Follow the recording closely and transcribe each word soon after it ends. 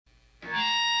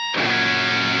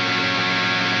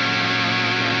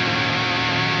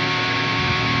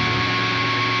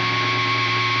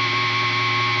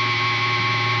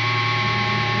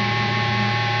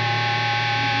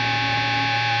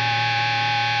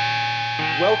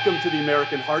Welcome to the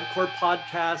American Hardcore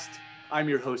Podcast. I'm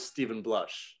your host, Stephen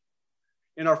Blush.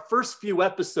 In our first few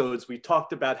episodes, we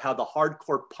talked about how the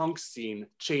hardcore punk scene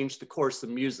changed the course of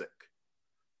music.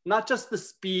 Not just the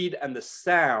speed and the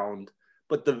sound,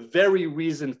 but the very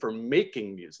reason for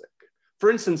making music. For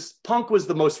instance, punk was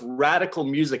the most radical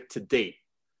music to date.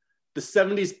 The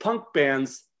 70s punk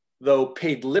bands, though,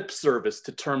 paid lip service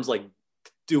to terms like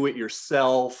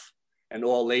do-it-yourself and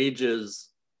all ages.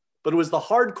 But it was the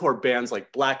hardcore bands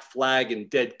like Black Flag and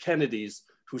Dead Kennedys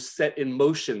who set in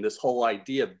motion this whole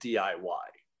idea of DIY.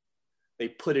 They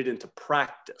put it into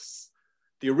practice.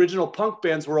 The original punk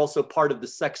bands were also part of the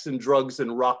sex and drugs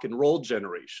and rock and roll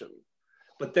generation.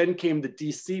 But then came the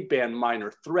DC band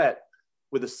Minor Threat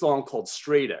with a song called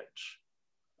Straight Edge.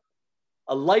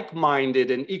 A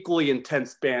like-minded and equally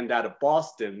intense band out of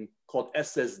Boston called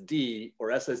SSD or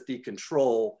SSD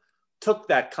Control took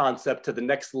that concept to the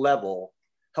next level,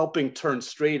 helping turn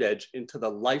straight edge into the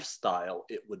lifestyle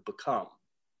it would become.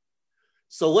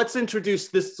 So let's introduce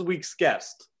this week's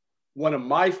guest, one of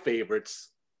my favorites,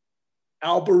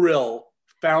 Al Barile,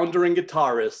 founder and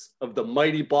guitarist of the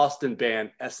mighty Boston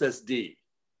band SSD.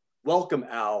 Welcome,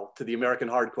 Al, to the American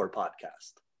Hardcore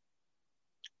Podcast.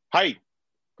 Hi,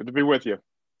 good to be with you.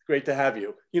 Great to have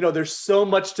you. You know, there's so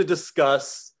much to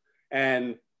discuss,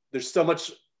 and there's so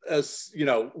much, as you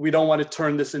know, we don't want to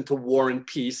turn this into War and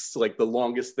Peace, like the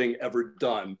longest thing ever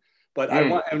done. But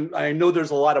I know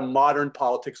there's a lot of modern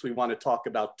politics we want to talk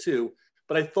about too,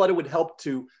 but I thought it would help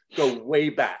to go way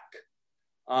back.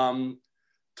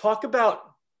 Talk about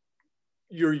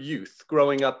your youth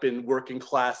growing up in working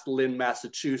class Lynn,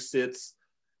 Massachusetts,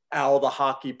 Al, the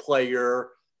hockey player,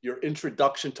 your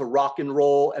introduction to rock and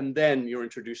roll, and then your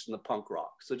introduction to punk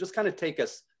rock. So just kind of give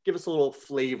us a little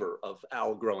flavor of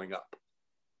Al growing up.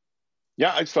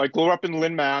 Yeah, so I grew up in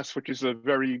Lynn, Mass, which is a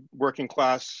very working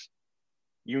class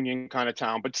union kind of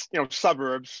town, but you know,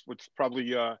 suburbs, which is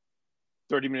probably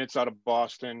 30 minutes out of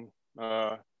Boston,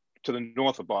 to the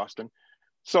north of Boston.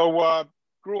 So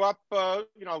grew up,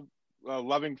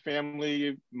 loving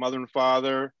family, mother and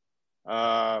father,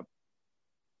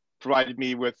 provided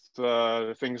me with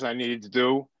the things I needed to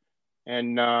do.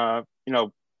 And, a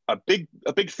big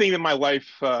theme in my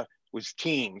life was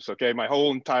teams, okay? My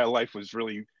whole entire life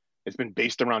it's been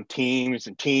based around teams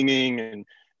and teaming and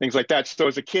things like that. So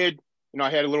as a kid, I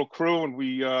had a little crew, and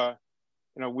we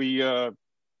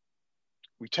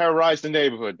terrorized the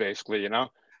neighborhood, basically. Not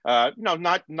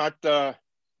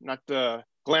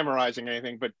glamorizing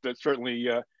anything, but certainly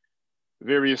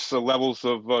various levels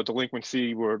of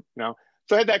delinquency were. So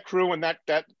I had that crew, and that,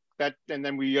 and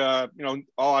then we, all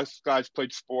us guys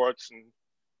played sports and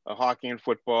hockey and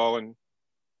football, and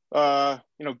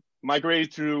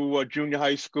migrated through junior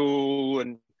high school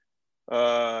and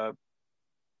high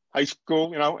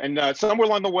school, and somewhere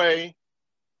along the way,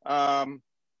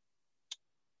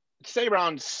 say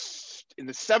around in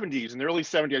the 70s, in the early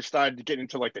 70s, I started to get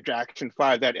into like the Jackson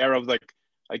 5, that era of like,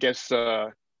 I guess,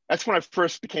 that's when I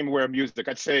first became aware of music.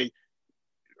 I'd say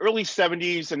early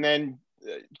 70s, and then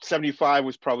 75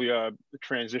 was probably a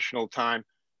transitional time.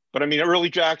 But I mean, early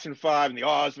Jackson 5 and the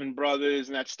Osmond Brothers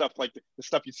and that stuff, like the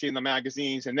stuff you see in the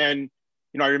magazines. And then,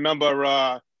 I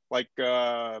remember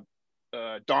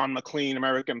Don McLean,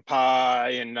 American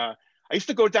Pie. And I used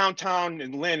to go downtown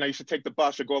in Lynn. I used to take the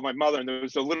bus or go with my mother, and there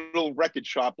was a little record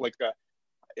shop,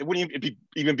 it wouldn't be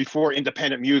even before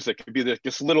independent music. It'd be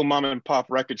this little mom and pop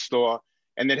record store.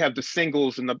 And they'd have the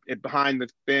singles and behind the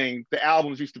thing. The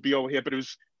albums used to be over here, but it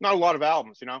was not a lot of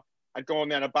albums, I'd go in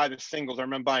there and I'd buy the singles. I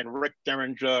remember buying Rick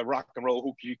Derringer, Rock and Roll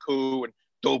Hoochie Coo, and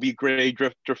Dobie Gray,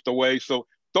 Drift Away. So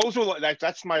those were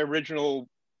that's my original,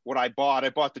 what I bought.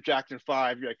 I bought the Jackson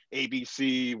 5, like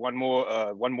ABC, One More.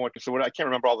 So I can't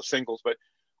remember all the singles, but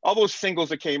all those singles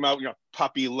that came out,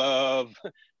 Puppy Love,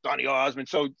 Donny Osmond.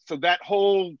 So that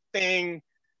whole thing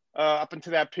up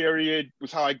until that period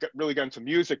was how I really got into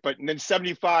music. But then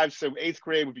 75, so 8th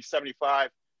grade would be 75.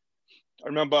 I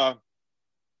remember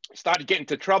started getting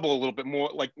into trouble a little bit more,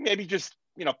 like maybe just,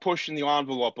 pushing the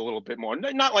envelope a little bit more.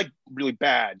 Not like really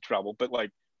bad trouble, but like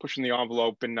pushing the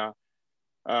envelope. And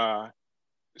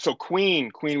so Queen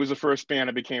was the first band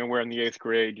I became aware in the 8th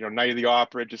grade. Night of the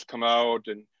Opera had just come out.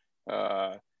 And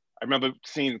I remember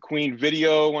seeing the Queen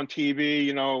video on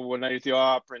TV, one Night at the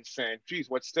Opera, and saying, geez,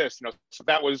 what's this? So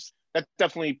that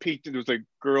definitely peaked. There was a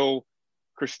girl,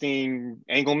 Christine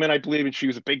Engelman, I believe, and she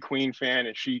was a big Queen fan,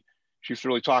 and she was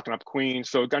really talking up Queen.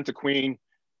 So got into Queen.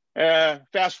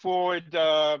 Fast forward,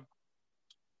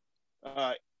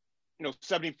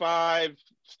 75,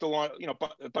 still on,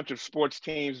 a bunch of sports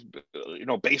teams,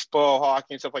 baseball, hockey,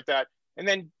 and stuff like that. And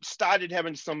then started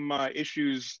having some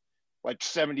issues like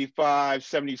 75,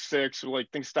 76, like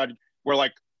things started where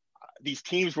like these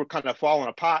teams were kind of falling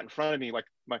apart in front of me. Like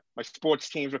my sports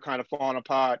teams were kind of falling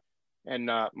apart, and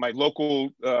my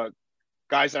local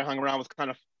guys that I hung around with kind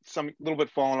of some little bit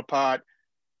falling apart,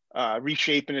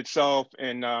 reshaping itself.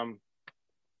 And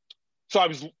so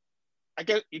I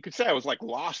guess you could say I was like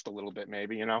lost a little bit,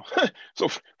 maybe, you know. So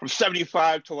from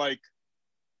 75 to like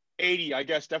 80, I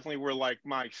guess definitely were like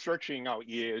my searching out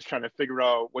years, trying to figure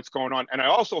out what's going on. And I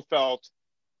also felt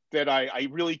that I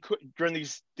really could during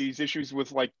these issues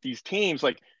with like these teams,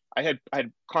 like I had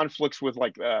conflicts with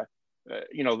like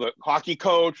you know, the hockey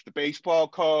coach, the baseball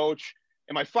coach,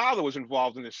 and my father was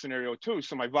involved in this scenario too.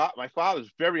 So my father's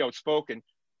very outspoken.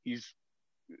 He's,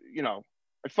 you know,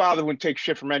 my father wouldn't take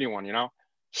shit from anyone, you know.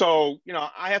 So, you know,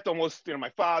 I have to almost, you know,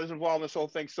 my father's involved in this whole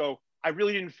thing. So I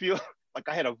really didn't feel like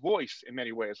I had a voice in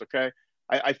many ways. Okay.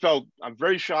 I felt I'm a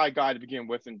very shy guy to begin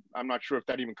with. And I'm not sure if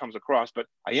that even comes across, but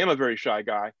I am a very shy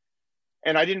guy.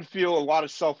 And I didn't feel a lot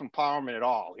of self-empowerment at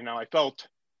all. You know, I felt,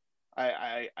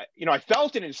 you know, I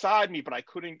felt it inside me, but I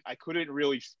couldn't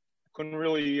really,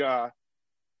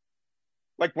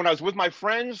 like when I was with my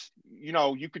friends, you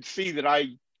know, you could see that I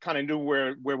kind of knew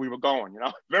where we were going, you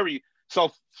know, very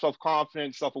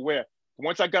self-confident, self-aware.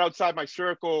 Once I got outside my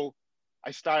circle,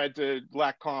 I started to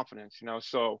lack confidence, you know.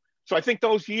 So I think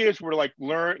those years were like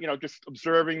you know, just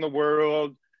observing the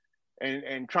world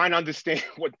and trying to understand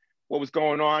what was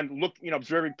going on, you know,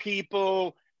 observing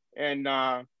people, and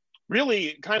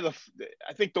really kind of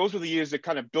I think those were the years that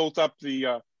kind of built up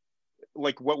the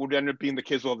like what would end up being the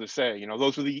Kids Love to Say, you know.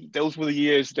 Those were the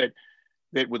years that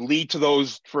would lead to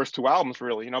those first two albums,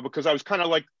 really, you know, because I was kind of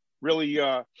like really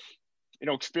you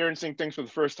know, experiencing things for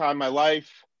the first time in my life.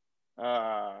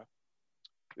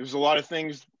 There's a lot of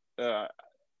things I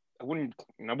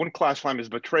wouldn't classify them as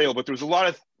betrayal, but there was a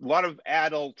lot of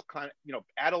adult kind of, you know,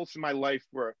 adults in my life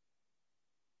were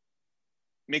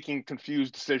making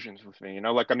confused decisions with me, you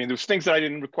know. Like, I mean, there's things that I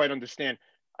didn't quite understand.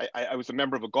 I was a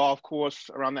member of a golf course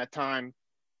around that time.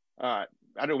 I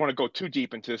don't want to go too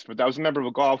deep into this, but I was a member of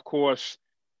a golf course.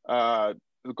 The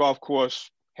golf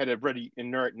course had a very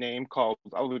inert name called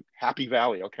Happy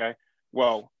Valley. Okay.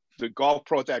 Well, the golf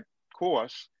pro at that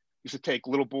course used to take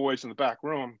little boys in the back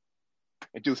room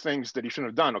and do things that he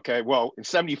shouldn't have done. Okay. Well, in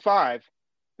 75,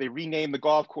 they renamed the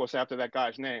golf course after that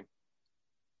guy's name.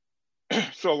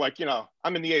 So like, you know,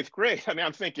 I'm in the 8th grade. I mean,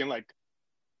 I'm thinking like,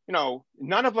 you know,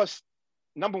 none of us,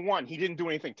 number one, he didn't do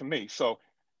anything to me. So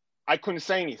I couldn't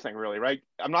say anything really, right?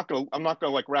 I'm not gonna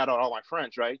like rat out all my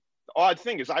friends, right? The odd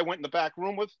thing is I went in the back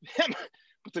room with him,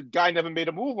 but the guy never made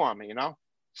a move on me, you know?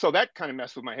 So that kind of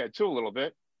messed with my head too a little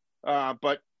bit.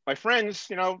 But my friends,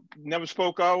 you know, never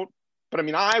spoke out. But I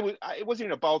mean, it wasn't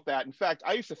even about that. In fact,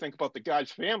 I used to think about the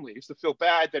guy's family. I used to feel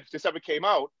bad that if this ever came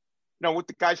out, you know, with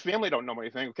the guy's family don't know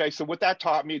anything. Okay. So what that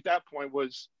taught me at that point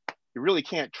was you really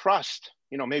can't trust,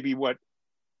 you know, maybe what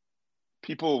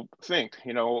people think,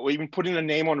 you know, or even putting a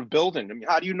name on a building. I mean,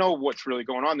 how do you know what's really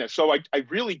going on there? So I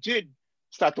really did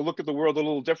start to look at the world a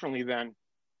little differently then.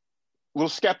 A little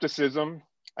skepticism.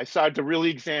 I started to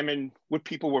really examine what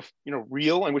people were, you know,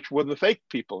 real and which were the fake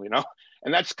people, you know.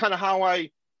 And that's kind of how I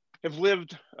have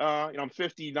lived. You know, I'm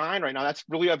 59 right now. That's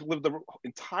really, I've lived the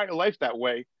entire life that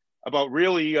way, about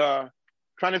really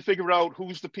trying to figure out who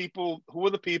are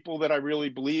the people that I really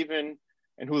believe in,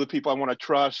 and who are the people I want to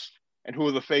trust, and who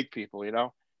are the fake people, you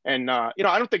know. And you know,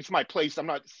 I don't think it's my place. I'm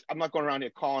not going around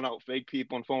here calling out fake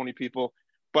people and phony people.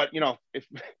 But you know, if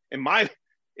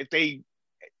they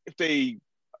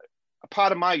a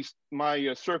part of my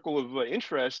circle of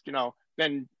interest, you know,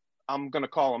 then I'm gonna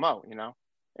call them out, you know.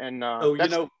 And so you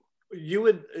know,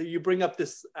 you bring up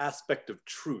this aspect of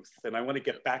truth, and I want to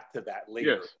get back to that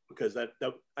later. Yes. Because that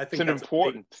I think it's an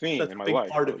important theme in my life.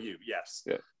 Part of you, yes.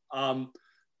 Yeah.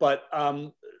 But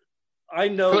I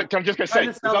know. I'm just gonna say,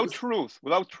 without truth,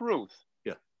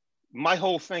 yeah, my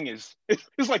whole thing is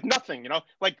it's like nothing, you know.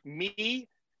 Like me,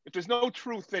 if there's no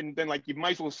truth, then like you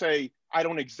might as well say I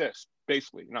don't exist,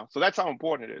 basically, you know. So that's how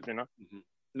important it is, you know. Mm-hmm.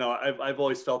 No, I've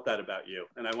always felt that about you,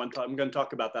 and I'm going to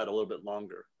talk about that a little bit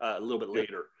longer, a little bit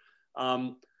later.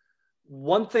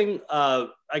 One thing,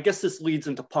 I guess this leads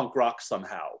into punk rock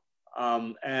somehow,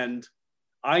 and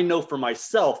I know for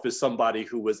myself, as somebody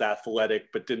who was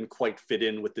athletic but didn't quite fit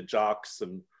in with the jocks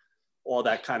and all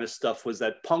that kind of stuff, was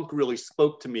that punk really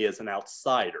spoke to me as an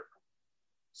outsider.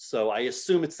 So I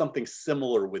assume it's something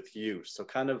similar with you. So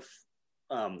kind of,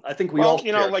 I think we all,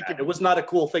 you know, like it was not a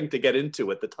cool thing to get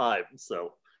into at the time.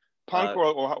 So punk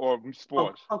or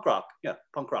sports? Punk rock, yeah,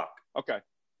 punk rock. Okay,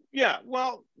 yeah.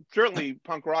 Well, certainly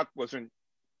punk rock wasn't,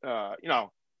 you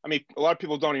know, I mean, a lot of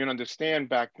people don't even understand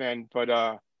back then,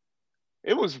 but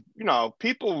it was,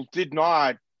 people did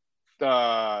not,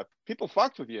 people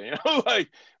fucked with you,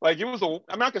 like it was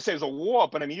I'm not gonna say it was a war,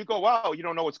 but I mean, you go out, you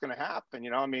don't know what's gonna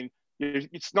happen, I mean,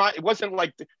 it wasn't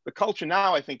like the culture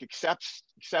now, I think, accepts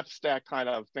that kind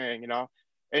of thing,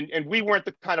 and we weren't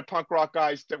the kind of punk rock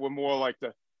guys that were more like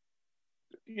the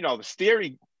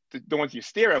scary, the ones you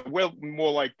stare at. We're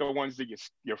more like the ones that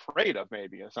you're afraid of,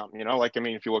 maybe, or something, like, I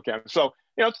mean, if you look at it. So,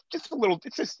 it's just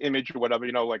it's just image or whatever,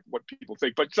 like what people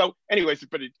think. But so anyways,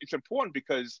 but it's important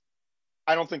because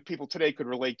I don't think people today could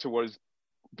relate to what has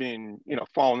been,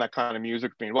 following that kind of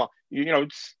music, being, well,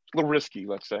 it's a little risky,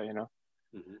 let's say,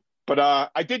 Mm-hmm. But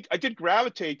I did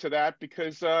gravitate to that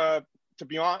because, to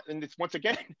be honest, and it's, once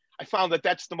again, I found that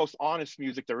that's the most honest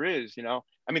music there is. I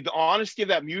mean, the honesty of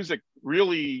that music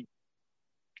really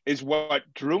is what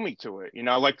drew me to it.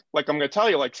 Like I'm going to tell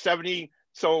you, like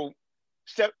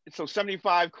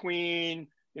 75 Queen,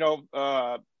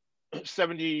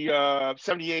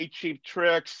 78 Cheap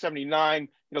Tricks, 79,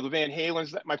 the Van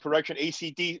Halen's, my production,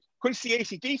 ACD. Couldn't see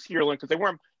ACDC here because they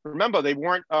weren't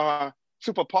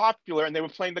super popular, and they were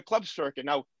playing the club circuit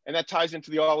now, and that ties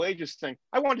into the all ages thing.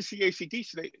 I wanted to see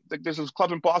ACDC. There's this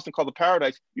club in Boston called the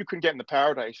Paradise. You couldn't get in the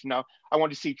Paradise. I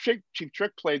wanted to see Cheap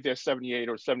Trick played there 78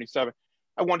 or 77.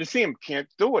 I wanted to see him. Can't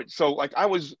do it. So like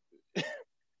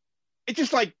it's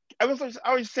just like I was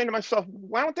saying to myself,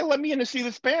 why don't they let me in to see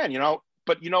this band?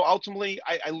 But ultimately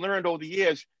I learned over the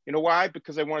years. Why?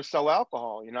 Because I want to sell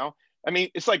alcohol. I mean,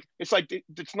 it's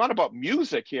not about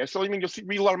music here. So I mean,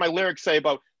 read a lot of my lyrics say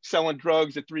about selling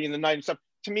drugs at 3 a.m. and stuff.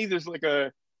 To me, there's like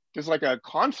a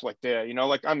conflict there.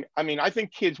 I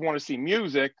think kids want to see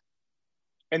music,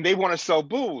 and they want to sell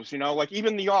booze. Like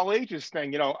even the all ages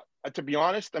thing. To be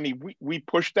honest, I mean, we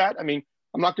pushed that. I mean,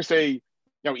 I'm not gonna say,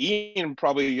 Ian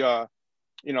probably, I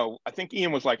think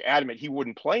Ian was like adamant he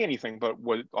wouldn't play anything but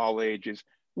with all ages.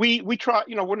 We try,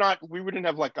 we didn't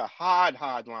have like a hard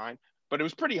line, but it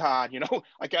was pretty hard,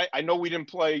 Like I know we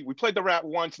played the Rat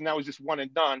once, and that was just one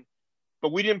and done,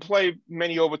 but we didn't play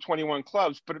many over 21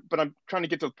 clubs. But I'm trying to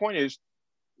get to the point is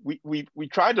we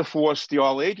tried to force the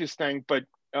all ages thing, but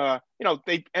you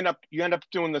end up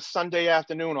doing the Sunday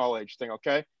afternoon all age thing,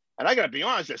 okay? And I gotta be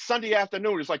honest, that Sunday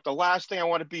afternoon is like the last thing I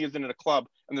want to be is in a club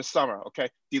in the summer, okay?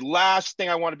 The last thing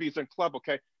I want to be is in a club,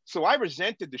 okay? So I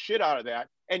resented the shit out of that,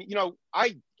 and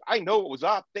I know what was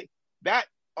up. That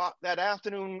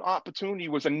afternoon opportunity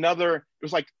was it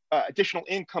was like additional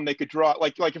income they could draw.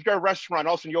 Like if you're a restaurant,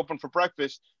 all of a sudden you open for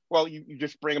breakfast, well, you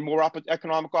just bring a more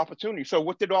economic opportunity. So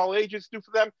what did all ages do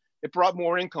for them? It brought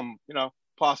more income,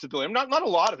 possibility. Not a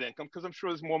lot of income, because I'm sure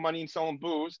there's more money in selling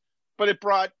booze, but it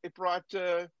brought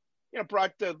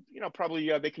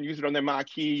probably they can use it on their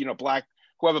marquee, black,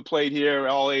 whoever played here,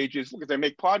 all ages. Look, they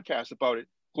make podcasts about it,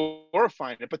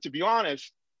 glorifying it. But to be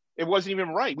honest, it wasn't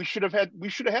even right. We should have had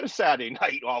a Saturday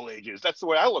night all ages. That's the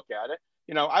way I look at it.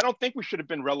 I don't think we should have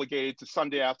been relegated to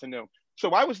Sunday afternoon. So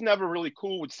I was never really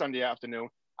cool with Sunday afternoon.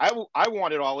 I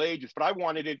wanted all ages, but I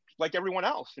wanted it like everyone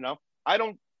else. I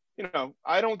don't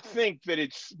think that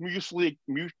it's mutually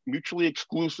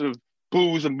exclusive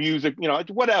booze and music,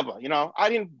 whatever, I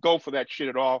didn't go for that shit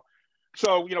at all.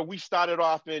 So, we started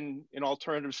off in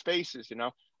alternative spaces,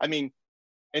 I mean,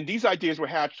 and these ideas were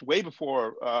hatched way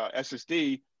before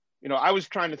SSD. I was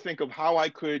trying to think of how I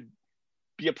could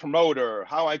be a promoter,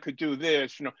 how I could do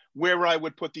this, where I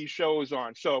would put these shows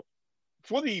on. So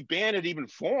before the band had even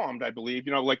formed, I believe,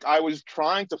 like I was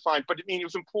trying to find, but I mean, it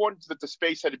was important that the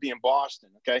space had to be in Boston,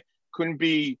 okay? Couldn't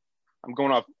be, I'm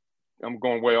going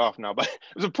way off now, but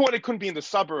it was important it couldn't be in the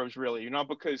suburbs, really,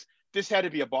 because this had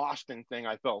to be a Boston thing,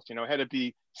 I felt, it had to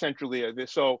be centrally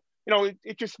this. So,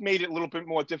 it just made it a little bit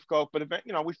more difficult, but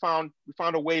we found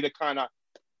a way to kind of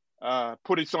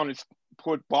put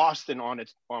Boston on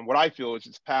what I feel is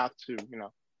its path to,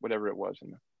 whatever it was.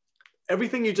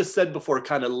 Everything you just said before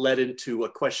kind of led into a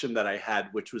question that I had,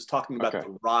 which was talking about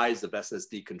the rise of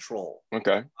SSD Control.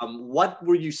 Okay. What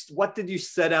did you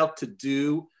set out to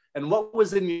do, and what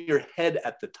was in your head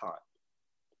at the time?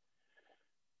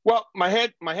 Well, my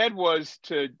head was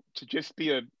to just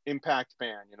be an impact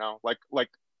fan, like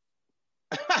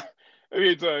I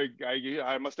mean, it's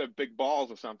I must have big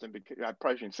balls or something, because I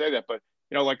probably shouldn't say that, but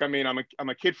like, I mean, I'm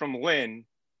a kid from Lynn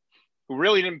who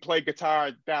really didn't play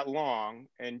guitar that long,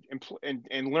 and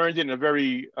learned it in a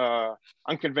very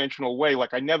unconventional way.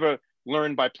 Like I never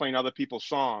learned by playing other people's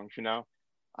songs,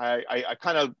 I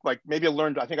kind of like, maybe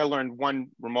I think I learned one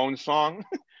Ramones song.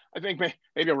 I think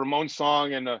maybe a Ramones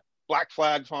song and a Black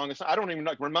Flag song. I don't even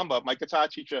remember. My guitar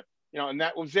teacher, and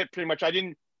that was it pretty much. I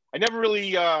never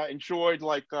really enjoyed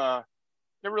I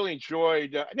never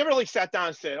really sat down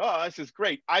and said, oh, this is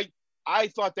great. I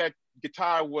thought that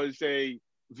guitar was a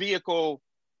vehicle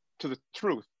to the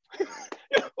truth.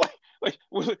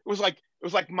 It was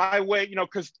like my way,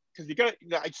 because you got,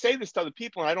 I say this to other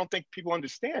people and I don't think people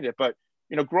understand it, but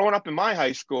growing up in my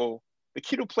high school, the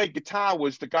kid who played guitar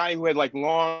was the guy who had like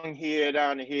long hair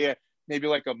down here, maybe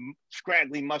like a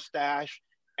scraggly mustache,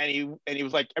 and he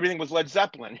was like, everything was Led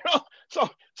Zeppelin, So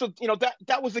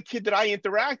that was the kid that I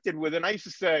interacted with, and I used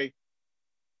to say,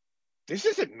 this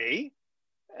isn't me.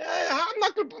 How am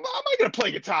I gonna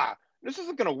play guitar? This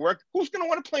isn't gonna work. Who's gonna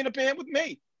want to play in a band with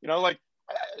me?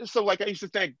 So like I used to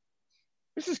think,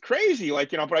 this is crazy,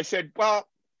 but I said, well,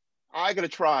 I gotta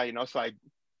try, so I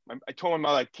told him,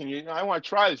 like, I want to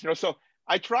try this, so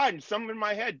I tried, and some in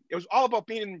my head, it was all about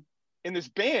being in this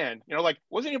band, like, it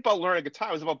wasn't even about learning guitar,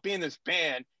 it was about being in this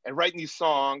band and writing these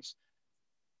songs.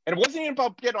 And it wasn't even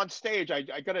about getting on stage. I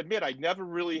gotta admit, I never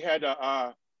really had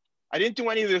I didn't do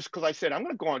any of this because I said, I'm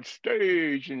gonna go on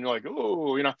stage and like,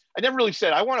 oh, I never really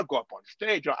said I want to go up on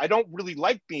stage. I don't really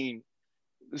like being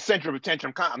the center of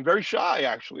attention. I'm very shy,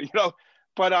 actually,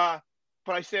 but I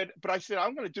said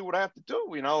I'm gonna do what I have to do,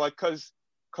 like, because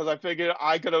I figured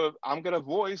I'm gonna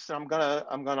voice, and I'm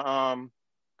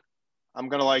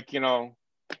gonna like,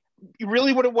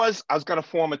 really what it was, I was gonna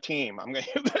form a team.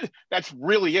 That's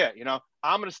really it,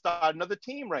 I'm gonna start another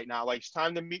team right now. Like, it's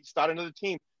time to start another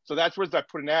team. So that's where I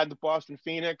put an ad in the Boston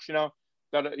Phoenix,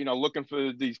 that looking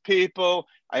for these people.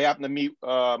 I happened to meet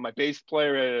my bass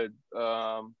player at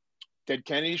Dead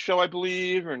Kennedy show, I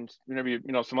believe, and maybe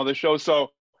some other shows. So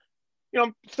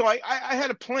so I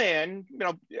had a plan.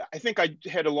 I think I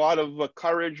had a lot of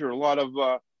courage, or a lot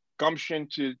of gumption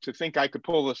to think I could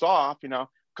pull this off. Because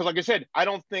like I said, I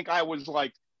don't think I was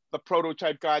like the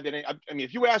prototype guy that I mean,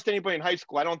 if you asked anybody in high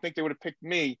school, I don't think they would have picked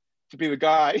me to be the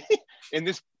guy in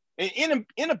this in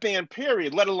a band,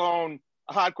 period, let alone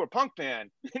a hardcore punk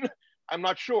band. I'm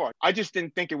not sure. I just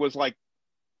didn't think it was like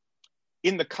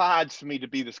in the cards for me to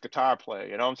be this guitar player.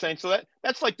 You know what I'm saying? So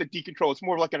that's like the decontrol. It's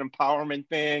more like an empowerment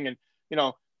thing, and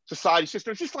society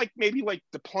system. It's just like maybe like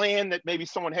the plan that maybe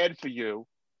someone had for you,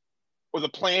 or the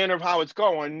plan of how it's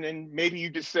going, and maybe you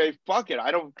just say, fuck it,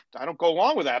 I don't go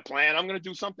along with that plan. I'm going to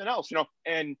do something else.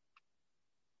 And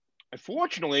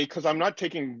unfortunately, because I'm not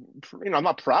taking, I'm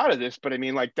not proud of this, but I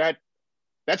mean, like,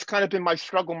 that's kind of been my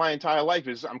struggle my entire life,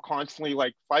 is I'm constantly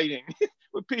like fighting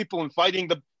with people and fighting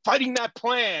that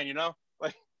plan, and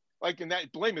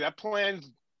that, believe me, that plan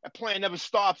never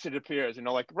stops, it appears,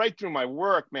 like right through my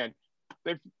work, man.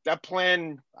 That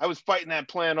plan, I was fighting that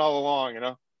plan all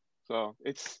along, so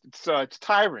it's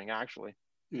tiring, actually.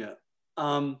 Yeah.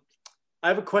 I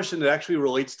have a question that actually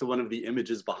relates to one of the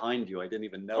images behind you. I didn't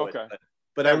even know okay. it.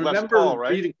 But I remember Paul,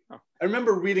 right? reading. I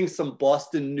remember reading some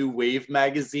Boston New Wave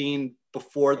magazine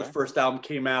before the first album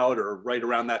came out, or right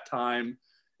around that time,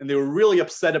 and they were really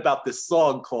upset about this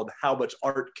song called "How Much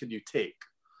Art Can You Take?"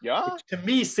 Yeah. Which to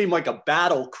me seemed like a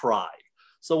battle cry.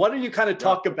 So why don't you kind of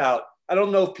talk about? I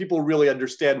don't know if people really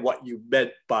understand what you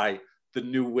meant by the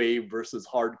new wave versus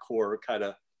hardcore kind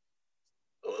of.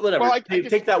 Whatever. Well,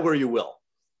 take that where you will.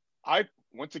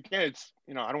 Once again, it's,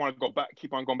 I don't want to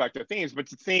keep on going back to the themes, but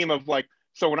it's the theme of like,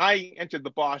 so when I entered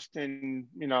the Boston,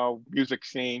 music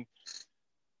scene,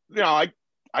 I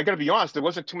got to be honest, there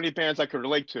wasn't too many bands I could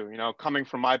relate to, coming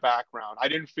from my background. I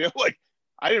didn't feel like,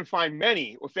 I didn't find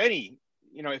many, if any.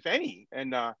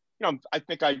 And, I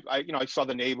think I saw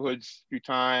the Neighborhoods a few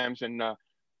times, and,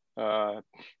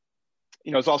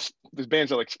 it's all, there's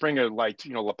bands like Springer Light,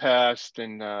 La Peste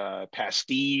and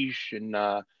Pastiche and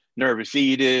Nervous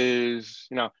Eaters,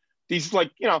 these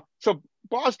like, so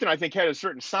Boston, I think, had a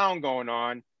certain sound going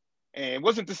on, and it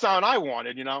wasn't the sound I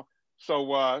wanted, so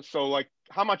like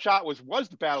How Much Art was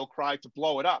the battle cry to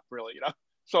blow it up, really,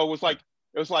 so it was like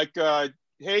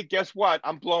hey, guess what,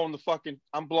 I'm blowing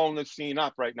the scene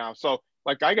up right now. So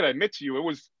like, I gotta admit to you, it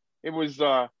was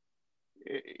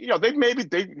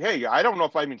hey, I don't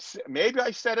know if maybe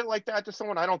I said it like that to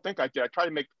someone. I don't think I did. I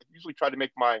usually try to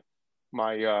make my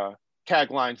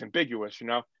taglines ambiguous,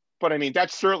 but I mean,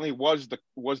 that certainly was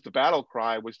the battle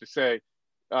cry, was to say,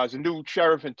 there's a new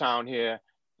sheriff in town here,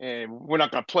 and we're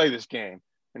not going to play this game,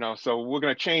 so we're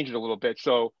going to change it a little bit.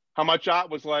 So How Much Art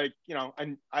was like,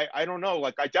 and I don't know,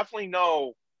 like, I definitely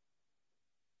know.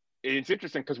 It's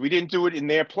interesting because we didn't do it in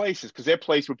their places, because their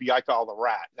place would be, I Call the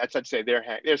Rat. That's, I'd say,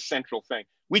 their central thing.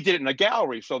 We did it in a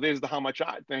gallery, so there's the How Much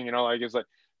Art thing, like, it's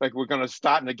like we're going to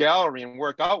start in the gallery and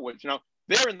work outwards.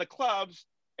 They're in the clubs,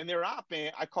 and they're art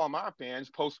band. I call them art bands,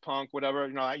 post punk, whatever.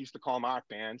 I used to call them art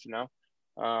bands.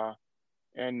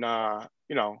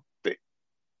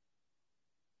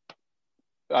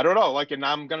 I don't know, like, and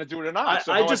I'm going to do it or not.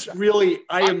 So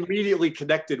I immediately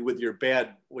connected with your band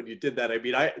when you did that. I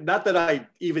mean, not that I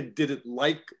even didn't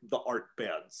like the art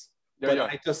bands, but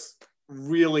I just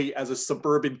really, as a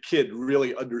suburban kid,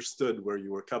 really understood where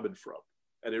you were coming from.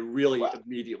 And it really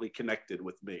immediately connected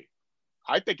with me.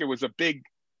 I think it was a big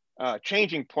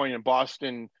changing point in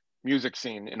Boston music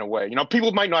scene in a way. You know,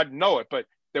 people might not know it, but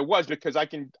there was, because I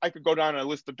could go down a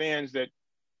list of bands that,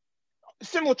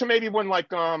 similar to maybe when like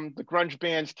the grunge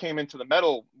bands came into the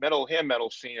hair metal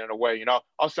scene in a way, you know,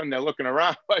 all of a sudden they're looking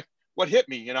around like, what hit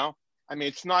me, you know? I mean,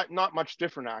 it's not much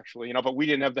different actually, you know, but we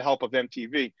didn't have the help of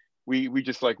MTV. We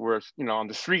just like were, you know, on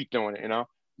the street doing it, you know?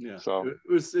 Yeah. So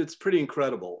it's pretty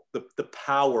incredible. The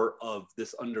power of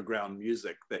this underground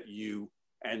music that you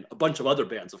and a bunch of other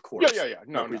bands, of course. Yeah.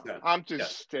 No. I'm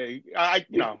just I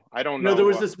don't know. There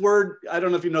was this word, I don't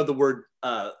know if you know the word,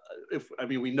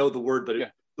 we know the word, but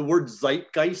the word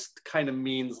zeitgeist kind of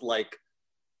means like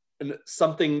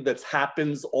something that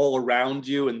happens all around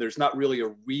you and there's not really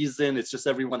a reason. It's just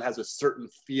everyone has a certain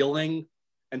feeling.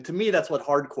 And to me, that's what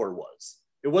hardcore was.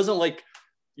 It wasn't like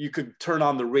you could turn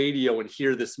on the radio and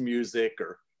hear this music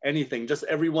or anything. Just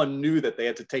everyone knew that they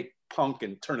had to take punk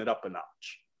and turn it up a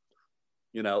notch.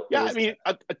 You know? Yeah, I mean,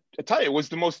 I tell you, it was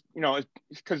the most, you know,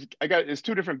 because there's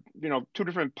two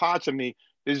different parts of me.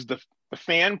 There's the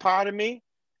fan part of me.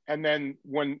 And then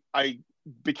when I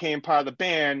became part of the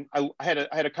band, I had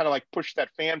to kind of like push that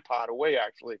fan part away,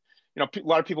 actually. You know, a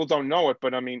lot of people don't know it,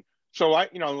 but I mean, so I,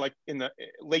 you know, like in the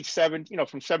late 70s, you know,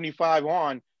 from 75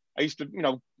 on, I used to, you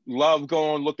know, love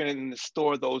going, looking in the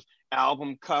store, those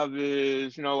album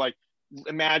covers, you know, like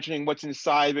imagining what's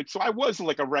inside of it. So I was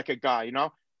like a record guy, you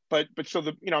know, but so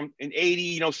the, you know, in 80,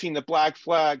 you know, seeing the Black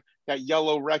Flag, that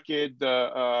yellow record,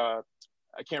 I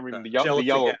can't remember the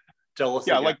yellow. Jealous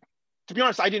yeah, Again. Like, to be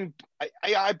honest,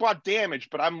 I bought Damage,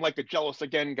 but I'm like a Jealous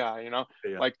Again guy, you know,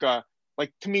 like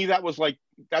to me, that was like,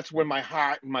 that's where my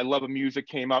heart and my love of music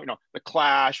came out. You know, the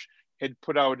Clash had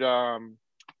put out,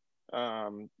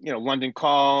 you know, London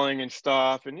Calling and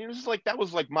stuff. And it was like, that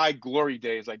was like my glory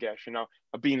days, I guess, you know,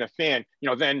 of being a fan, you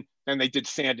know, then they did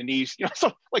Sand and East, you know,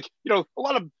 so like, you know, a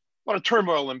lot of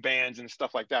turmoil in bands and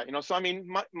stuff like that, you know? So, I mean,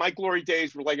 my glory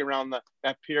days were like around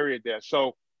that period there.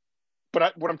 So,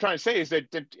 but what I'm trying to say is that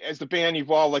as the band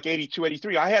evolved, like 82,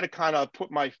 83, I had to kind of put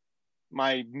my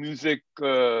music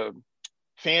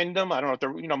fandom, I don't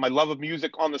know, you know, my love of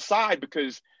music on the side,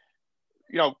 because,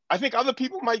 you know, I think other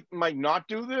people might not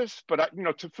do this, but you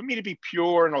know, for me to be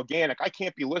pure and organic, I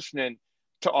can't be listening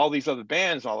to all these other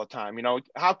bands all the time. You know,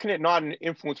 how can it not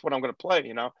influence what I'm going to play?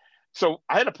 You know, so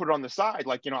I had to put it on the side.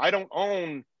 Like, you know, I don't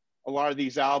own a lot of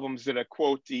these albums that are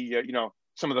quote the you know,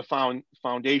 some of the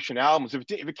foundation albums. If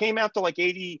it came out to like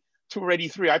 82 or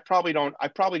 83, I probably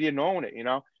didn't own it, you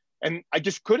know, and I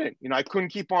just couldn't, you know, I couldn't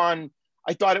keep on.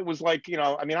 I thought it was like, you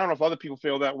know, I mean, I don't know if other people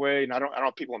feel that way, and I don't know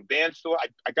if people in bands do it.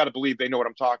 I got to believe they know what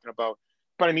I'm talking about.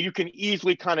 But I mean, you can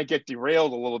easily kind of get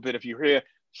derailed a little bit if you hear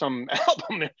some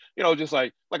album, you know, just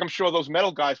like I'm sure those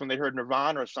metal guys, when they heard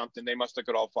Nirvana or something, they must have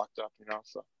got all fucked up, you know.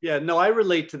 So yeah, no, I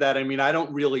relate to that. I mean, I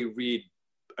don't really read.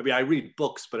 I mean, I read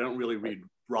books, but I don't really read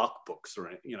rock books or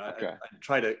anything. You know, okay. I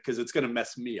try to, because it's going to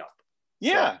mess me up.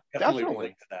 Yeah, so definitely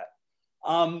relate to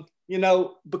that. You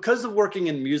know, because of working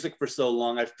in music for so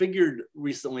long, I figured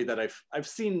recently that I've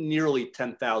seen nearly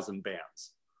 10,000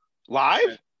 bands.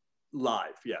 Live?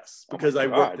 Live, yes. Because I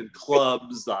worked in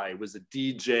clubs, I was a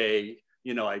DJ,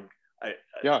 you know, I've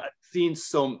seen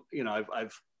some, you know,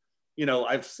 I've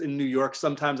in New York,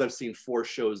 sometimes I've seen 4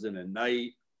 shows in a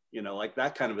night, you know, like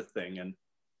that kind of a thing. And,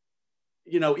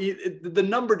 you know, the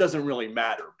number doesn't really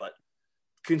matter, but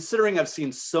considering I've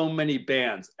seen so many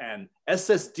bands, and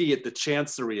SSD at the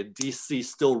Chancery in DC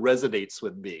still resonates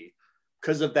with me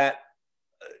because of that.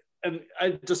 And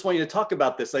I just want you to talk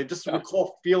about this. I just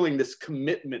recall feeling this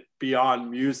commitment beyond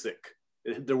music.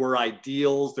 There were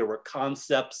ideals, there were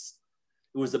concepts.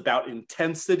 It was about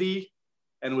intensity,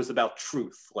 and it was about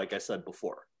truth, like I said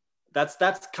before. That's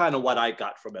kind of what I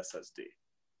got from SSD.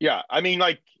 Yeah, I mean,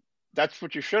 like, that's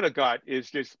what you should have got, is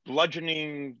this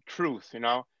bludgeoning truth, you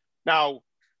know? Now,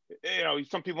 you know,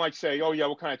 some people might say, oh yeah,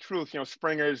 what kind of truth? You know,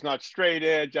 Springer's not straight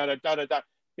edge, da da da da da.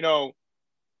 You know,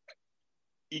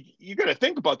 you got to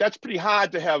think about that's pretty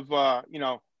hard to have. You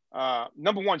know,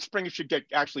 number one, Springer should get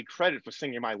actually credit for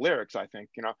singing my lyrics. I think,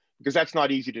 you know, because that's not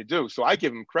easy to do. So I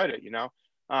give him credit. You know,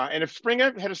 and if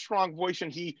Springer had a strong voice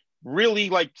and he really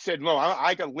like said, no,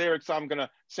 I got lyrics, I'm gonna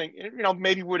sing. You know,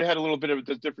 maybe we would have had a little bit of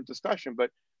a different discussion.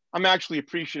 But I'm actually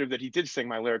appreciative that he did sing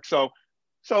my lyrics. So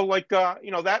like,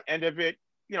 you know, that end of it.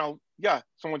 You know, yeah,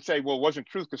 someone say, well, it wasn't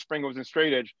truth because Springer was in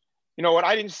straight edge. You know what?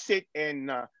 I didn't sit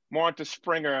and monitor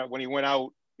Springer when he went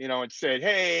out you know, and said,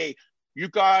 hey, you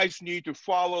guys need to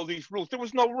follow these rules. There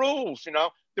was no rules, you know,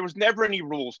 there was never any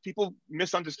rules. People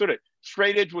misunderstood it.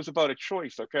 Straight edge was about a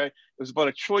choice, okay? It was about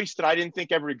a choice that I didn't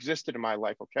think ever existed in my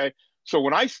life, okay? So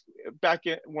when I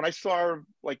saw,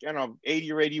 like, I don't know,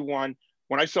 80 or 81,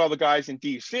 when I saw the guys in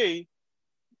DC,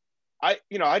 I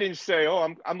didn't say,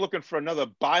 oh, I'm looking for another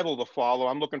Bible to follow.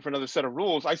 I'm looking for another set of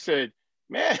rules. I said,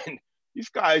 man, these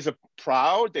guys are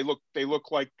proud. They look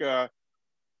like,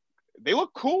 they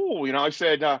look cool. You know, I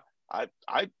said,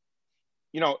 I,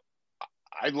 you know,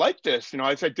 I like this. You know,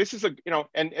 I said, this is a, you know,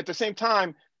 and at the same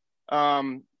time,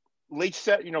 late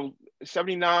set, you know,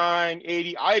 79,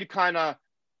 80, I had kind of,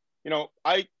 you know,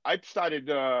 I started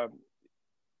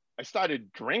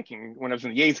drinking when I was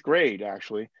in the 8th grade,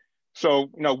 actually. So,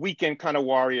 you know, weekend kind of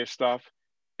warrior stuff,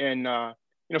 and, you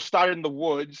know, started in the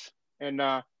woods, and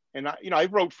I, you know, I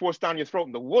wrote Force Down Your Throat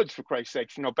in the Woods, for Christ's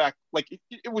sakes, you know, back, like,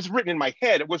 it was written in my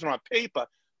head. It wasn't on paper,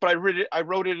 but I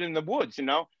wrote it in the woods, you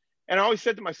know, and I always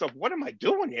said to myself, what am I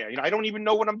doing here? You know, I don't even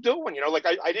know what I'm doing, you know, like,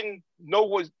 I didn't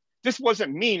know this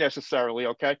wasn't me necessarily,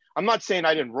 okay? I'm not saying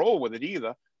I didn't roll with it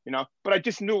either, you know, but I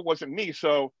just knew it wasn't me.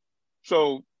 So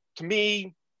to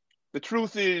me, the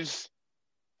truth is,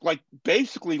 like,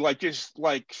 basically, like, just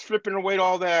like stripping away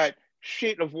all that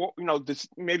shit of what, you know, this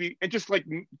maybe, and just like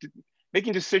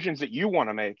making decisions that you want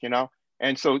to make, you know.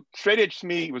 And so straight edge to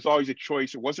me was always a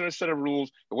choice. It wasn't a set of rules.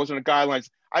 It wasn't a guidelines.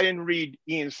 I didn't read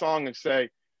Ian's song and say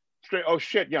straight, oh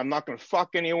shit, yeah, I'm not going to fuck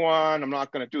anyone. I'm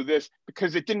not going to do this,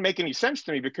 because it didn't make any sense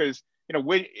to me, because, you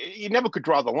know, you never could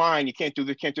draw the line. You can't do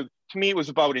this, can't do this. To me, it was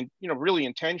about, you know, really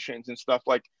intentions and stuff,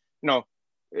 like, you know,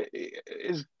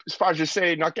 as far as you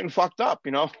say, not getting fucked up,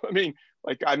 you know. I mean,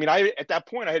 I at that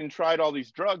point I hadn't tried all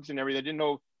these drugs and everything. I didn't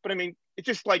know, but I mean, it's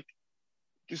just like,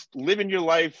 just living your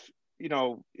life, you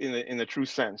know, in the true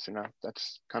sense, you know.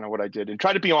 That's kind of what I did, and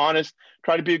try to be honest,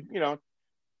 try to be, you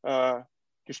know,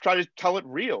 just try to tell it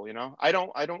real, you know. I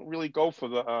don't really go for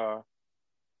the,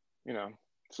 you know.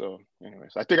 So,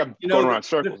 anyways, I think I'm going around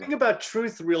circles. The thing about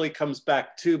truth really comes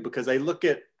back too, because I look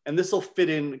at, and this will fit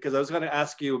in, because I was going to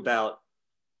ask you about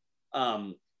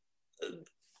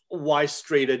why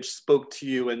straight edge spoke to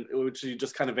you, and which you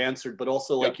just kind of answered, but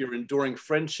also like your enduring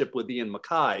friendship with Ian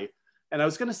MacKaye. And I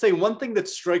was going to say, one thing that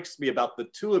strikes me about the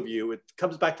two of you, it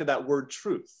comes back to that word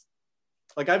truth.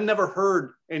 Like, I've never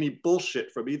heard any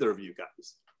bullshit from either of you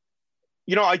guys.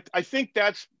 You know, I think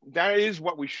that is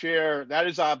what we share. That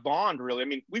is our bond, really. I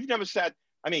mean, we've never said,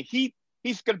 I mean,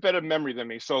 he's got a better memory than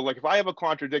me. So, like, if I ever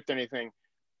contradict anything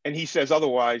and he says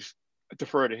otherwise, I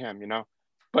defer to him, you know.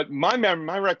 But my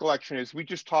recollection is we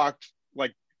just talked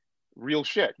like real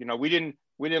shit. You know, we didn't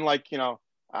like, you know,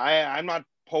 I'm not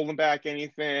holding back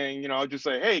anything, you know, just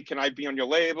say, hey, can I be on your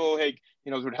label? Hey,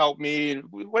 you know, it would help me, and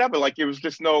whatever. Like, it was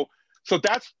just no. So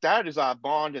that is our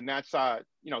bond, and that's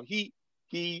you know, he,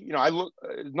 you know, I look,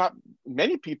 not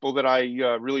many people that I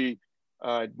really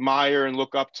admire and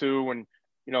look up to, and,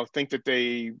 you know, think that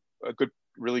they a good,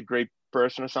 really great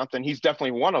person or something. He's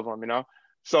definitely one of them, you know.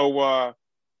 So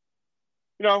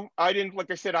you know, I didn't, like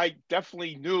I said, I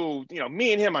definitely knew, you know,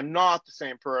 me and him are not the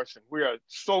same person. We are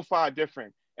so far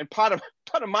different. And part of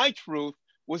my truth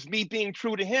was me being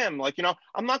true to him. Like, you know,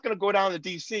 I'm not going to go down to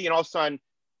DC and all of a sudden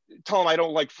tell him I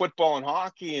don't like football and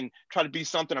hockey and try to be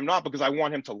something I'm not, because I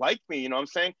want him to like me. You know what I'm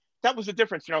saying? That was the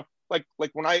difference, you know, like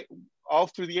when I, all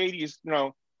through the 80s, you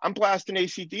know, I'm blasting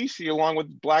AC/DC along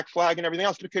with Black Flag and everything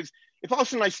else, because if all of a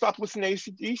sudden I stop listening to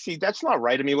AC/DC, that's not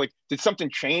right. I mean, like, did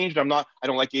something change? I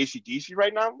don't like AC/DC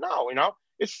right now. No, you know,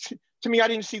 it's, to me, I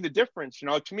didn't see the difference. You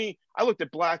know, to me, I looked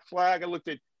at Black Flag, I looked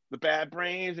at the Bad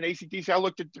Brains and AC/DC. I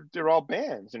looked at, they're all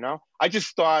bands, you know. I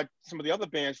just thought some of the other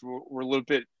bands were a little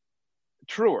bit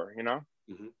truer, you know.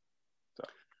 Mm-hmm.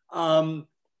 So.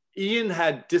 Ian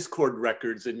had Discord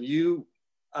Records, and you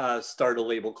started a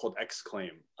label called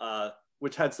Exclaim,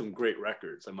 which had some great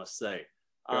records, I must say.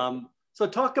 Yeah. So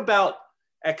talk about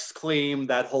Exclaim,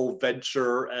 that whole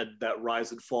venture and that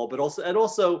rise and fall, but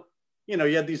also, you know,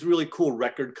 you had these really cool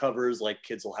record covers, like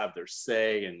Kids Will Have Their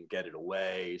Say and Get It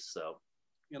Away. So,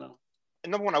 you know.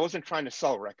 And number one, I wasn't trying to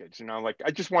sell records, you know, like,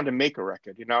 I just wanted to make a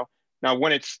record, you know. Now,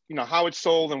 when it's, you know, how it's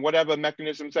sold and whatever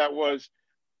mechanisms that was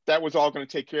all going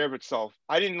to take care of itself.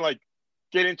 I didn't like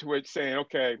get into it saying,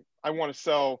 okay, I want to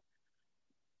sell,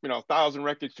 you know, 1,000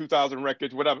 records, 2,000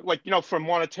 records, whatever. Like, you know, for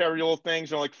monetary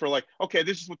things, or like for like, okay,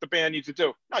 this is what the band needs to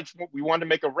do. No, we wanted to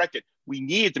make a record. We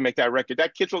needed to make that record.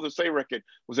 That Kids Will Have Their Say record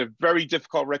was a very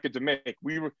difficult record to make.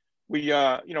 We you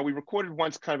know, we recorded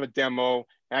once kind of a demo.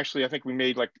 Actually, I think we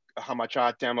made like a How Much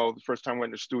Art demo the first time we went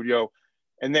in the studio.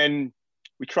 And then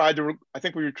we tried to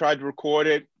record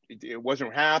it. It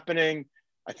wasn't happening.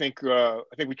 I think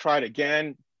we tried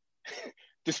again.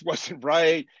 this wasn't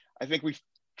right. I think we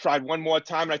tried one more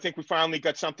time, and I think we finally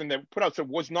got something that put out. So it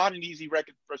was not an easy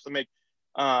record for us to make.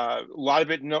 A lot of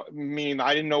it, meaning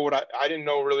I didn't know I didn't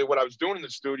know really what I was doing in the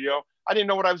studio. I didn't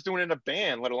know what I was doing in a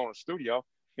band, let alone a studio.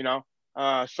 You know,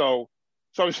 so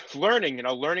I was learning,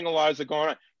 learning a lot as it going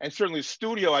on. And certainly the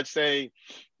studio, I'd say,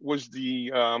 was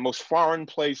the most foreign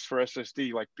place for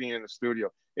SSD, like being in the studio.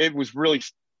 It was really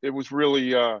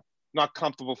not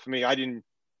comfortable for me. I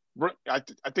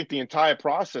think the entire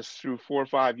process through 4 or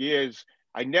 5 years,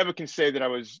 I never can say that I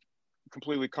was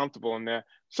completely comfortable in there.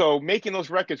 So making those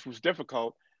records was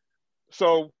difficult.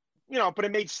 So, but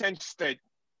it made sense that,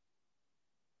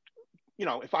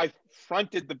 if I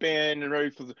fronted the band and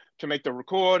ready to make the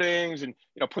recordings and,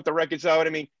 put the records out,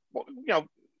 I mean, well, I don't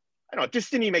know, it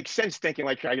just didn't even make sense thinking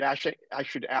like I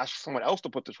should ask someone else to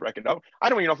put this record out. I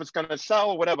don't even know if it's going to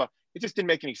sell or whatever. It just didn't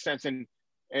make any sense. And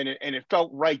it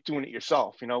felt right doing it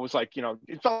yourself. It was like,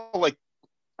 it felt like,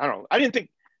 I don't know. I didn't think,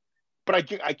 but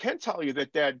I can tell you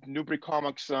that Newbury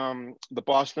Comics, the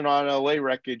Boston on LA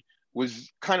record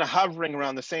was kind of hovering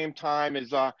around the same time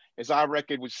as our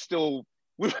record was still,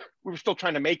 we were still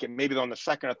trying to make it, maybe on the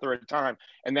second or third time.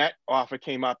 And that offer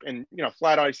came up and,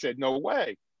 flat out I said, no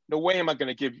way am I going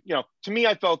to give, to me,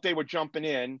 I felt they were jumping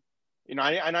in, and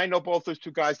I know both those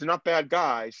two guys, they're not bad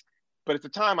guys, but at the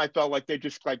time I felt like they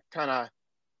just like kind of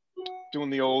doing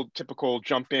the old typical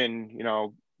jump in,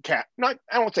 I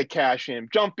won't say cash in,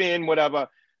 jump in, whatever,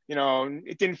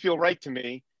 it didn't feel right to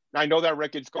me. And I know that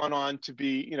record's gone on to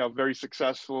be, very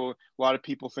successful. A lot of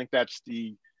people think that's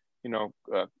the,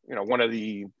 one of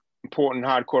the important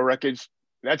hardcore records.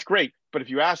 That's great. But if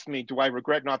you ask me, do I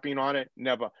regret not being on it?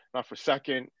 Never, not for a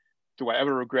second. Do I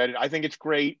ever regret it? I think it's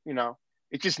great.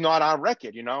 It's just not our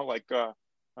record, it's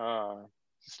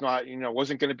not,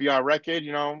 wasn't going to be our record,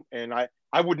 and I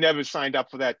would never signed up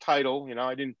for that title.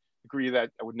 I didn't agree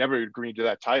that I would never agree to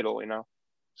that title,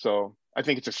 so I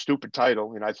think it's a stupid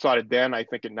title. I thought it then, I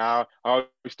think it now. I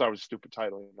always thought it was a stupid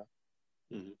title,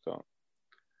 Mm-hmm. So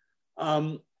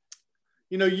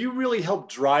you really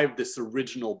helped drive this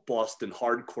original Boston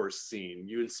hardcore scene.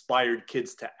 You inspired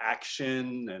kids to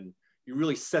action, and you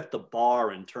really set the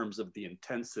bar in terms of the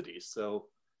intensity. So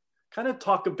kind of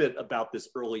talk a bit about this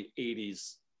early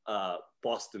 80s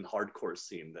Boston hardcore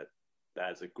scene that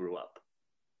as it grew up.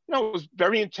 It was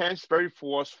very intense, very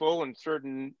forceful, and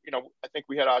certain, I think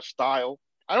we had our style.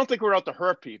 I don't think we were out to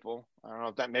hurt people. I don't know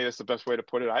if maybe that's the best way to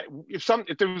put it. If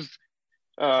there was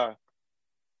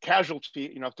casualty,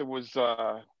 if there was,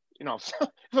 if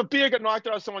a beer got knocked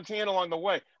out of someone's hand along the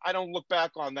way, I don't look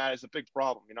back on that as a big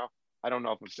problem. I don't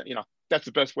know if it's, that's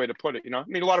the best way to put it. I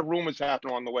mean, a lot of rumors happen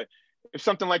along the way. If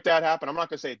something like that happened, I'm not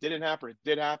going to say it didn't happen. It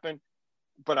did happen,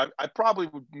 but I probably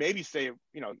would maybe say,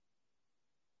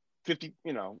 50,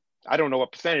 I don't know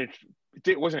what percentage.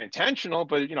 It wasn't intentional,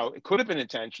 but it could have been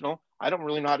intentional. I don't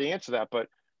really know how to answer that, but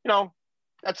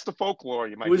that's the folklore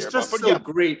you might hear about. It was just so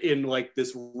great in like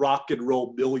this rock and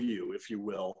roll milieu, if you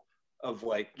will, of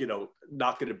like,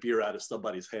 knocking a beer out of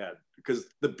somebody's hand, because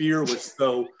the beer was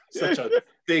such a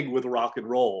thing with rock and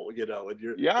roll, and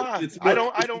it's I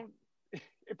don't,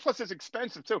 plus it's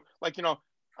expensive too. Like, I'm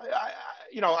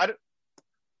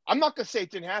not going to say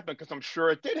it didn't happen, because I'm sure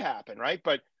it did happen. Right.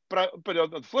 But on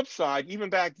the flip side, even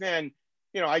back then,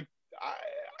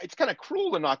 it's kind of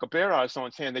cruel to knock a beer out of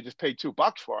someone's hand they just paid $2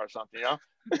 for or something,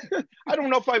 I don't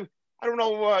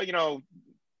know,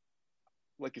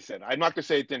 like you said, I'm not gonna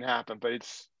say it didn't happen, but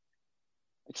it's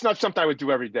not something I would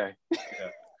do every day.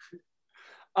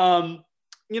 I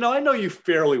know you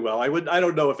fairly well. I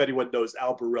don't know if anyone knows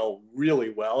Al Burrell really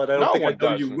well, and I don't think I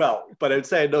know you well, but I'd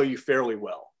say I know you fairly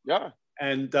well. Yeah.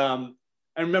 And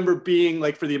I remember being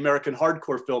like, for the American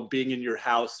Hardcore film, being in your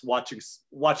house watching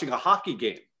a hockey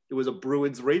game. It was a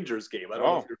Bruins Rangers game. I don't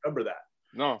know if you remember that.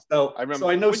 No. So I remember. So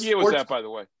I know what year was that, by the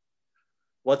way?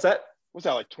 What's that? Was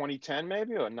that like 2010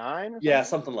 maybe, or 9? Yeah,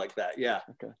 something like that. Yeah.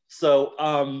 Okay. So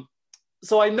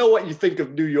so I know what you think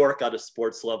of New York on a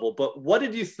sports level, but what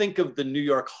did you think of the New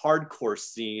York hardcore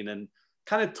scene? And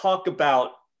kind of talk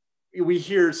about, we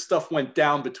hear stuff went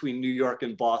down between New York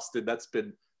and Boston. That's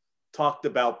been talked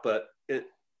about, but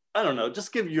I don't know,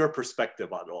 just give your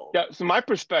perspective on all. Yeah, so my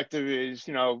perspective is,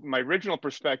 my original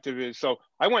perspective is, so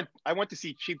I went to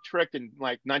see Cheap Trick in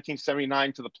like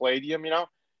 1979 to the Palladium,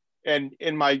 and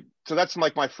so that's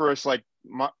like my first, like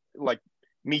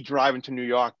me driving to New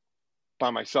York by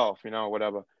myself,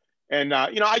 whatever. And, I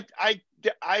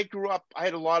grew up, I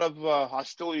had a lot of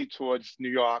hostility towards New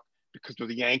York because of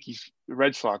the Yankees,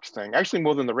 Red Sox thing, actually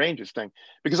more than the Rangers thing,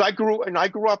 because I grew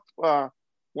up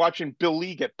watching Bill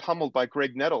Lee get pummeled by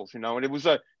Greg Nettles, and it was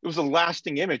a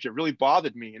lasting image. It really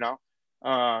bothered me,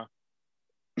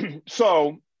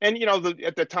 So, and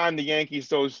at the time, the Yankees,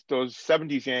 those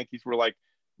 '70s Yankees were like,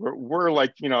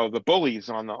 the bullies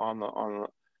in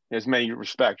as many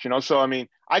respects. So I mean,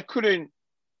 I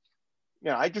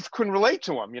just couldn't relate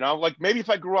to them. Like maybe if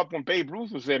I grew up when Babe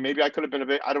Ruth was there, maybe I could have been a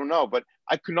bit. I don't know, but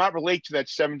I could not relate to that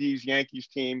 '70s Yankees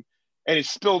team, and it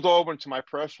spilled over into my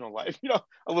personal life,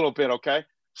 a little bit. Okay,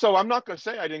 so I'm not gonna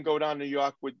say I didn't go down to New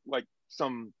York with like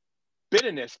some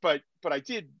bitterness, but I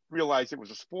did realize it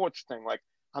was a sports thing. Like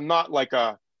I'm not like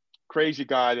a crazy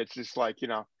guy that's just like,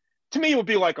 to me it would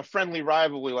be like a friendly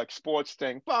rivalry, like sports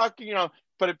thing. Fuck,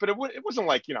 it wasn't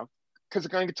like, because I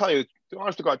can tell you the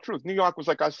honest to God truth, New York was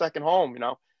like our second home.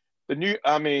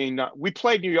 We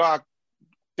played New York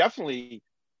definitely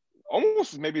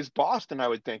almost maybe as Boston, I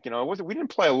would think. We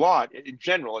didn't play a lot in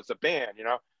general as a band,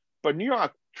 but New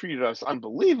York treated us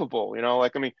unbelievable.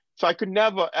 So I could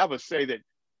never ever say that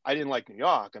I didn't like New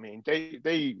York. I mean,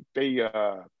 they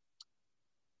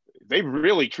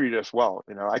really treated us well.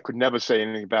 I could never say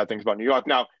anything bad things about New York.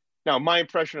 Now my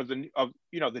impression of the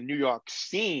New York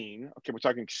scene. Okay, we're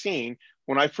talking scene.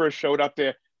 When I first showed up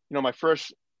there, my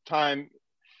first time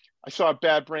I saw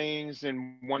Bad Brains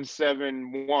in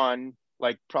 171.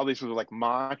 Like probably this was like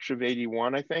March of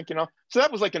 '81, I think. So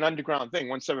that was like an underground thing.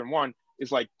 171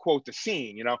 is like, quote, the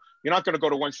scene. You're not going to go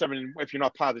to 171 if you're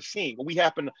not part of the scene. But we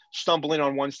happened to stumble in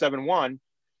on 171.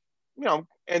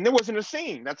 And there wasn't a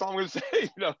scene. That's all I'm going to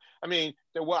say. I mean,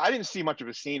 I didn't see much of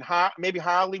a scene. Maybe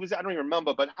Harley was, I don't even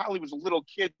remember, but Harley was a little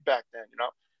kid back then.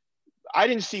 I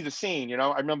didn't see the scene.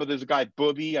 I remember there's a guy,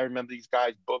 Booby. I remember these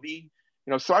guys, Booby.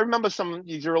 So I remember some of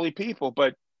these early people,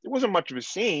 but there wasn't much of a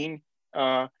scene.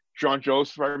 John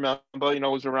Joseph, I remember,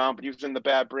 was around, but he was in the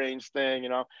Bad Brains thing.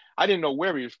 I didn't know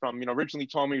where he was from. Originally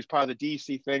told me he was part of the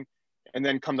DC thing, and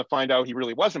then come to find out he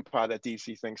really wasn't part of that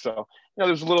DC thing. So,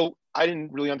 there's a little, I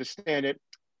didn't really understand it,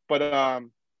 but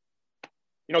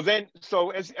then, so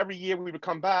as every year we would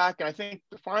come back, and I think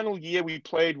the final year we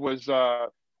played was, I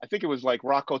think it was like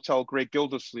Rock Hotel, Great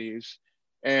Gildersleeves,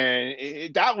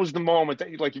 and that was the moment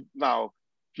that, like, now,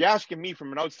 if you're asking me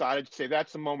from an outside, I'd say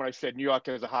that's the moment I said New York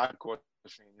has a hardcore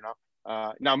scene.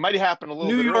 Now it might have happened a little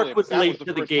New bit York earlier, was late to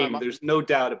the first game. There's no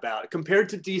doubt about it. Compared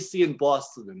to DC and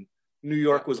Boston, New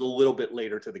York was a little bit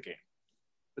later to the game.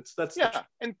 That's yeah,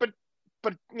 but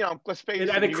let's face it,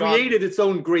 and it created its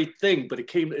own great thing, but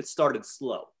it started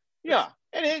slow. Yeah,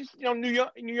 and it's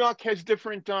New York has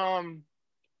different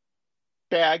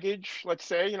baggage, let's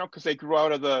say, because they grew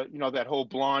out of the that whole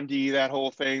Blondie, that whole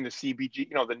thing, the CBG,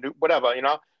 the new whatever,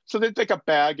 so they got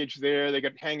baggage there. They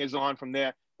got hangers on from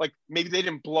there. Like maybe they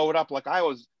didn't blow it up like I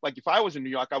was. Like if I was in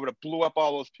New York, I would have blew up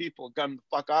all those people, got them the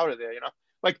fuck out of there.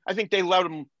 Like I think they let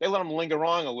them linger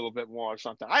on a little bit more or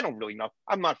something. I don't really know.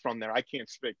 I'm not from there. I can't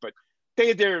speak, but they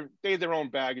had their own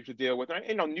baggage to deal with.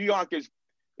 And, New York is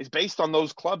based on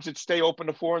those clubs that stay open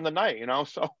to 4 in the night.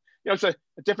 So it's a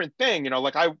different thing.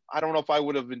 Like I don't know if I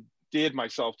would have endeared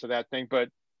myself to that thing, but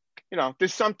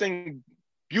there's something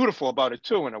beautiful about it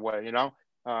too in a way.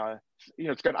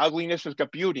 It's got ugliness, it's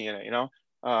got beauty in it.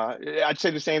 I'd say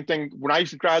the same thing when I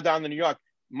used to drive down to New York.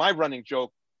 My running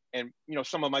joke, and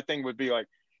some of my thing would be like,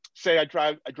 say I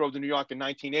drove to New York in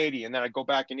 1980, and then I'd go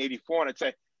back in '84, and I'd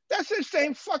say that's the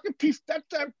same fucking piece. That's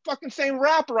that fucking same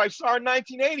rapper I saw in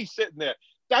 1980 sitting there.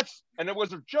 And it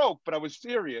was a joke, but I was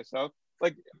serious.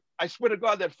 Like I swear to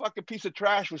God, that fucking piece of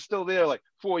trash was still there like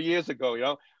 4 years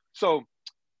ago. So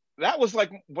that was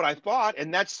like what I thought,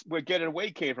 and that's where Get It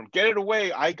Away came from. Get It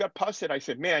Away, I got pussed. I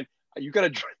said, man, you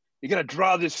gotta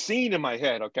draw this scene in my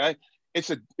head, okay? It's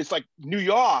like New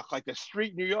York, like the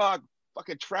street New York,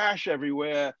 fucking trash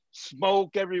everywhere,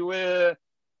 smoke everywhere,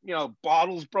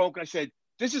 bottles broken. I said,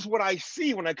 this is what I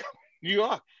see when I come to New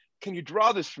York. Can you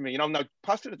draw this for me? Now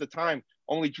Pustin at the time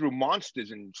only drew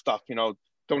monsters and stuff,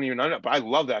 don't even know, but I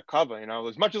love that cover,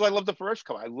 as much as I love the first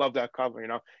cover, I love that cover,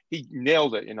 he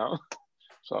nailed it,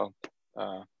 So I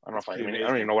don't know if I don't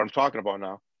even know what I'm talking about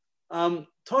now.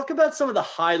 Talk about some of the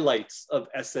highlights of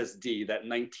SSD, that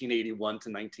 1981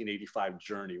 to 1985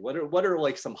 journey. What are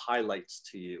like some highlights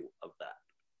to you of that?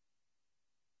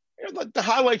 The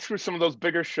highlights were some of those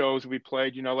bigger shows we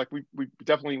played. Like we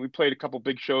definitely played a couple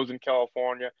big shows in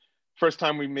California. First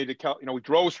time we made we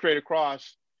drove straight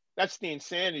across. That's the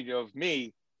insanity of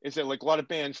me, is that like a lot of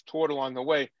bands toured along the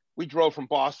way. We drove from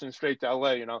Boston straight to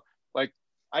LA. Like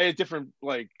I had a different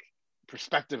like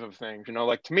perspective of things.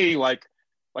 Like to me, like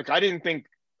I didn't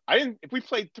if we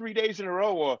played 3 days in a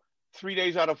row or 3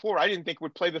 days out of 4, I didn't think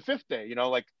we'd play the 5th day.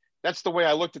 Like that's the way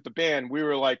I looked at the band. We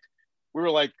were like,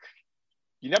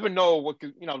 you never know what,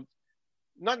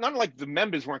 not like the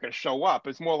members weren't going to show up.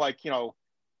 It's more like, will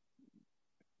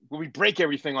we break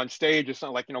everything on stage or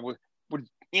something, like, would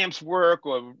amps work,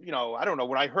 or, you know, I don't know,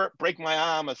 when I break my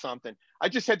arm or something. I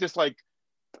just had this like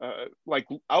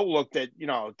outlook that, you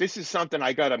know, this is something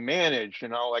I got to manage, you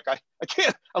know, like I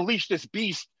can't unleash this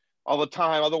beast all the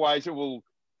time. Otherwise it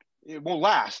won't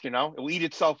last, you know, it'll eat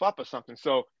itself up or something.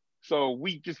 So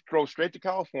we just drove straight to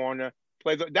California,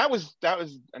 that was,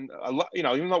 you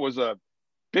know, even though it was a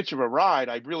bitch of a ride,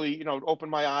 I really, you know,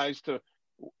 opened my eyes to,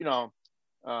 you know,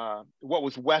 what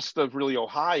was west of really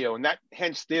Ohio. And that,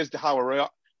 hence there's the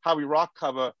Howie Rock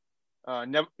cover,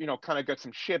 never, you know, kind of got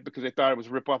some shit because they thought it was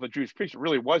a rip off of Judas Priest. It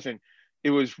really wasn't.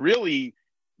 It was really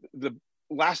the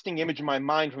lasting image in my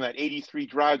mind from that 83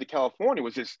 drive to California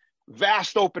was this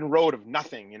vast open road of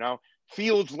nothing, you know,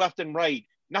 fields left and right,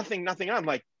 nothing. I'm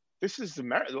like, this is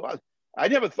America. I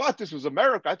never thought this was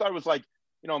America. I thought it was like,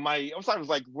 you know, I thought it was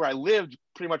like where I lived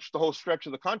pretty much the whole stretch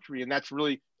of the country. And that's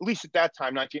really, at least at that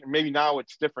time, maybe now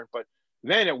it's different, but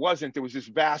then it wasn't. There was this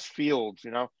vast fields,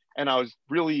 you know, and I was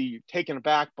really taken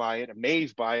aback by it,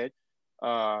 amazed by it,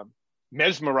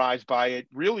 mesmerized by it,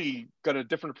 really got a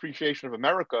different appreciation of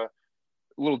America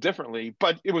a little differently.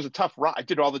 But it was a tough ride. I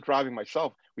did all the driving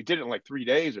myself. We did it in like 3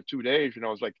 days or 2 days, you know,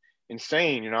 it was like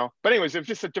insane, you know. But anyways, it was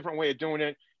just a different way of doing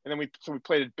it. And then we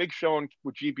played a big show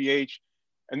with GBH.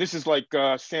 And this is like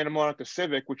Santa Monica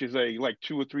Civic, which is a like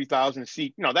 2,000 or 3,000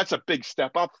 seat. You know, that's a big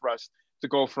step up for us to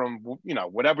go from, you know,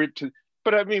 whatever to,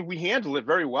 but I mean, we handled it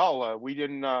very well. We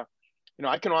didn't, you know,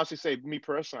 I can honestly say, me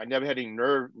personally, I never had any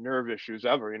nerve issues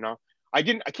ever, you know. I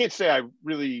can't say I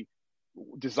really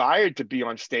desired to be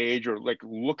on stage or like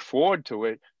look forward to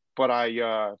it, but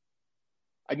I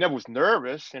never was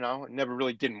nervous, you know, I never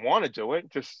really didn't want to do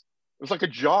it. Just, it was like a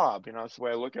job, you know, that's the way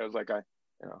I look at it. It was like,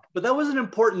 you know. But that was an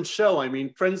important show. I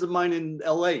mean, friends of mine in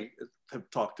LA have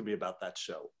talked to me about that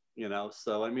show, you know?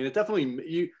 So, I mean, it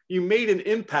definitely, you made an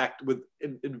impact with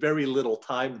in very little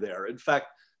time there. In fact,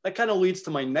 that kind of leads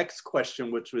to my next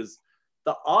question, which was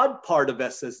the odd part of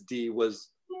SSD was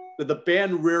that the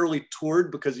band rarely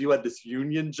toured because you had this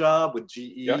union job with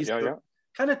GE. Yeah.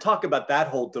 Kind of talk about that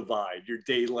whole divide, your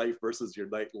day life versus your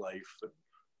night life,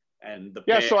 and the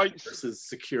band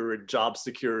versus job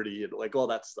security and like all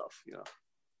that stuff, you know?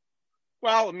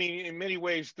 Well, I mean, in many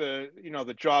ways, the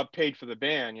job paid for the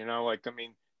band, you know, like, I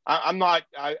mean,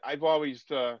 I've always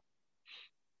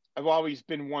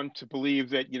been one to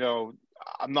believe that, you know,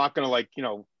 I'm not going to like, you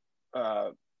know,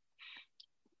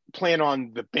 plan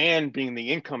on the band being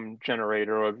the income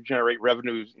generator or generate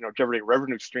revenues, you know, generate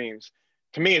revenue streams.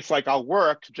 To me, it's like I'll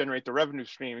work to generate the revenue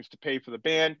streams to pay for the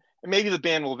band, and maybe the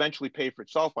band will eventually pay for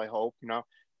itself, I hope, you know,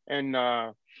 and,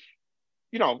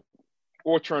 you know,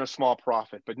 or turn a small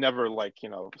profit, but never like, you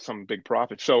know, some big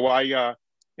profit. So you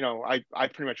know, I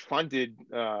pretty much funded,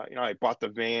 you know, I bought the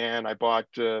van, I bought,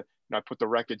 you know, I put the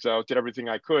records out, did everything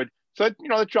I could. So, you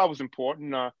know, the job was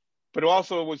important, but it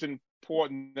also was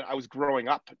important that I was growing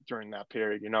up during that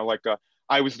period, you know, like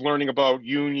I was learning about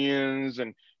unions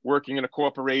and working in a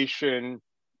corporation.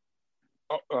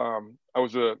 I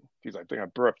was geez, I think I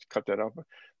burped, cut that up.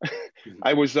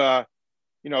 I was,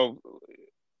 you know,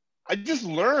 I just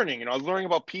learning, you know, learning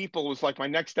about people was like my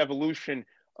next evolution,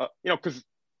 you know, because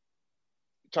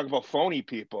talk about phony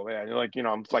people, man. Like, you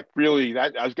know, I'm like really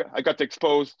that I got to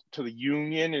exposed to the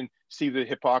union and see the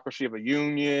hypocrisy of a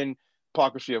union,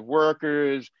 hypocrisy of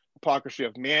workers, hypocrisy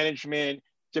of management,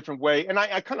 different way. And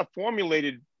I kind of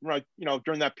formulated, right, you know,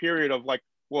 during that period of like,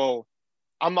 well,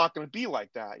 I'm not going to be like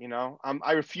that, you know.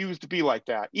 I refuse to be like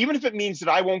that, even if it means that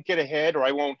I won't get ahead or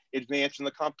I won't advance in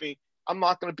the company. I'm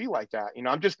not going to be like that, you know.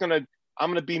 I'm going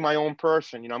to be my own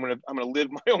person, you know. I'm going to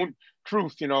live my own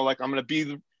truth, you know. Like I'm going to be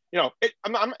the, you know,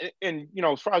 and you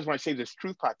know, as far as when I say this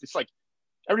truth part, it's like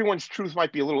everyone's truth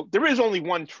might be a little. There is only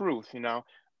one truth, you know.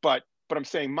 But I'm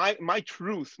saying my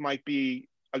truth might be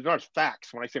not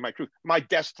facts. When I say my truth, my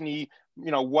destiny, you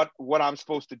know, what I'm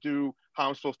supposed to do, how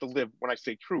I'm supposed to live. When I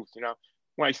say truth, you know,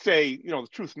 when I say, you know, the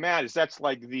truth matters, that's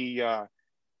like the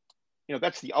you know,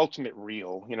 that's the ultimate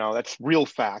real, you know, that's real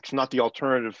facts, not the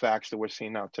alternative facts that we're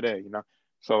seeing now today, you know.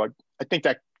 So I think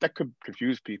that could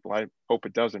confuse people. I hope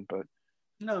it doesn't, but.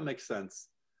 No, it makes sense.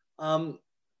 Tell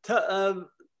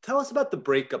us about the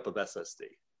breakup of SSD.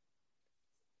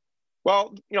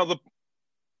 Well, you know,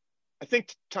 I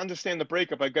think to understand the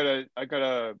breakup, I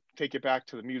gotta take it back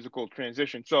to the musical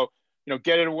transition. So, you know,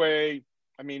 Get It Away.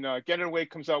 I mean, Get It Away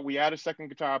comes out. We add a second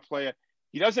guitar player.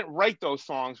 He doesn't write those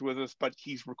songs with us, but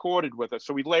he's recorded with us.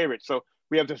 So we layer it. So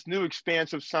we have this new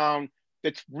expansive sound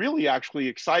that's really actually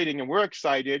exciting, and we're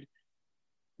excited.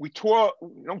 We drive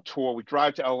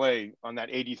to LA on that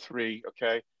 83,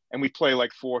 okay? And we play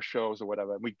like 4 shows or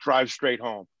whatever. We drive straight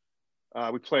home.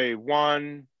 We play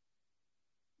 3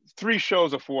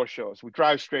 shows or 4 shows. We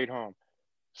drive straight home.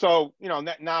 So, you know,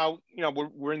 now, you know,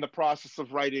 we're in the process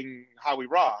of writing How We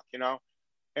Rock, you know,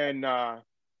 and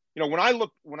you know, when I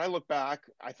look back,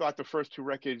 I thought the first two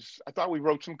records, I thought we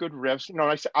wrote some good riffs. You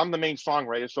know, I'm the main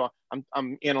songwriter, so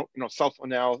I'm you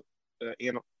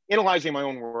know, analyzing my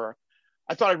own work.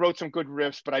 I thought I wrote some good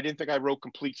riffs, but I didn't think I wrote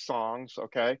complete songs.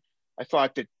 Okay, I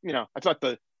thought that, you know, I thought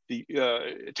the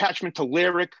attachment to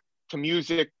lyric, to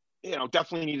music, you know,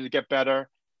 definitely needed to get better.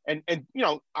 And you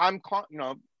know, you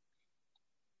know,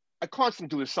 I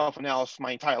constantly do this self analysis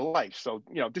my entire life. So,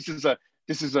 you know, this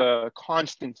is a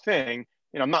constant thing.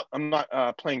 You know, I'm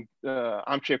not playing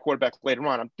armchair quarterback later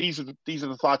on. These are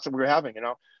the thoughts that we were having. You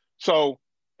know, so,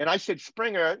 and I said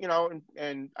Springer. You know,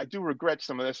 and I do regret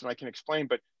some of this, and I can explain.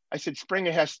 But I said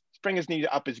Springer's need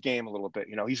to up his game a little bit.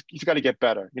 You know, he's got to get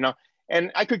better. You know,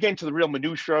 and I could get into the real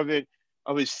minutia of it,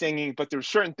 of his singing, but there's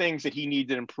certain things that he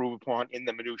needed to improve upon in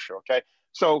the minutia. Okay,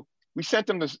 so we sent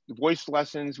him the voice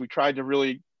lessons. We tried to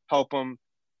really help him.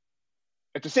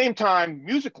 At the same time,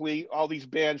 musically, all these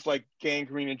bands like Gang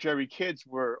Green and Jerry Kids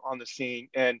were on the scene,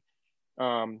 and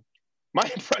my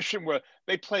impression were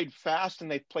they played fast and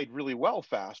they played really well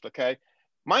fast. Okay,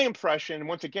 my impression,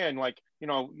 once again, like, you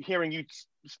know, hearing you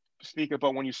speak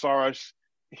about when you saw us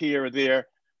here or there,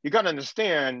 you got to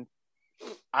understand.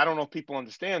 I don't know if people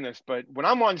understand this, but when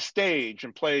I'm on stage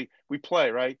and we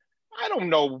play, right? I don't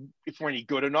know if we're any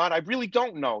good or not. I really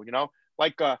don't know, you know?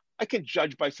 Like, I can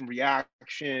judge by some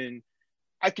reaction.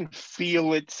 I can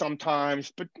feel it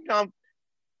sometimes, but, you know,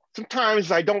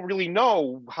 sometimes I don't really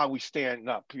know how we stand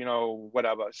up, you know,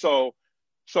 whatever. So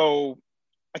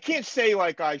I can't say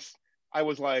like I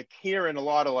was like hearing a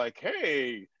lot of like,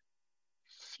 hey,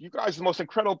 you guys are the most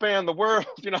incredible band in the world,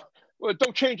 you know, well,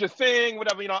 don't change a thing,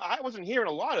 whatever. You know, I wasn't hearing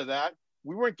a lot of that.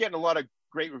 We weren't getting a lot of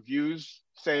great reviews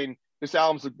saying this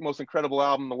album's the most incredible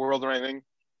album in the world or anything,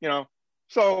 you know.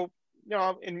 So, you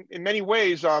know, in many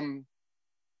ways, I'm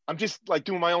just like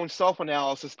doing my own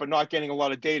self-analysis, but not getting a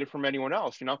lot of data from anyone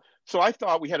else, you know. So I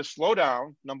thought we had to slow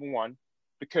down, number one,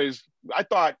 because I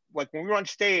thought, like, when we were on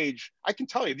stage, I can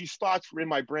tell you these thoughts were in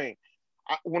my brain.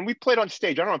 When we played on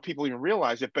stage, I don't know if people even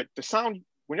realize it, but the sound,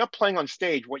 when you're playing on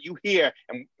stage, what you hear,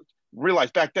 and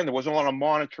realize back then there wasn't a lot of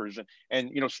monitors and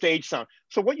you know, stage sound.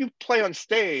 So what you play on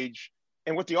stage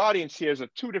and what the audience hears are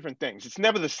two different things. It's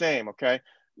never the same, okay?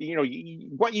 You know,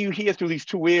 what you hear through these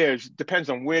two ears depends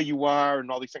on where you are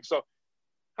and all these things. So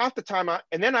half the time,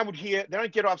 then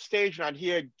I'd get off stage and I'd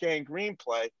hear Gang Green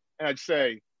play, and I'd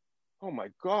say, "Oh my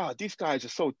God, these guys are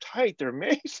so tight. They're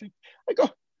amazing." I go,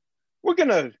 "We're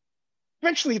gonna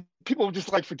eventually people will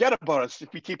just like forget about us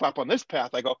if we keep up on this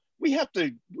path." I go, we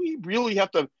really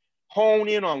have to hone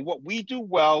in on what we do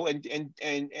well and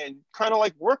kind of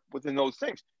like work within those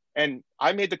things." And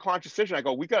I made the conscious decision. I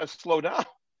go, we got to slow down.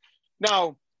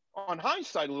 Now, on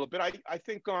hindsight a little bit, I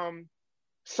think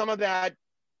some of that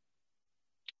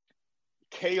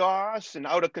chaos and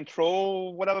out of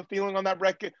control, whatever feeling on that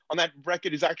record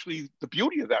is actually the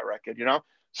beauty of that record, you know?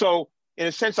 So in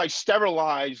a sense, I was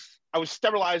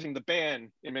sterilizing the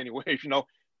band in many ways, you know,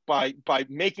 by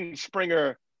making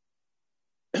Springer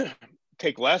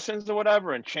take lessons or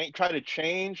whatever and try to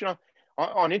change, you know.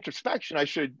 On introspection, I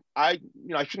shouldn't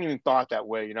even thought that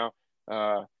way, you know,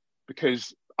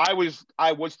 because I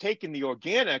was taking the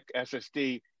organic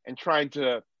SSD and trying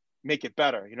to make it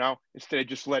better, you know, instead of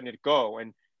just letting it go.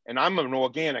 And I'm an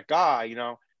organic guy, you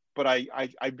know, but I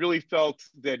really felt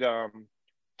that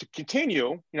to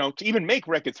continue, you know, to even make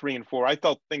record 3 and 4, I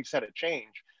felt things had to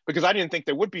change because I didn't think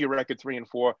there would be a record 3 and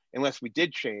 4 unless we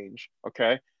did change.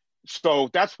 Okay. So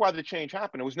that's why the change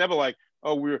happened. It was never like,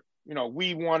 oh, we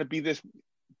want to be this.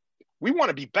 We want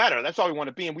to be better. That's all we want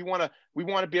to be. And we want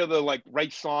to be able to like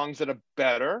write songs that are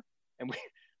better. And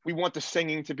we want the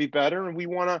singing to be better. And we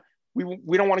don't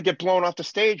want to get blown off the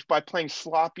stage by playing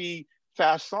sloppy,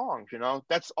 fast songs. You know,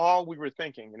 that's all we were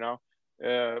thinking, you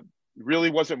know, really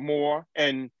wasn't more.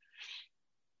 And,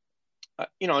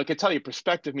 you know, I can tell you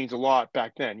perspective means a lot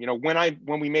back then. You know,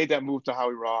 when we made that move to How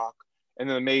We Rock and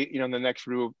then the next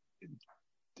move,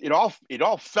 it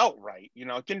all felt right. You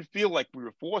know, it didn't feel like we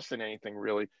were forcing anything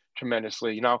really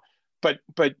tremendously, you know, but,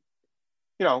 you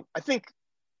know, I think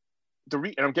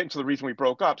and I'm getting to the reason we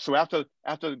broke up. So after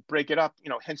Break It Up, you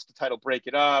know, hence the title Break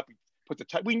It Up,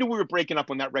 we knew we were breaking up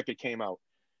when that record came out.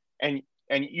 And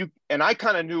I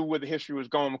kind of knew where the history was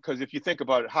going, because if you think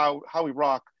about it, How We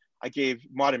Rock, I gave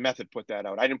Modern Method put that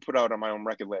out. I didn't put it out on my own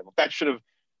record label. That should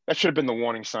have been the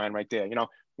warning sign right there. You know,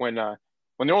 when the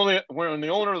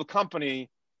owner of the company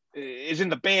is in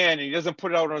the band and he doesn't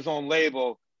put it out on his own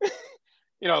label,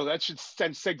 you know, that should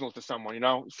send signals to someone, you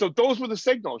know? So those were the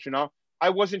signals, you know? I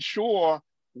wasn't sure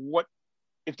what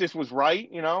if this was right,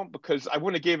 you know, because I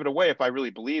wouldn't have gave it away if I really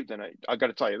believed in it. I got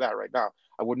to tell you that right now.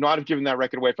 I would not have given that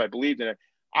record away if I believed in it.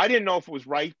 I didn't know if it was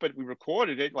right, but we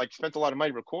recorded it, like spent a lot of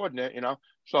money recording it, you know.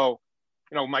 So,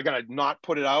 you know, am I going to not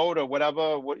put it out or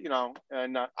whatever? What, you know,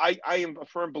 and I am a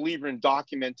firm believer in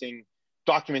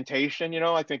documentation, you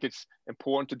know. I think it's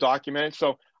important to document it.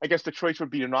 So I guess the choice would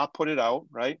be to not put it out,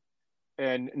 right?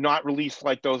 And not release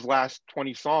like those last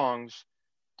 20 songs.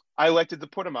 I elected to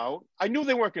put them out. I knew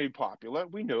they weren't going to be popular.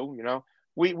 We knew, you know,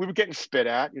 we were getting spit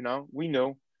at, you know, we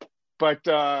knew. But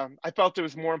I felt it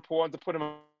was more important to put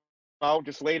them out,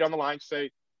 just lay it on the line, say,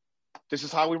 this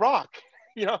is how we rock.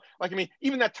 You know, like, I mean,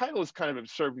 even that title is kind of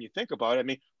absurd when you think about it. I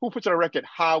mean, who puts on a record,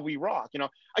 How We Rock? You know,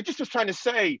 I just was trying to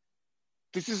say,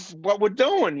 this is what we're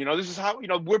doing. You know, this is how, you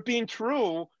know, we're being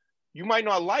true. You might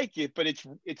not like it, but this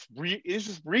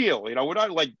is real. You know, we're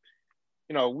not like,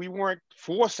 you know, we weren't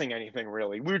forcing anything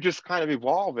really. We were just kind of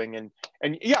evolving. And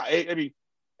yeah, I mean,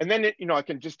 and then, you know, I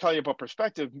can just tell you about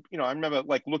perspective. You know, I remember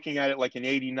like looking at it like in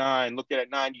 89, looking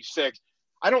at 96.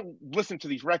 I don't listen to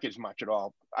these records much at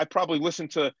all. I probably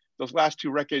listened to those last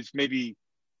two records maybe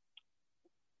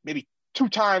 2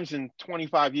 times in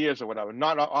 25 years or whatever,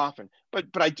 not often. But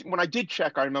when I did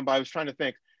check, I remember I was trying to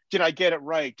think, did I get it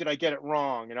right? Did I get it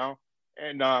wrong? You know,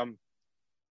 and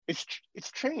it's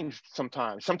changed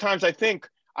sometimes. Sometimes I think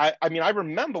I mean I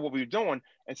remember what we were doing,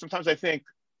 and sometimes I think,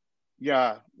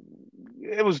 yeah,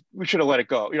 we should have let it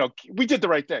go. You know, we did the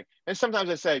right thing. And sometimes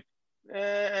I say,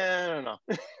 I don't know.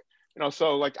 You know,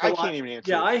 so like I So can't even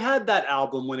answer yeah, it. I had that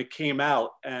album when it came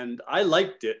out, and I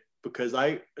liked it because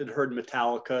I had heard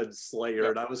Metallica and Slayer,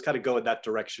 Yeah, and I was kind of going that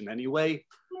direction anyway.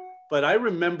 But I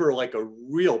remember like a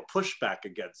real pushback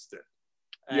against it.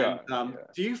 And yeah.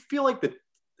 do you feel like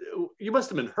you must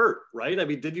have been hurt, right? I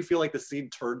mean, did you feel like the scene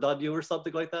turned on you or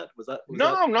something like that? Was that?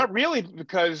 No, not really,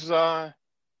 because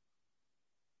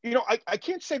you know, I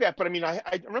can't say that, but I mean, I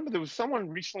remember there was someone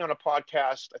recently on a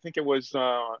podcast. I think it was, you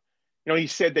know, he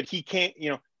said that he can't, you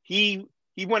know, he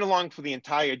went along for the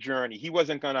entire journey. He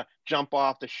wasn't gonna jump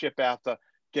off the ship after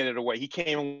get it away. He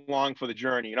came along for the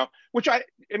journey, you know, which I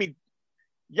mean,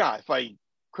 yeah, if I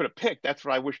could have picked, that's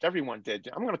what I wished everyone did.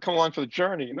 I'm gonna come along for the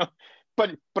journey, you know.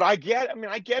 But I mean,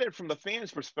 I get it from the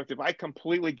fans' perspective. I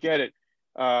completely get it.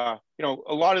 You know,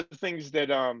 a lot of the things that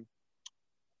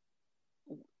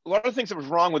was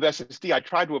wrong with SSD, I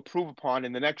tried to improve upon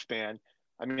in the next band.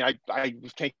 I mean, I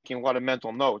was taking a lot of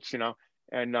mental notes, you know,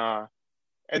 and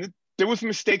there was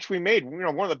mistakes we made. You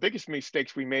know, one of the biggest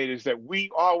mistakes we made is that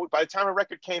by the time a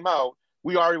record came out,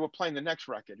 we already were playing the next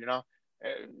record, you know.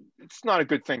 It's not a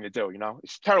good thing to do, you know.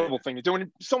 It's a terrible thing to do.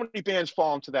 And so many bands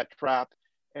fall into that trap.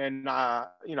 And,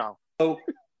 you know. So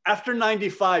after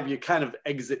 95, you kind of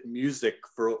exit music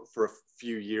for a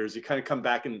few years. You kind of come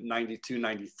back in 92,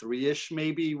 93-ish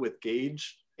maybe with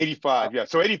Gage. 85, yeah.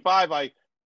 So 85, I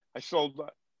sold, you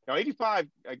know, 85,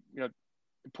 you know,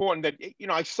 important that, you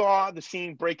know, I saw the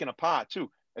scene breaking apart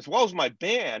too. As well as my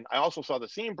band, I also saw the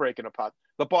scene breaking apart,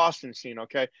 the Boston scene,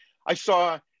 okay? I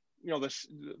saw, you know, the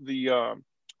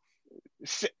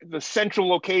central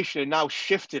location now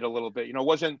shifted a little bit. You know, it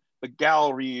wasn't the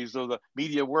galleries or the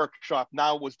media workshop.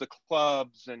 Now it was the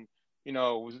clubs, and, you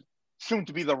know, it was soon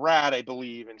to be the Rat, I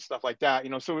believe, and stuff like that.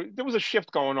 You know, so there was a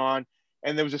shift going on,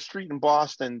 and there was a street in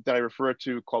Boston that I refer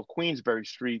to called Queensbury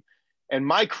Street. And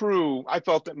my crew, I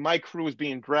felt that my crew was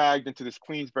being dragged into this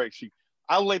Queensbury Street.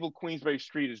 I'll label Queensbury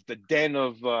Street as the den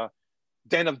of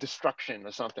destruction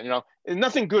or something. You know, and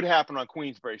nothing good happened on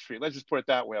Queensbury Street. Let's just put it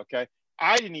that way, okay?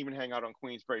 I didn't even hang out on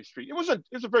Queensbury Street. It was a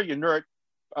very inert.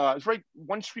 It was right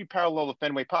one street parallel to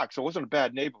Fenway Park, so it wasn't a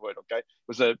bad neighborhood. Okay,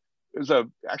 it was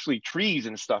actually trees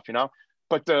and stuff, you know.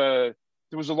 But there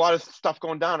was a lot of stuff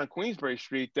going down on Queensbury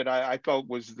Street that I felt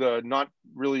was not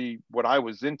really what I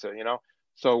was into, you know.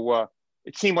 So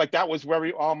it seemed like that was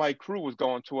where all my crew was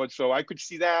going towards. So I could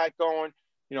see that going.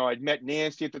 You know, I'd met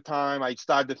Nancy at the time. I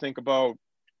started to think about,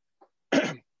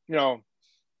 you know,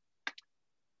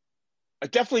 I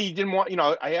definitely didn't want, you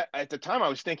know, at the time I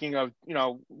was thinking of, you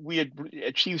know, we had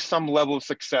achieved some level of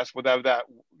success, whatever that,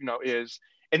 you know, is.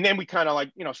 And then we kind of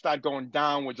like, you know, started going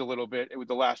downwards a little bit with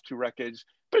the last two records,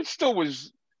 but it still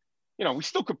was, you know, we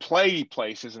still could play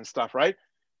places and stuff, right?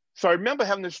 So I remember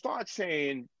having this thought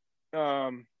saying,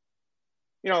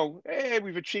 you know, hey,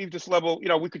 we've achieved this level, you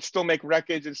know, we could still make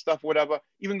records and stuff, whatever,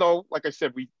 even though, like I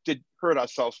said, we did hurt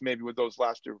ourselves maybe with those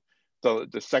last two, the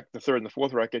third and the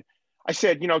fourth record. I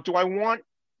said, you know, do I want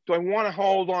to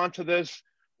hold on to this,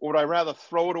 or would I rather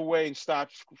throw it away and start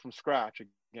from scratch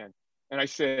again? And I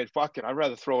said, fuck it, I'd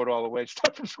rather throw it all away and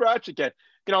start from scratch again.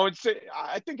 You know,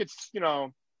 I think it's, you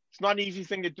know, it's not an easy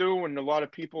thing to do, and a lot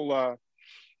of people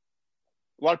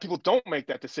a lot of people don't make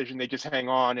that decision. They just hang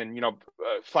on and, you know,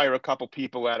 fire a couple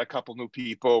people, add a couple new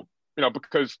people, you know,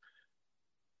 because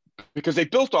they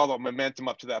built all the momentum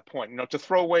up to that point. You know, to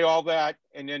throw away all that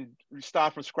and then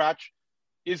start from scratch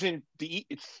isn't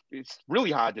it's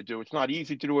really hard to do. It's not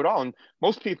easy to do at all. And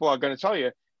most people are going to tell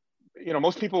you, you know,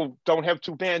 most people don't have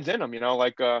two bands in them, you know,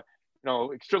 like, you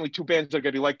know, it's certainly two bands that are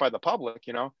going to be liked by the public,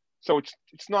 you know. So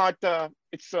it's not,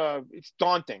 it's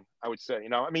daunting, I would say, you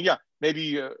know. I mean, yeah,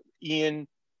 maybe Ian,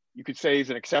 you could say, is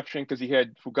an exception because he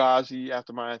had Fugazi,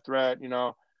 After Minor Threat, you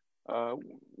know,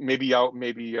 maybe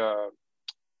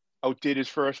outdid his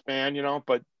first band, you know,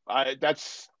 but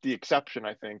that's the exception,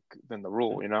 I think, than the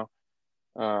rule, you know.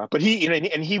 But he, you know,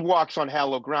 and he walks on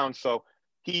hallowed ground, so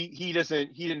he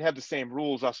didn't have the same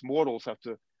rules us mortals have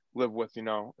to live with, you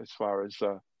know, as far as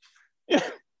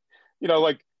you know,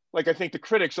 like I think the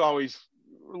critics always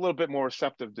a little bit more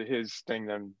receptive to his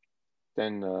thing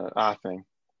than our thing.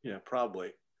 Yeah,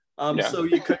 probably. Yeah. So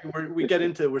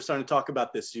we're starting to talk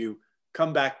about this. You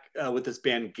come back with this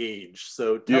band Gauge.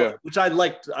 So which I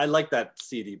liked that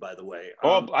CD, by the way.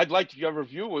 I'd like your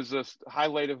review was a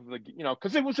highlight of the, you know,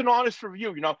 because it was an honest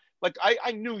review, you know, like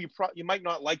I knew you might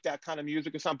not like that kind of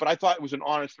music or something, but I thought it was an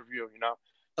honest review, you know,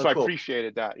 so cool. I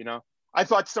appreciated that, you know. I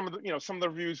thought some of the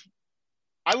reviews,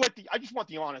 I just want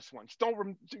the honest ones.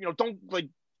 Don't like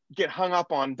get hung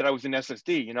up on that I was in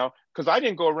SSD, you know, because I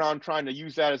didn't go around trying to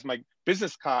use that as my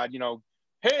business card, you know.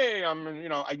 Hey, you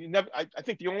know, I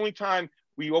think the only time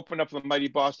we opened up the Mighty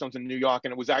Bosstones in New York,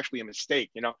 and it was actually a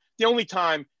mistake, you know, the only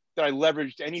time that I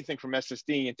leveraged anything from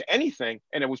SSD into anything,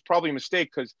 and it was probably a mistake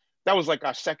because that was like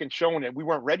our second show and we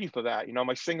weren't ready for that, you know,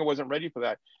 my singer wasn't ready for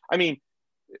that. I mean,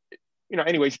 you know,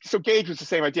 anyways, so Gauge was the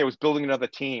same idea. I was building another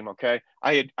team, okay?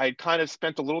 I had kind of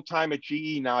spent a little time at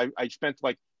GE. Now I spent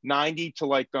like 90 to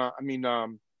like, yeah,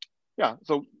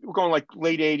 so we're going like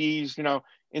late 80s, you know,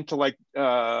 into like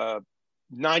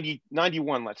 90,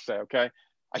 91, let's say, okay?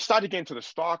 I started getting to the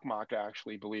stock market,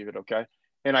 actually, believe it, okay?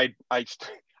 And I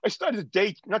started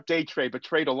to not day trade, but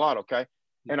trade a lot, okay?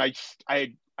 And I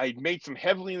made some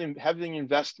heavily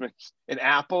investments in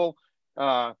Apple.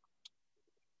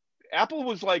 Apple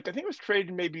was like, I think it was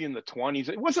traded maybe in the 20s.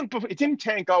 It didn't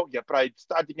tank out yet, but I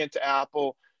started to get into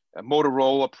Apple,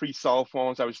 Motorola, pre-cell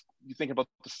phones. I was thinking about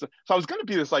this. So I was going to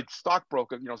be this like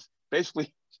stockbroker, you know,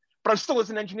 basically, but I still was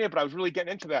an engineer, but I was really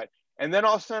getting into that. And then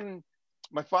all of a sudden,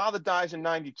 my father dies in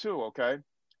 92, okay?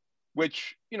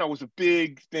 Which, you know, was a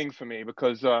big thing for me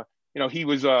because, you know, he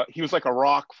was like a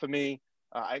rock for me.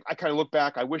 I kind of look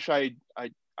back, I wish during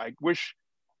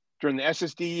the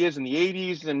SSD years in the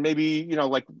 80s, and maybe, you know,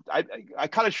 like I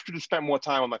kind of should have spent more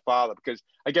time with my father because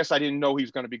I guess I didn't know he was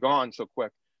going to be gone so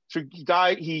quick. So he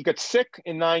got sick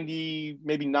in 90,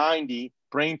 maybe 90,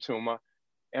 brain tumor.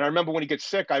 And I remember when he gets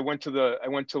sick, I went to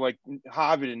like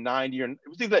Harvard in 90, or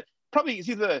he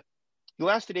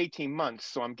lasted 18 months.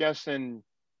 So I'm guessing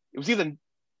it was either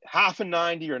half of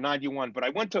 90 or 91, but I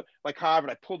went to like Harvard.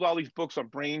 I pulled all these books on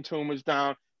brain tumors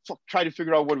down, tried to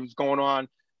figure out what was going on.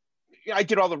 I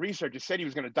did all the research. It said he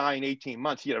was going to die in 18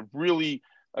 months. He had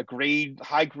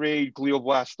high grade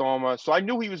glioblastoma. So I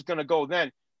knew he was going to go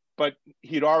then, but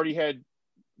he'd already had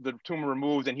the tumor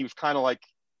removed and he was kind of like,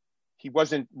 he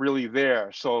wasn't really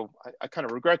there. So I kind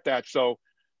of regret that. So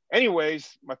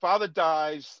anyways, my father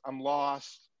dies. I'm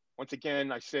lost. Once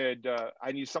again, I said,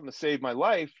 I need something to save my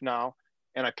life now.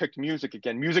 And I picked music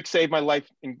again. Music saved my life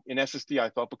in SSD, I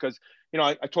thought, because, you know,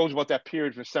 I told you about that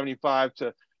period from 75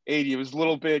 to 80. It was a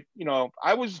little bit, you know,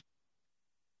 I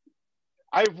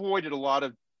avoided a lot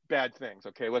of bad things.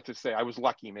 Okay. Let's just say I was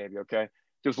lucky maybe. Okay.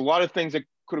 There's a lot of things that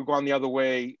could have gone the other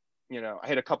way. You know, I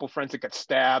had a couple of friends that got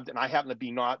stabbed and I happened to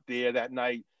be not there that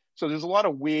night. So there's a lot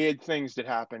of weird things that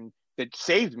happened that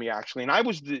saved me actually. And I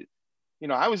was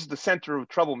the center of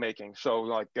troublemaking. So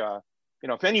like, you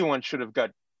know, if anyone should have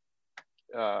got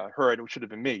hurt, it should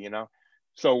have been me, you know?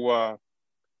 So,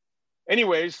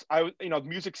 anyways,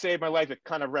 music saved my life. It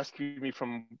kind of rescued me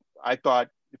from, I thought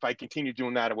if I continued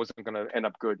doing that, it wasn't going to end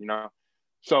up good, you know?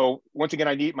 So once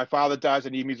again, my father dies. I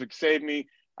need music to save me.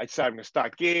 I decided I'm going to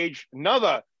start Gauge.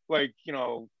 Another, like, you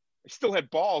know, I still had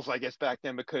balls, I guess, back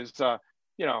then because,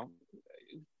 you know,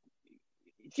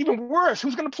 it's even worse.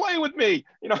 Who's going to play with me?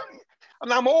 You know,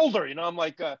 I'm older, you know, I'm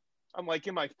like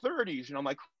in my 30s, you know, I'm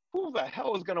like, who the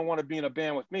hell is going to want to be in a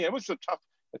band with me? It was a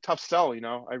tough sell, you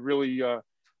know. I really,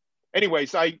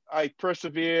 anyways, I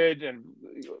persevered and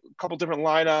a couple different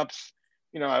lineups.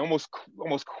 You know, I almost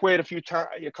quit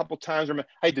a couple times. I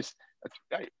had this,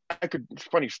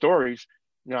 funny stories.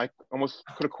 You know, I almost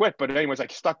could have quit, but anyways, I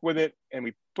stuck with it and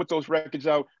we put those records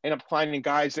out. I ended up finding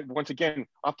guys that, once again,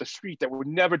 off the street that were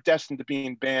never destined to be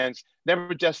in bands,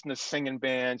 never destined to sing in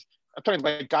bands, I'm talking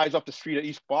like guys off the street of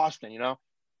East Boston, you know,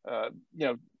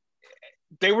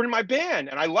 they were in my band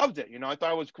and I loved it. You know, I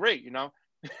thought it was great, you know.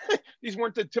 These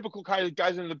weren't the typical kind of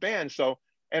guys in the band. So,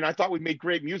 and I thought we made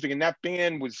great music, and that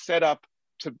band was set up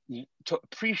to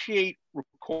appreciate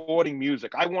recording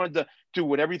music. I wanted to do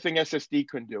what everything SSD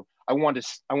couldn't do. I wanted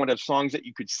to have songs that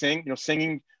you could sing, you know,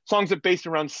 singing songs that based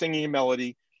around singing and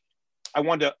melody. I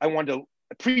wanted to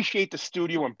appreciate the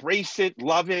studio, embrace it,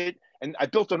 love it. And I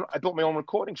built my own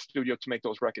recording studio to make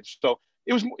those records. So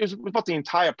it was about the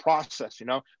entire process, you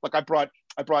know. Like I brought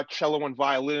cello and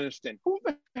violinist in. Who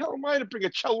the hell am I to bring a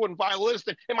cello and violinist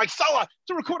in my cellar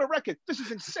to record a record? This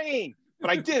is insane. But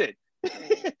I did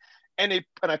it. and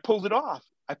I pulled it off.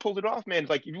 I pulled it off, man.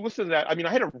 Like if you listen to that, I mean,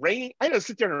 I had to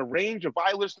sit there and arrange a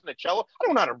violinist and a cello. I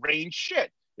don't know how to arrange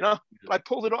shit, you know. But I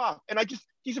pulled it off. And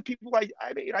these are people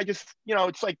I just, you know,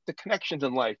 it's like the connections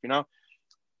in life, you know.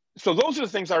 So those are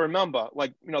the things I remember,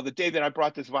 like, you know, the day that I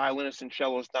brought this violinist and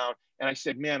cellos down and I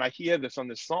said, man, I hear this on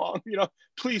this song, you know,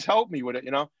 please help me with it,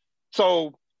 you know?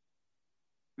 So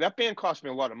that band cost me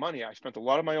a lot of money. I spent a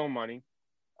lot of my own money.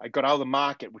 I got out of the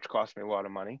market, which cost me a lot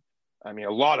of money. I mean,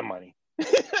 a lot of money.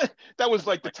 That was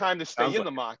like the time to stay in the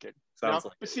market. You know?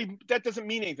 But see, that doesn't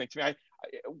mean anything to me.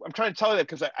 I'm trying to tell you that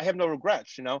because I have no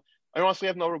regrets, you know? I honestly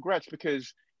have no regrets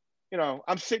because, you know,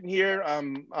 I'm sitting here,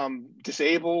 I'm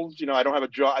disabled, you know, I don't have a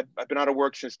job. I've been out of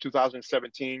work since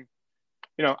 2017.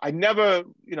 You know, I never,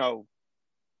 you know,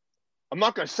 I'm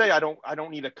not going to say I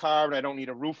don't need a car and I don't need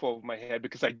a roof over my head,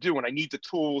 because I do, and I need the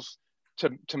tools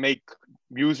to make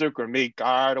music or make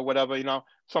art or whatever, you know.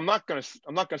 So I'm not going to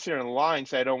sit here in the line and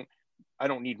say I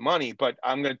don't need money, but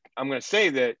I'm going to say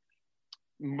that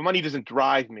money doesn't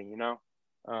drive me, you know.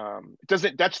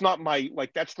 That's not my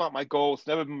goal. It's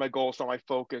never been my goal. It's not my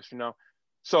focus, you know.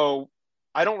 So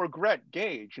I don't regret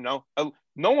Gage, you know.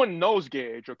 No one knows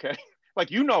Gage, okay?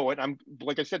 Like, you know it.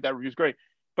 Like I said, that review's great,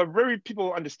 but very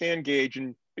people understand Gage,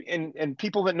 and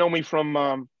people that know me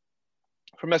from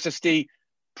SSD,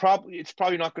 it's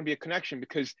probably not going to be a connection,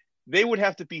 because they would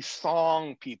have to be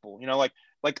song people, you know. Like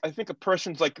I think a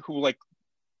person's like who like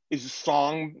is a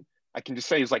song, I can just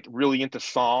say is like really into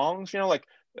songs, you know, like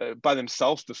by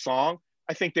themselves, the song,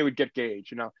 I think they would get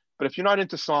Gage, you know. But if you're not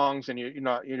into songs, and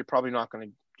you're probably not going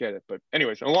to get it. But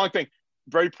anyways, a long thing.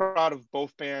 Very proud of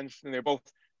both bands, and they're both,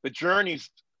 the journeys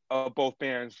of both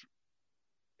bands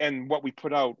and what we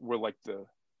put out were like the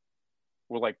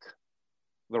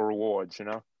rewards, you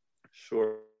know.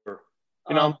 Sure.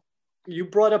 You know, you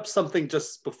brought up something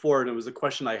just before, and it was a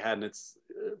question I had, and it's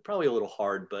probably a little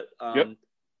hard, but yep.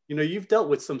 You know, you've dealt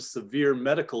with some severe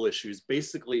medical issues.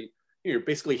 Basically, you're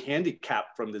basically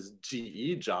handicapped from this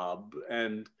GE job,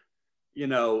 and you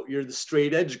know, you're the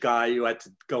straight edge guy who had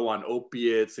to go on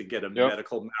opiates and get a yep.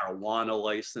 medical marijuana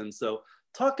license. So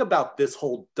talk about this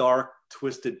whole dark,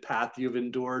 twisted path you've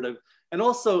endured. And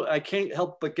also, I can't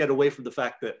help but get away from the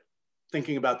fact that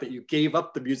thinking about that you gave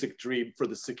up the music dream for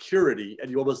the security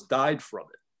and you almost died from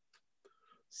it.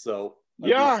 So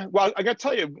yeah, well, I got to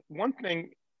tell you one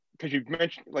thing, because you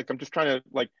mentioned, like, I'm just trying to,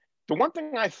 like, the one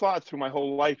thing I thought through my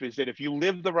whole life is that if you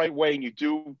live the right way and you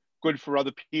do good for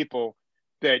other people,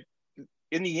 that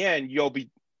in the end you don't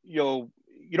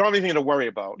have anything to worry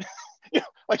about. You know,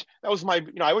 like that was my,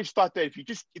 you know, I always thought that if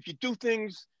you do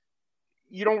things,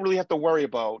 you don't really have to worry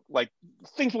about, like,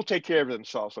 things will take care of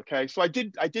themselves. Okay. So I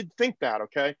did think that.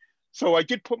 Okay. So I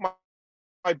did put my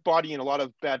body in a lot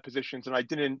of bad positions, and I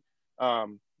didn't,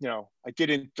 you know,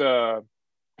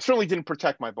 certainly didn't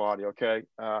protect my body. Okay.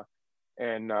 That,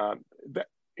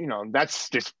 you know, that's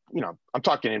just, you know, I'm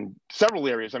talking in several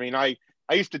areas. I mean, I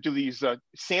used to do these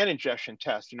sand ingestion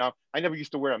tests, you know. I never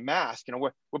used to wear a mask, you know.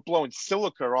 We're blowing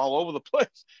silica all over the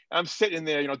place. I'm sitting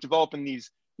there, you know, developing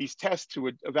these tests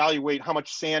to evaluate how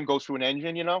much sand goes through an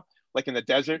engine, you know, like in the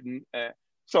desert. And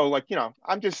so, like, you know,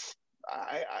 I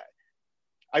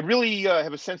really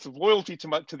have a sense of loyalty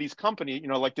to these company, you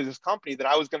know, like to this company, that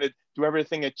I was going to do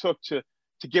everything it took to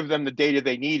give them the data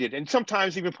they needed, and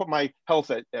sometimes even put my health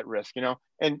at risk, you know.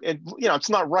 And you know, it's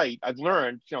not right. I've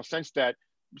learned, you know, since that,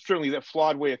 certainly that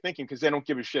flawed way of thinking, because they don't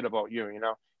give a shit about you, you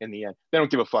know. In the end, they don't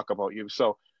give a fuck about you.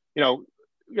 So, you know,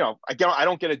 I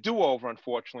don't get a do-over,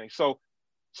 unfortunately.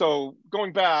 So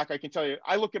going back, I can tell you,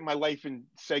 I look at my life in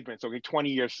segments. Okay,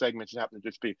 20-year segments happen to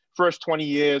just be first 20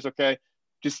 years. Okay,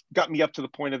 just got me up to the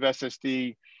point of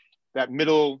SSD. That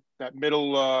middle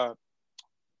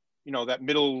you know, that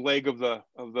middle leg of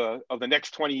the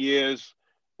next 20 years,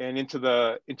 and into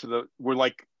the we're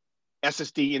like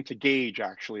SSD into Gage,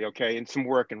 actually. Okay, and some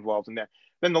work involved in that.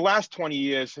 Then the last 20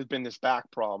 years has been this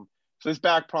back problem. So this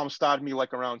back problem started me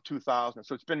like around 2000.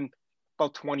 So it's been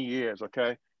about 20 years.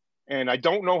 Okay, and I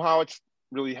don't know how it's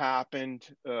really happened.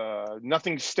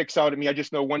 Nothing sticks out at me. I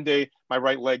just know one day my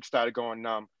right leg started going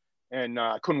numb, and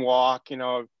I couldn't walk, you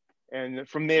know. And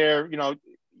from there, you know,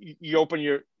 you open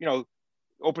your, you know,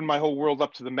 open my whole world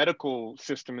up to the medical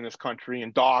system in this country,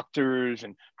 and doctors,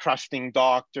 and trusting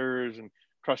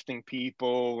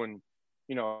people, and,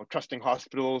 you know, trusting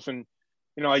hospitals. And,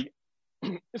 you know,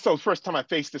 so first time I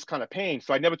faced this kind of pain.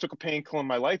 So I never took a painkiller in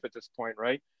my life at this point,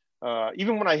 right?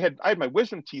 Even when I had my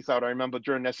wisdom teeth out, I remember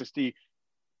during SSD,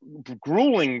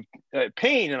 grueling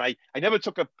pain, and I never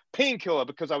took a painkiller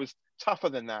because I was tougher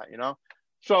than that, you know.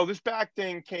 So this back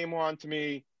thing came on to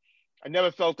me. I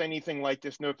never felt anything like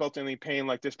this, never felt any pain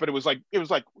like this, but it was like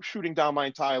shooting down my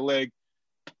entire leg,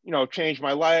 you know. Changed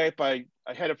my life. I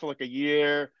had it for like a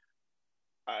year.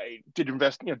 I did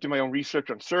invest, you know, do my own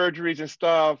research on surgeries and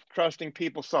stuff, trusting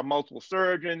people, saw multiple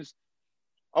surgeons.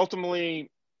 Ultimately,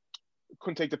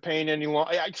 couldn't take the pain any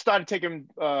longer. I started taking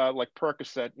like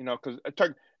Percocet, you know, because I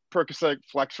took Percocet,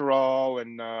 Flexerol,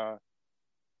 and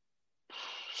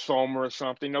Soma or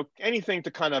something, you know, anything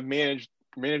to kind of manage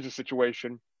the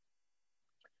situation.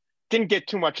 Didn't get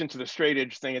too much into the straight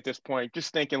edge thing at this point.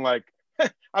 Just thinking like,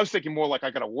 I was thinking more like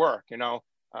I got to work, you know,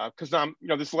 because I'm, you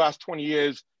know, this last 20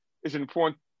 years is an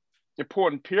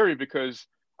important period because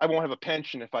I won't have a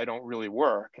pension if I don't really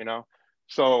work, you know.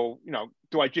 So, you know,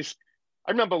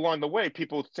 I remember along the way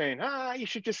people saying, you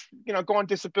should just, you know, go on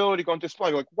disability.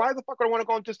 Like, why the fuck do I want to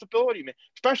go on disability, man?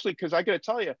 Especially because I got to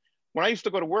tell you, when I used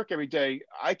to go to work every day,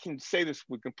 I can say this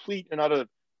with complete and utter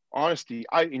honesty,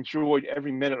 I enjoyed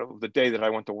every minute of the day that I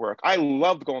went to work. I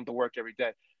loved going to work every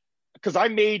day because I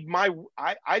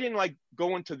didn't like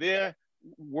going to their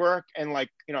work and, like,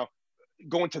 you know,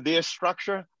 go into their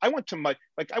structure. I went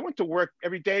to work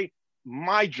every day,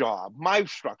 my job, my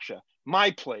structure,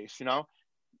 my place, you know.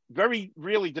 Very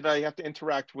rarely did I have to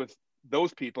interact with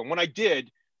those people. And when I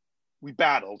did, we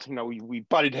battled, you know, we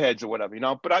butted heads or whatever, you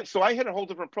know. But I had a whole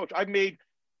different approach. I made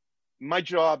my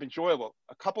job enjoyable.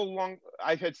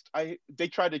 They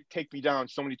tried to take me down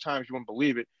so many times you wouldn't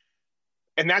believe it.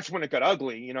 And that's when it got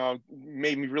ugly, you know,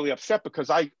 made me really upset because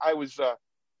I was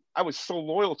so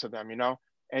loyal to them, you know.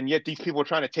 And yet these people were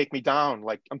trying to take me down.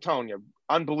 Like, I'm telling you,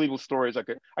 unbelievable stories. I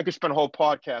could spend a whole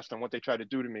podcast on what they tried to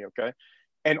do to me, okay?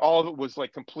 And all of it was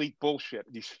like complete bullshit.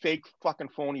 These fake fucking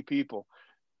phony people.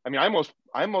 I mean, I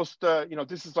almost, you know,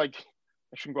 this is like,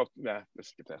 I shouldn't go up. Nah, let's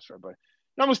skip that story, but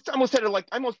I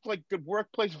almost had good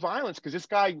workplace violence because this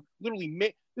guy literally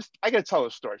made this. I gotta tell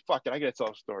a story. Fuck it, I gotta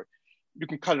tell a story. You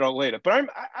can cut it out later. But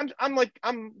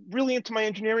I'm really into my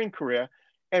engineering career,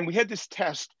 and we had this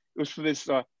test. It was for this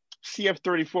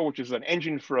CF-34, which is an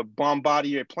engine for a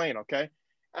Bombardier plane. Okay,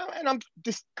 and I'm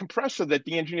this compressor that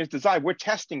the engineers designed. We're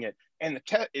testing it, and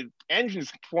the engine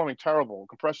is performing terrible.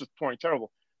 Compressor's performing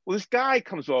terrible. Well, this guy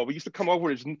comes over. He used to come over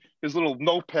with his little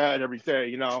notepad every day,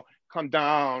 you know, come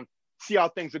down, see how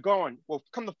things are going. Well,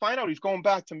 come to find out, he's going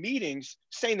back to meetings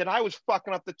saying that I was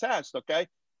fucking up the test, okay?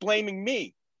 Blaming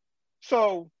me.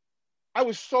 So I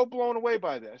was so blown away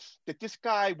by this, that this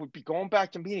guy would be going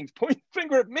back to meetings, pointing the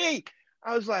finger at me.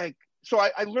 I was like, so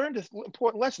I learned this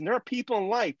important lesson. There are people in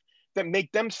life that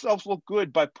make themselves look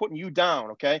good by putting you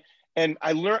down, okay? And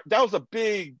I learned, that was a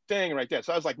big thing right there.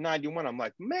 So I was like 91. I'm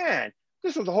like, man,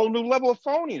 this is a whole new level of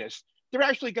phoniness. They're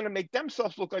actually going to make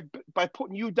themselves look like by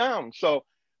putting you down. So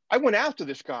I went after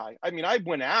this guy. I mean, I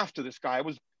went after this guy. I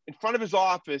was in front of his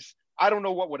office. I don't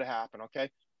know what would have happened,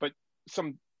 okay? But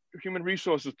some human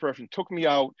resources person took me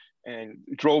out and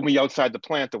drove me outside the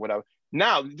plant or whatever.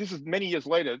 Now, this is many years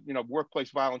later, you know,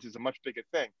 workplace violence is a much bigger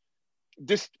thing.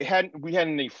 We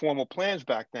hadn't any formal plans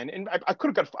back then. And I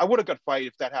would have got fired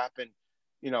if that happened,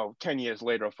 you know, 10 years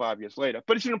later or 5 years later.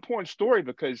 But it's an important story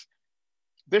because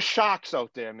there's sharks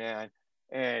out there, man.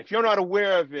 And if you're not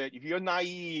aware of it, if you're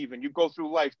naive and you go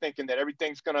through life thinking that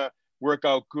everything's going to work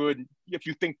out good, if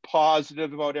you think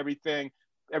positive about everything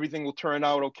will turn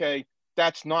out okay,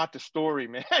 that's not the story,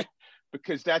 man,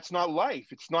 because that's not life.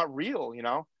 It's not real, you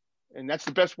know? And that's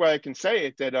the best way I can say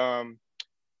it, that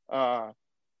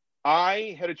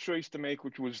I had a choice to make,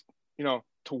 which was, you know,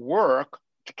 to work,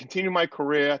 to continue my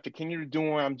career, to continue to do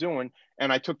what I'm doing.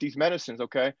 And I took these medicines,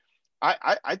 okay?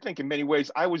 I think in many ways,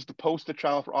 I was the poster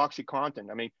child for OxyContin.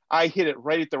 I mean, I hit it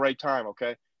right at the right time,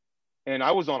 okay? And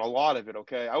I was on a lot of it,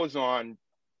 okay? I was on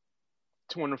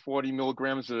 240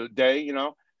 milligrams a day, you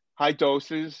know, high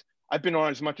doses. I've been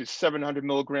on as much as 700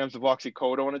 milligrams of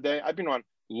oxycodone a day. I've been on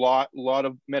lot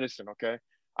of medicine, okay?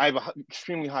 I have an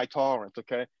extremely high tolerance,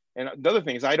 okay? And the other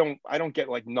thing is I don't get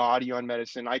like naughty on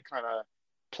medicine. I kind of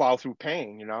plow through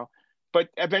pain, you know? But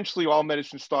eventually all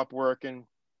medicine stopped working.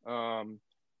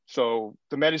 So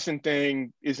the medicine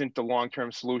thing isn't the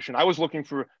long-term solution. I was looking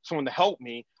for someone to help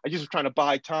me. I just was trying to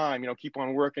buy time, keep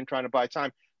on working, trying to buy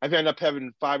time. I've ended up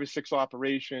having 5 or 6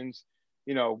 operations,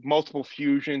 multiple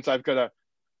fusions. I've got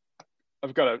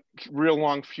a real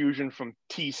long fusion from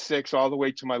T6 all the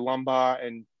way to my lumbar.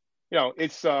 And,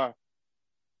 it's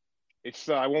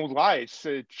I won't lie, it's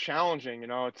challenging,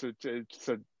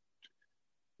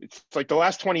 it's like the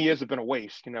last 20 years have been a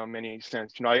waste, in many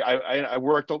sense. I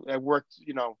worked,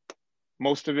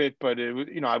 most of it, but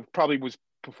I probably was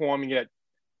performing at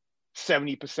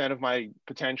 70% of my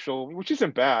potential, which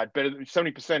isn't bad. Better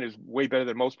 70% is way better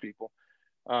than most people.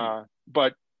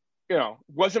 But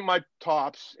wasn't my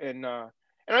tops. And I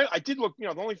did look, the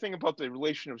only thing about the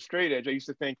relation of straight edge, I used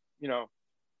to think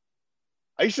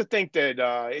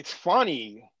that it's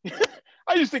funny.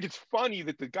 I just think it's funny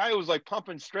that the guy who was like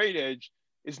pumping straight edge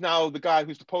is now the guy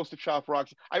who's the poster child for rock.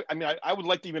 I would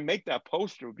like to even make that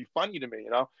poster. It would be funny to me,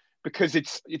 because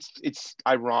it's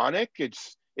ironic.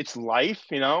 It's life,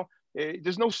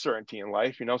 there's no certainty in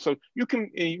life, so you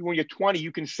can, when you're 20,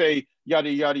 you can say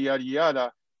yada, yada, yada,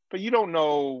 yada, but you don't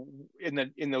know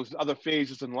in those other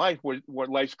phases in life what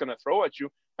life's going to throw at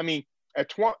you. I mean, at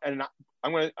 20, and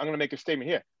I'm going to make a statement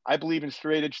here. I believe in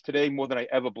straight edge today more than I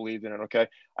ever believed in it. Okay.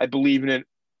 I believe in it.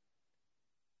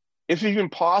 If even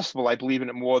possible, I believe in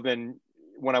it more than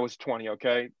when I was 20.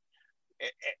 Okay.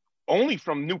 Only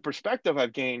from new perspective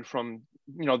I've gained from,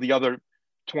 the other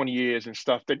 20 years and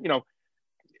stuff that,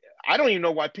 I don't even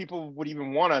know why people would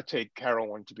even want to take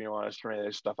heroin, to be honest, or any of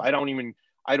this stuff. I don't even,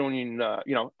 I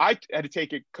had to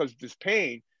take it because of this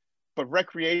pain, but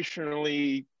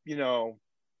recreationally,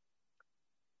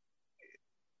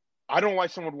 I don't know why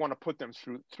someone would want to put them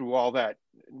through all that,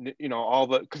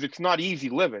 because it's not easy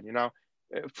living,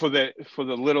 for the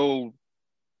little,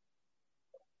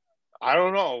 I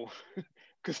don't know,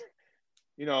 because,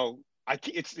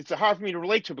 it's hard for me to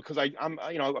relate to, because I'm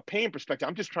a pain perspective.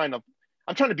 I'm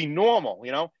trying to be normal,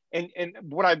 and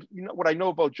what I know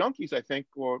about junkies, I think,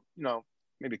 or,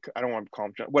 maybe I don't want to call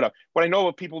them junkies, what I know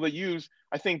of people that use,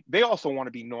 I think they also want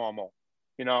to be normal,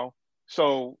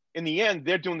 So in the end,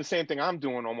 they're doing the same thing I'm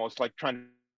doing, almost like trying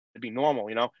to be normal,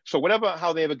 So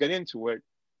how they ever get into it,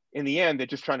 in the end, they're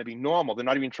just trying to be normal. They're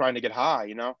not even trying to get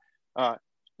high, Now,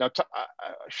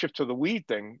 shift to the weed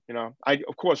thing,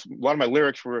 of course, a lot of my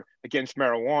lyrics were against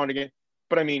marijuana again,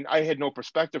 but I mean, I had no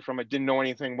perspective from it, didn't know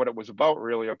anything what it was about,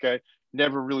 really, okay?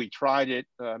 Never really tried it.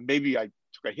 Maybe I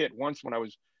took a hit once when I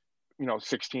was,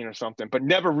 16 or something, but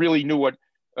never really knew what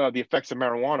the effects of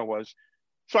marijuana was.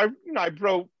 So I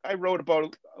wrote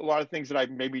about a lot of things that I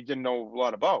maybe didn't know a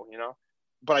lot about,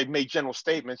 but I made general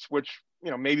statements, which,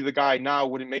 maybe the guy now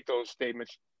wouldn't make those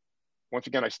statements. Once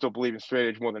again, I still believe in straight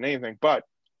edge more than anything, but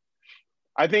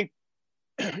I think,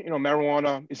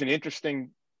 marijuana is an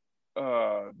interesting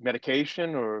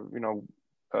medication or,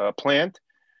 plant.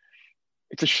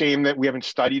 It's a shame that we haven't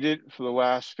studied it for the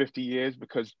last 50 years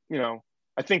because,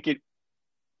 I think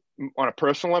on a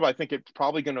personal level, I think it's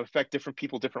probably going to affect different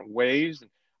people different ways.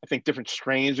 I think different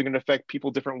strains are going to affect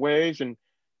people different ways. And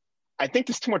I think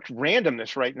there's too much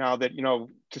randomness right now that,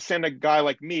 to send a guy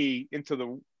like me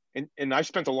into and I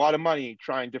spent a lot of money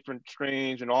trying different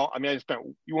strains and all. I mean,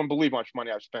 you wouldn't believe how much money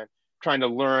I've spent trying to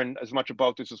learn as much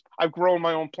about this as I've grown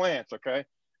my own plants. Okay.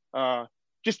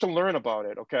 Just to learn about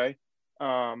it. Okay.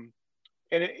 And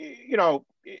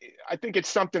I think it's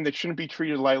something that shouldn't be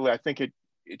treated lightly. I think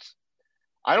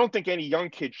I don't think any young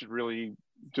kid should really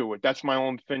do it. That's my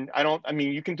own thing.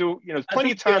 You can do, there's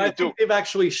plenty of time to do it. They've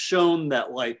actually shown that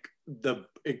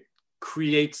it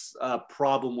creates a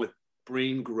problem with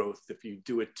brain growth if you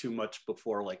do it too much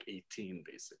before 18,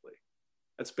 basically.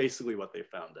 That's basically what they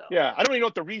found out. Yeah. I don't even know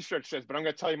what the research says, but I'm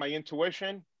going to tell you my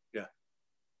intuition. Yeah.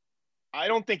 I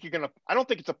don't think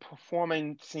it's a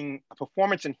performance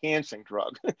enhancing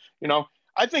drug.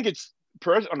 I think it's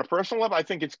on a personal level, I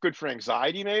think it's good for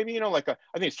anxiety, maybe, I think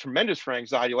it's tremendous for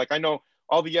anxiety. Like I know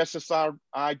all the SSRI,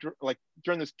 like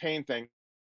during this pain thing,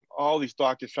 all these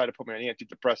doctors try to put me on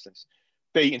antidepressants.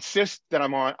 They insist that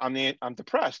I'm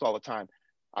depressed all the time.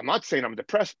 I'm not saying I'm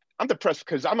depressed. I'm depressed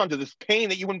because I'm under this pain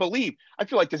that you wouldn't believe. I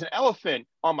feel like there's an elephant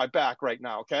on my back right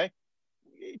now. Okay.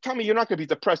 Tell me you're not going to be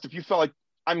depressed if you felt like,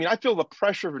 I feel the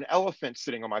pressure of an elephant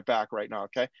sitting on my back right now.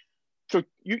 Okay. So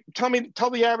you tell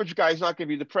the average guy he's not going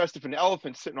to be depressed if an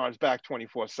elephant's sitting on his back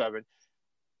 24/7.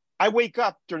 I wake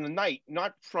up during the night,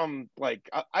 not from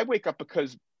I wake up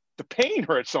because the pain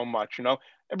hurts so much,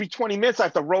 every 20 minutes I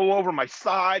have to roll over my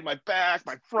side, my back,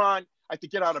 my front. I have to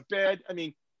get out of bed.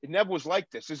 It never was like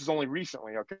this. This is only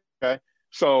recently. Okay.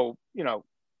 So,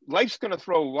 life's going to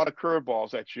throw a lot of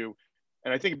curveballs at you.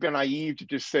 And I think it'd be naive to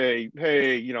just say,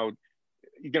 hey,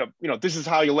 you're gonna, this is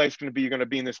how your life's gonna be. You're gonna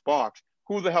be in this box.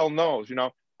 Who the hell knows?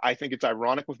 I think it's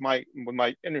ironic with my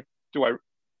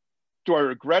do I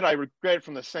regret? I regret it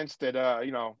from the sense that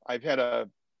I've had to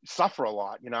suffer a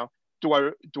lot. Do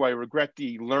I regret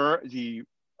the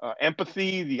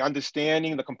empathy, the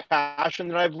understanding, the compassion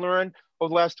that I've learned over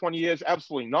the last 20 years?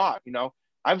 Absolutely not.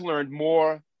 I've learned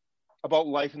more about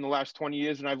life in the last 20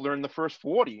 years than I've learned in the first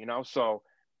 40. So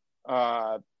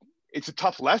it's a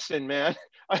tough lesson, man.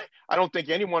 I don't think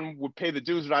anyone would pay the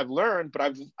dues that I've learned, but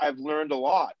I've learned a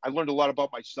lot. I've learned a lot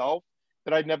about myself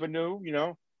that I never knew,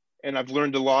 and I've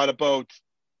learned a lot about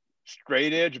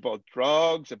straight edge, about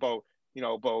drugs, about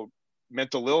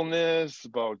mental illness,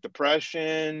 about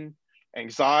depression,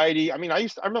 anxiety. I mean, I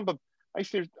remember I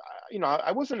used to,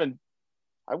 I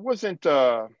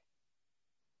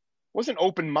wasn't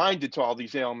open-minded to all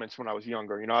these ailments when I was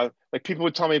younger. Like people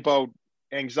would tell me about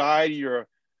anxiety or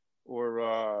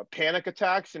panic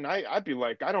attacks, and I'd be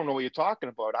like, I don't know what you're talking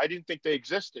about. I didn't think they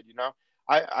existed.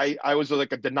 I was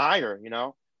like a denier.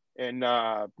 And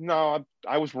no,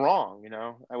 I was wrong.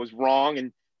 I was wrong,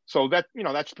 and so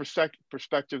that's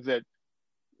perspective that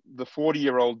the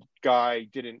 40-year-old guy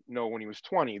didn't know when he was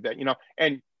 20. That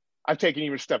and I've taken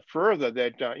even a step further.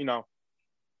 That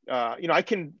I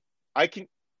can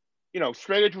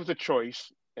straight edge was a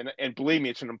choice, and believe me,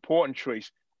 it's an important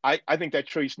choice. I think that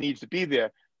choice needs to be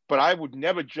there, but I would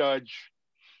never judge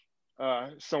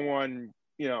someone,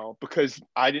 because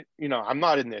I didn't, I'm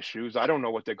not in their shoes. I don't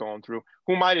know what they're going through.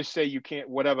 Who am I to say you can't,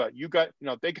 whatever you got,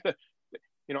 they got,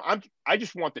 I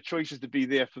just want the choices to be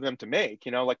there for them to make,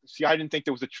 see, I didn't think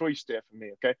there was a choice there for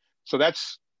me. Okay. So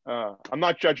that's, I'm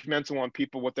not judgmental on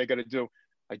people, what they got to do.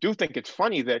 I do think it's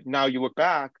funny that now you look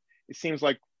back, it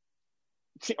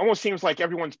almost seems like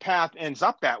everyone's path ends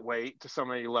up that way to so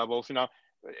many levels.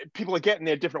 People are getting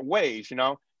there different ways.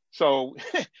 So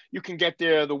you can get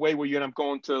there the way where you end up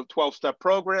going to 12-step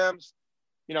programs,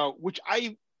 which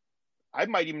I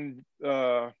might even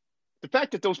the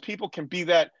fact that those people can be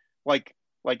that like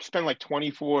spend like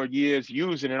 24 years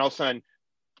using and all of a sudden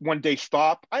one day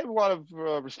stop. I have a lot of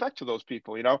respect to those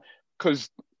people, because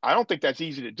I don't think that's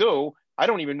easy to do. I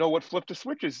don't even know what flipped the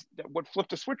switch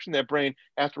in their brain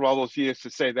after all those years to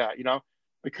say that,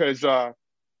 because, I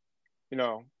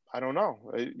don't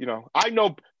know, I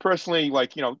know personally,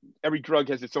 like, every drug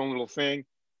has its own little thing,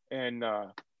 and,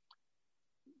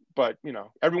 but,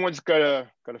 everyone's gotta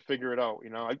figure it out.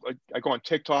 I go on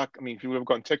TikTok. I mean, if you ever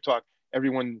go on TikTok,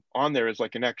 everyone on there is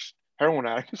like an ex-heroin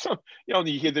addict. So,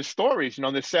 you hear the stories,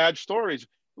 the sad stories.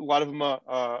 A lot of them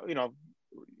are,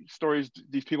 stories,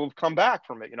 these people have come back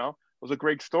from it, those are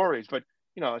great stories, but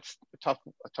it's a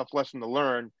tough lesson to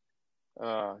learn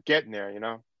getting there.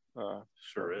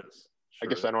 Sure is. I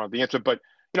guess I don't have the answer, but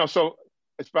so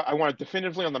I want to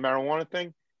definitively on the marijuana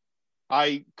thing.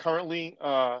 I currently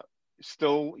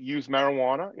still use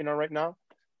marijuana, right now.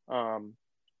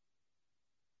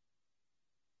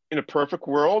 In a perfect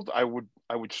world, I would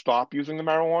stop using the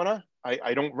marijuana.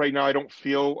 I don't right now. I don't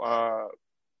feel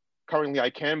currently I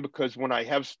can, because when I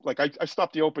have, like, I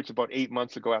stopped the opiates about 8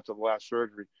 months ago after the last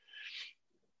surgery,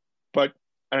 and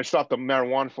I stopped the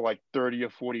marijuana for like 30 or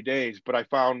 40 days, but I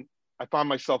found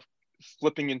myself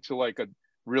slipping into like a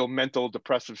real mental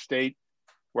depressive state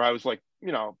where I was like,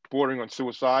 bordering on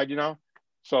suicide,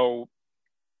 so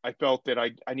I felt that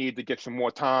I needed to get some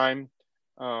more time,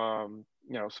 some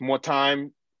more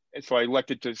time. And so I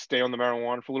elected to stay on the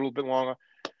marijuana for a little bit longer.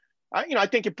 I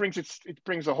think it brings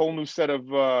a whole new set of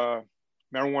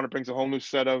marijuana brings a whole new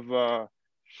set of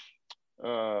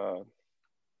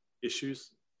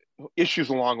issues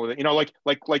along with it.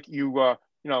 Like you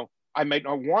I might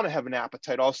not want to have an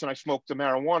appetite. All of a sudden I smoke the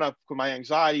marijuana for my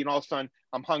anxiety, and all of a sudden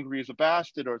I'm hungry as a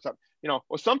bastard or something.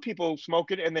 Or some people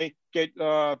smoke it and they get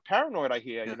paranoid, I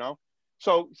hear. Yeah.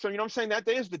 So what I'm saying, that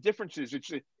there's the differences.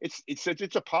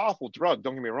 It's a powerful drug,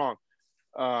 don't get me wrong.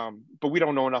 But we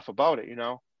don't know enough about it,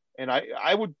 And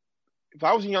I would, if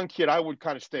I was a young kid, I would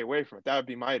kind of stay away from it. That would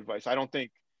be my advice. I don't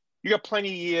think you got plenty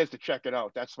of years to check it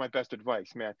out. That's my best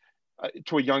advice, man.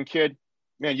 To a young kid,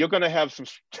 man, you're gonna have some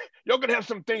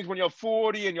things when you're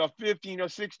 40 and you're 50 and you're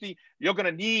 60. You're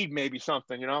gonna need maybe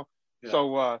something, Yeah.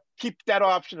 So keep that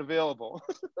option available.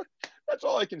 That's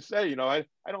all I can say. I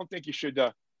don't think you should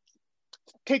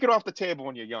take it off the table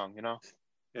when you're young.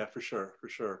 Yeah, for sure.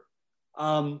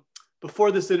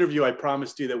 Before this interview, I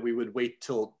promised you that we would wait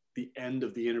till the end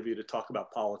of the interview to talk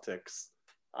about politics.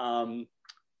 One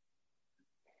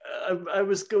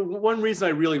reason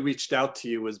I really reached out to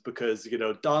you was because,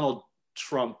 Donald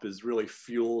Trump has really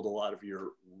fueled a lot of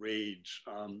your rage.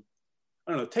 I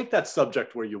don't know, take that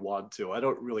subject where you want to. I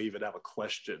don't really even have a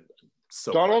question.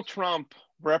 so Donald much. Trump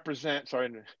represents, sorry,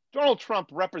 Donald Trump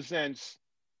represents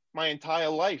my entire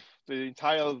life, the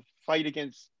entire fight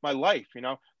against my life. You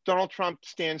know, Donald Trump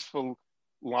stands for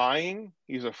lying.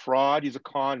 He's a fraud. He's a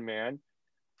con man.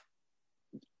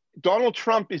 Donald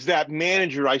Trump is that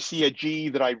manager I see at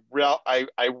GE that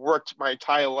I worked my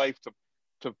entire life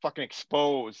to fucking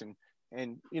expose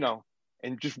and you know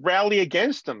and just rally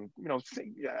against him. You know,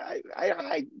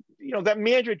 you know, that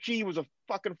manager at GE was a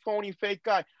fucking phony, fake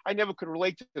guy. I never could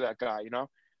relate to that guy. You know,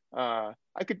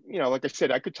 I could, you know, like I said,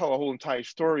 I could tell a whole entire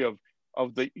story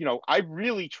of the, you know, I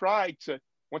really tried to,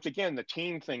 once again, the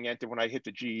team thing ended when I hit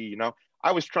the GE. You know,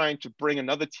 I was trying to bring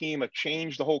another team,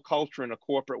 change the whole culture in a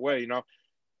corporate way. You know.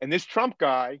 And this Trump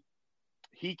guy,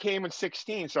 he came in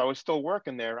 2016, so I was still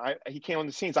working there. He came on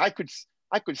the scenes. I could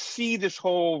see this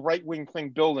whole right wing thing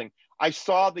building. I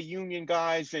saw the union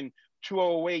guys in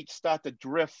 2008 start to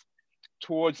drift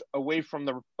towards away from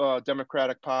the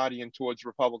Democratic Party and towards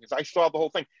Republicans. I saw the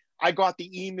whole thing. I got the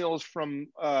emails from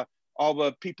all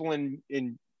the people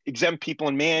in exempt people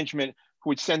in management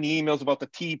who would send the emails about the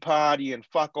Tea Party and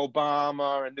fuck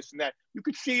Obama and this and that. You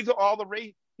could see all the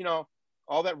race, you know,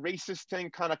 all that racist thing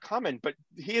kind of coming. But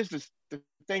here's the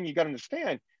thing you got to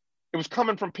understand. It was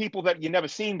coming from people that you never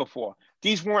seen before.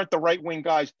 These weren't the right wing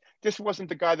guys. This wasn't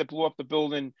the guy that blew up the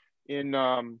building in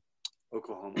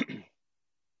Oklahoma.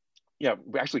 Yeah,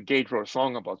 actually Gage wrote a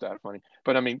song about that, funny.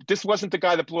 But I mean, this wasn't the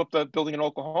guy that blew up the building in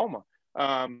Oklahoma.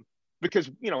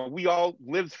 Because, you know, we all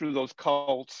lived through those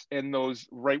cults and those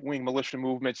right-wing militia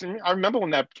movements. And I remember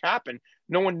when that happened,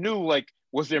 no one knew, like,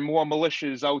 was there more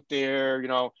militias out there, you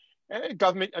know?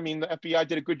 Government, I mean, the FBI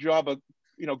did a good job of,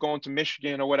 you know, going to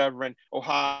Michigan or whatever and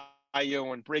Ohio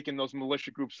and breaking those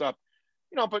militia groups up,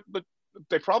 you know, but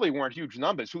they probably weren't huge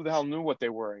numbers. Who the hell knew what they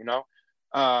were, you know?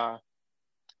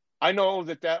 I know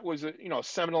that was a, you know,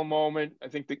 seminal moment. I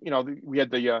think that, you know, we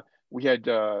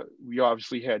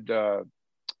obviously had the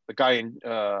guy in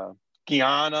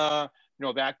Guyana, you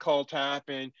know, that cult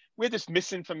happened. We had this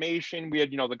misinformation. We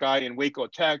had, you know, the guy in Waco,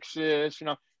 Texas, you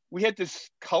know, we had this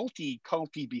culty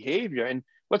behavior. And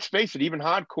let's face it, even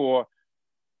hardcore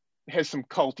has some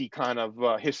culty kind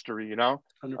of history, you know?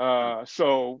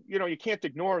 So, you know, you can't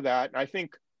ignore that. And I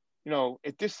think, you know,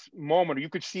 at this moment, you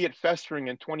could see it festering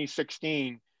in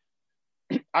 2016.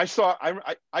 I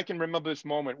can remember this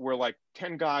moment where like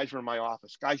 10 guys were in my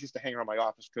office. Guys used to hang around my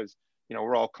office because, you know,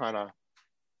 we're all kind of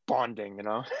bonding, you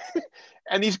know?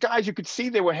 And these guys, you could see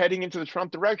they were heading into the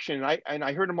Trump direction. And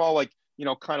I heard them all like, you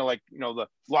know, kind of like, you know, the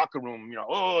locker room, you know,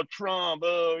 oh, Trump,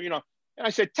 oh, you know. And I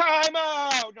said, time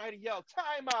out. And I had to yell,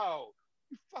 time out.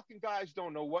 You fucking guys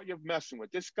don't know what you're messing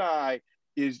with. This guy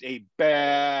is a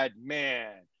bad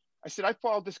man. I said, I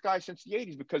followed this guy since the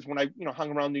 80s because when I, you know,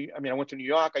 hung around I went to New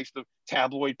York, I used to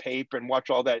tabloid paper and watch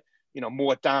all that, you know,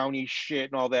 Mort Downey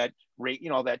shit and all that, you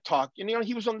know, that talk. And, you know,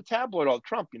 he was on the tabloid, all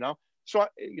Trump, you know. So,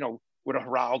 you know, with a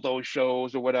Geraldo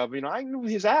shows or whatever, you know, I knew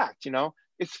his act, you know.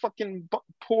 It's fucking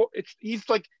poor. He's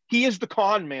like, he is the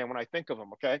con man when I think of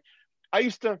him, okay?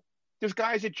 There's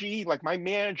guys at GE, like my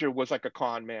manager was like a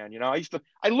con man, you know. When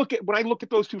I look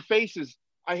at those two faces,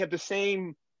 I have the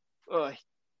same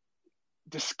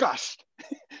disgust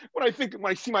when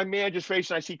I see my manager's face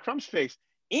and I see Trump's face.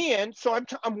 And so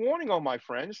I'm warning all my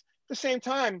friends. At the same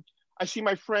time, I see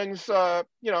my friends,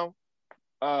 you know,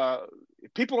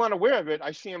 people unaware of it.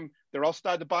 I see them, they're all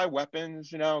started to buy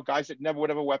weapons, you know, guys that never would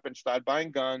have a weapon started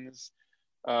buying guns.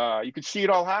 You could see it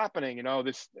all happening, you know,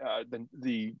 this,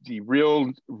 the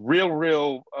real,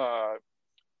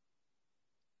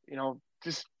 you know,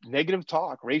 just negative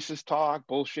talk, racist talk,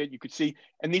 bullshit. You could see,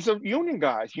 and these are union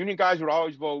guys. Union guys would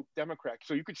always vote Democrat.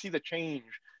 So you could see the change.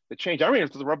 I mean,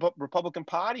 if the Republican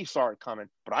Party saw it coming,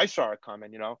 but I saw it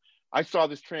coming, you know. I saw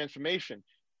this transformation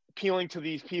appealing to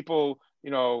these people,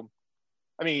 you know.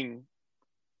 I mean,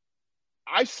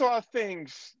 I saw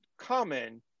things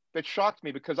coming that shocked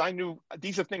me because I knew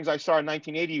these are things I saw in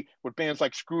 1980 with bands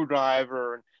like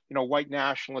Screwdriver and, you know, white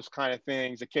nationalist kind of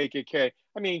things, the KKK.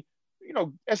 I mean, you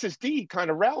know, SSD kind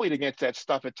of rallied against that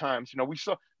stuff at times. You know, we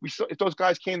saw if those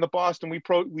guys came to Boston, we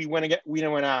went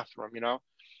after them. You know,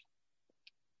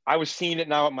 I was seeing it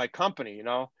now at my company. You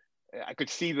know, I could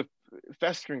see the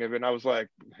festering of it, and I was like,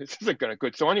 this isn't gonna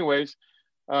good. So, anyways,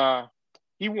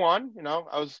 he won. You know,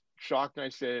 I was shocked, and I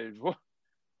said, well,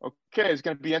 okay, it's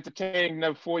gonna be entertaining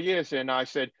another 4 years. And I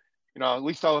said, you know, at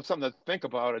least I'll have something to think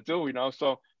about or do. You know,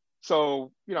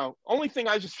 so you know, only thing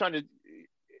I was just trying to.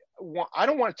 I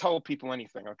don't want to tell people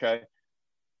anything, okay?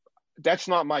 That's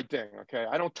not my thing, okay?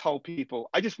 I don't tell people.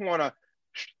 I just want to,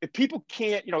 if people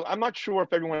can't, you know, I'm not sure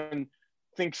if everyone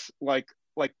thinks like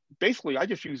basically I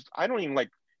don't even like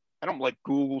I don't like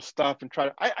Google stuff and try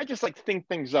to, I just like think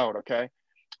things out, okay?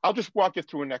 I'll just walk you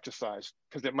through an exercise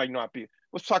because it might not be.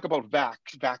 Let's talk about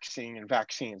vaccine and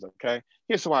vaccines, okay?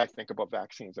 Here's how I think about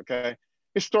vaccines, okay?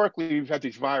 Historically, we've had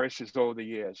these viruses over the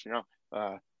years,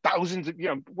 thousands of,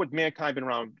 what mankind been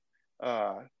around,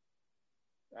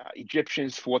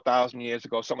 Egyptians 4,000 years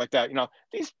ago, something like that.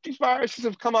 These viruses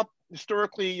have come up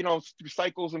historically, through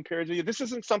cycles and periods of years. This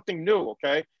isn't something new,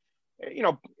 okay?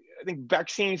 I think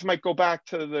vaccines might go back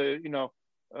to the,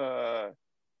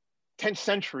 10th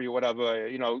century or whatever,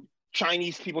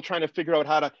 Chinese people trying to figure out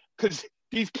how to, because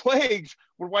these plagues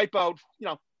would wipe out,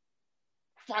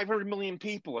 500 million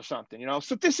people or something,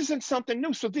 so this isn't something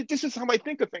new. So this is how I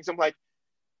think of things. I'm like,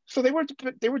 so they weren't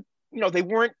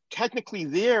technically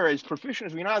there as proficient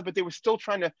as we are, but they were still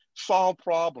trying to solve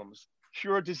problems,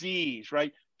 cure disease,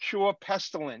 right? Cure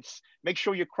pestilence, make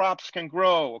sure your crops can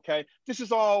grow, okay? This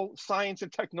is all science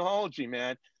and technology,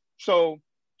 man. So,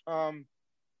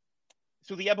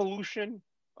 so the evolution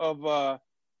of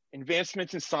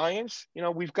advancements in science,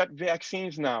 we've got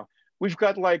vaccines now. We've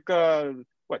got like,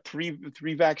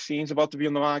 three vaccines about to be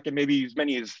on the market, maybe as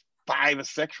many as 5 or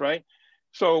 6, right?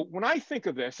 So when I think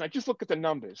of this, I just look at the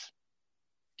numbers.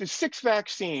 There's 6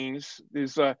 vaccines.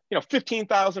 There's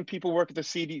 15,000 people work at the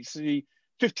CDC,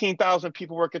 15,000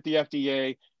 people work at the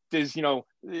FDA. There's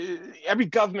every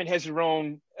government has their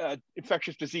own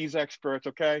infectious disease experts.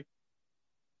 Okay,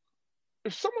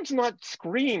 if someone's not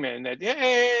screaming that,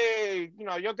 hey,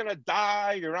 you're gonna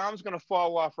die, your arm's gonna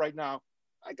fall off right now,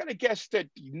 I gotta guess that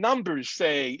numbers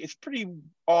say it's pretty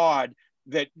odd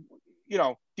that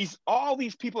all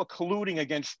these people are colluding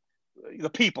against the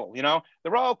people,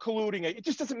 they're all colluding. It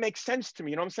just doesn't make sense to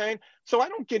me, you know what I'm saying? So I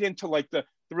don't get into like the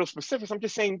real specifics. I'm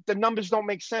just saying the numbers don't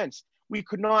make sense. We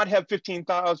could not have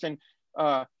 15,000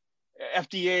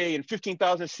 FDA and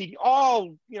 15,000 CD,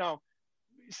 all,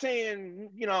 saying,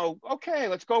 okay,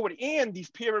 let's go with it. And these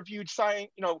peer-reviewed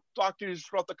science, doctors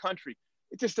throughout the country.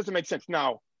 It just doesn't make sense.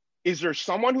 Now, is there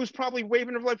someone who's probably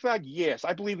waving a red flag? Yes,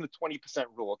 I believe in the 20%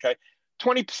 rule, okay?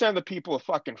 20% of the people are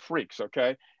fucking freaks,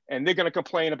 okay? And they're gonna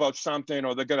complain about something,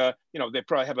 or they're gonna, they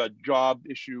probably have a job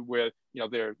issue where,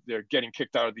 they're getting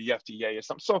kicked out of the FDA or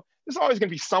something. So there's always gonna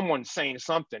be someone saying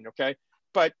something, okay?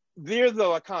 But they're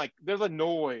the kind of like, they're the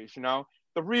noise,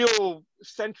 The real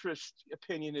centrist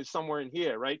opinion is somewhere in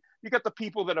here, right? You got the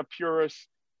people that are purists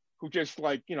who just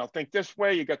like, think this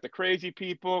way. You got the crazy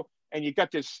people, and you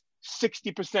got this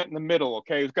 60% in the middle,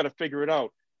 okay, who's got to figure it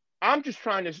out. I'm just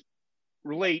trying to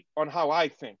relate on how I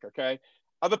think, okay?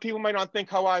 Other people might not think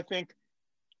how I think,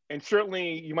 and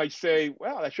certainly you might say,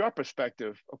 well, that's your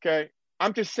perspective, okay?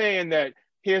 I'm just saying that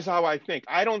here's how I think.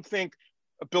 I don't think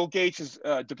Bill Gates is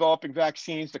developing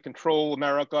vaccines to control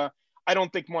America. I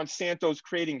don't think Monsanto's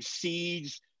creating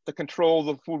seeds to control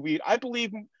the food we eat. I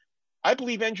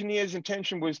believe engineers'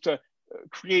 intention was to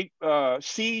create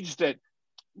seeds that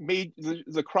made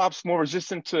the crops more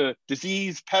resistant to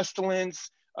disease, pestilence,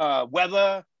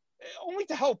 weather, only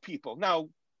to help people. Now,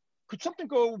 could something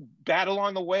go bad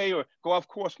along the way or go off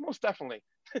course? Most definitely.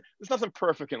 There's nothing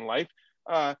perfect in life.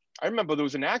 I remember there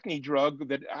was an acne drug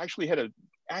that actually had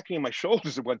acne in my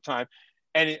shoulders at one time.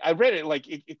 And I read it, like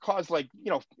it caused, like,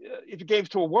 if you gave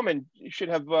to a woman, you should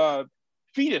have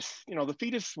fetus, the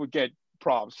fetus would get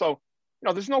problems. So,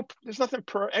 there's nothing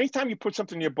anytime you put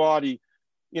something in your body,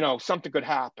 something could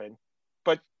happen.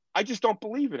 But I just don't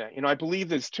believe in it. I believe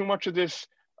there's too much of this,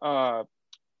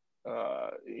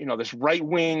 this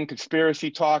right-wing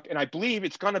conspiracy talk. And I believe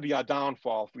it's going to be our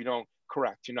downfall if we don't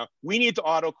correct. We need to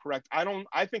auto-correct.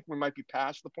 I think we might be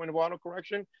past the point of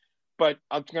auto-correction. But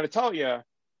I'm going to tell you,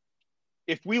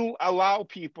 if we allow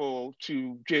people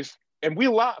to just, and for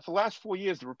the last 4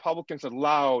 years, the Republicans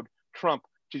allowed Trump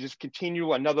to just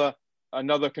continue another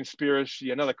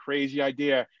conspiracy, another crazy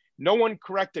idea. No one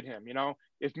corrected him.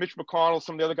 If Mitch McConnell,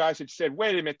 some of the other guys had said,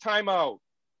 wait a minute, time out,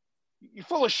 you're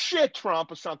full of shit,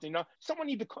 Trump, or something.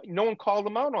 No one called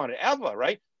him out on it ever,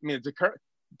 right? I mean, the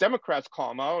Democrats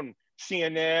call him out, and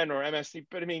CNN or MSC,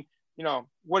 but I mean,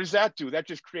 what does that do? That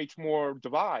just creates more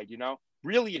divide,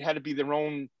 Really, it had to be their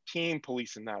own team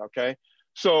policing that, okay?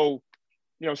 So,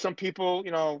 some people,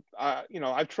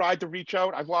 I've tried to reach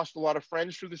out. I've lost a lot of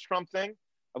friends through this Trump thing.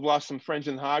 I've lost some friends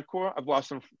in hardcore. I've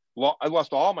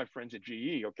lost all my friends at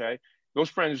GE, okay? Those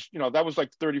friends, that was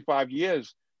like 35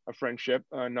 years of friendship,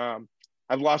 and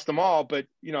I've lost them all. But,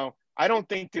 I don't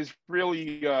think there's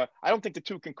really, I don't think the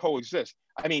two can coexist.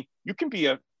 I mean, you can be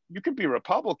a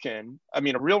Republican, a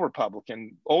real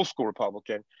Republican, old school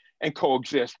Republican, and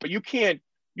coexist, but you can't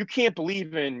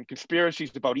believe in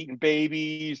conspiracies about eating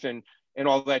babies and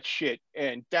all that shit.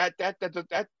 And that,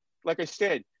 like I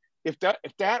said, if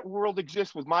that world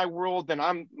exists with my world, then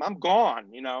I'm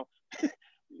gone, you know.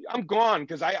 I'm gone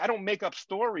because I don't make up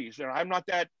stories, and I'm not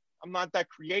that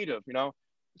creative, you know.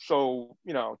 So,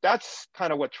 you know, that's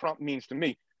kind of what Trump means to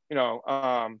me. You know,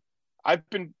 I've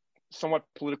been somewhat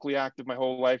politically active my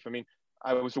whole life. I mean,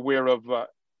 I was aware of,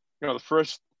 you know, the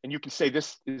first, and you can say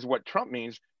this is what Trump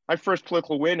means. My first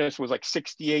political awareness was like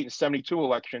 68 and 72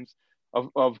 elections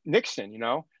of Nixon, you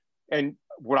know, and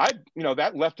what you know,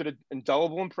 that left an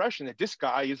indelible impression that this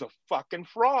guy is a fucking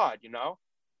fraud, you know,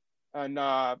 and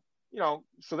you know,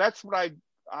 so that's what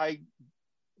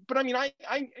but I mean, I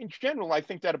in general, I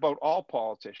think that about all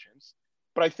politicians,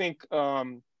 but I think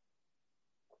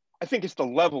it's the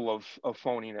level of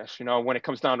phoniness, you know, when it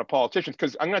comes down to politicians.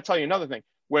 Because I'm going to tell you another thing,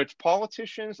 where it's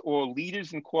politicians or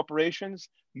leaders in corporations,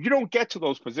 you don't get to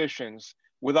those positions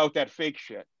without that fake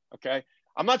shit. Okay,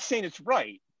 I'm not saying it's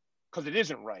right, because it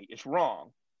isn't right. It's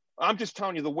wrong. I'm just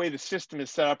telling you the way the system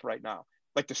is set up right now.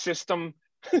 Like the system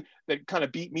that kind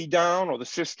of beat me down, or the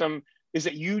system is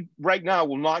that you right now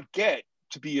will not get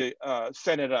to be a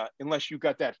senator unless you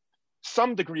got that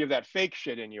some degree of that fake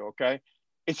shit in you. Okay,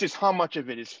 it's just how much of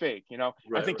it is fake, you know.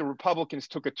 Right, I think right. the Republicans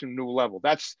took it to a new level.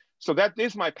 That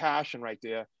is my passion right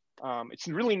there. It's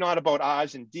really not about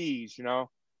I's and D's, you know,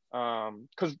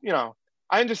 because you know,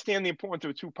 I understand the importance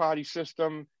of a two-party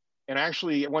system, and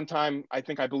actually at one time I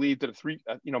think I believed that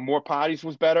you know, more parties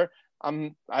was better.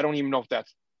 I don't even know if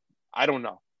that's, I don't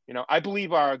know, you know. I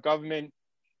believe our government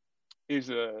is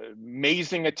an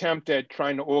amazing attempt at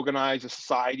trying to organize a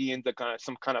society into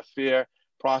some kind of fair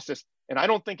process. And I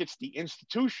don't think it's the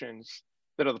institutions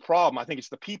that are the problem. I think it's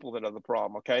the people that are the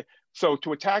problem. Okay. So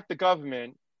to attack the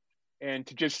government and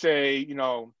to just say, you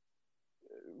know,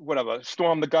 whatever,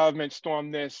 storm the government,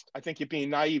 storm this, I think you're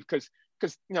being naive, because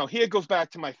you know, here goes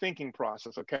back to my thinking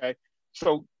process. Okay.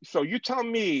 So you tell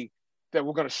me that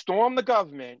we're going to storm the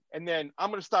government and then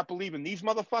I'm going to stop believing these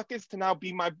motherfuckers to now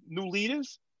be my new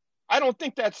leaders. I don't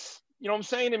think that's, you know what I'm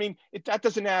saying? I mean, that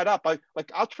doesn't add up.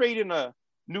 I'll trade in a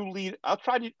new leader. I'll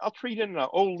trade in an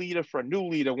old leader for a new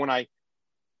leader when I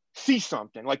see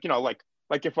something, like, you know, like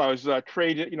if I was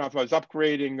traded, you know, if I was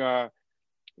upgrading,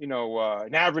 you know,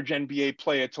 an average NBA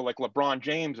player to like LeBron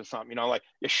James or something, you know, like,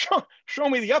 yeah, show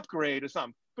me the upgrade or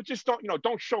something, but just don't, you know,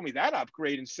 don't show me that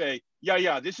upgrade and say,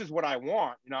 yeah, this is what I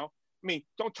want, you know. I mean,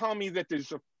 don't tell me that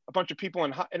there's a bunch of people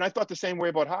and I thought the same way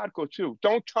about hardcore too.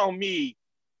 Don't tell me,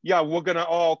 yeah, we're gonna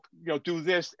all, you know, do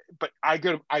this, but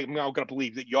I'm now gonna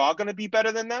believe that you're gonna be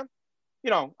better than them. You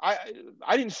know, I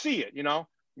didn't see it. You know,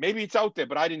 maybe it's out there,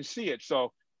 but I didn't see it.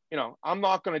 So, you know, I'm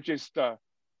not gonna just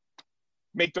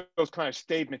make those kind of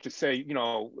statements to say, you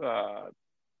know,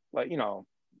 like, you know,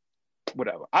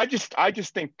 whatever. I just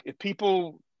think if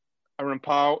people are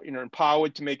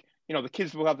empowered to make, you know, the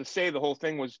kids will have to say. The whole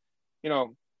thing was, you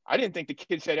know, I didn't think the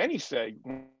kids had any say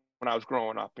when I was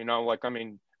growing up. You know, like, I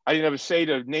mean, I didn't ever say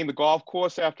to name the golf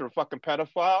course after a fucking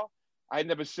pedophile. I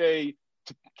never say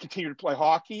to continue to play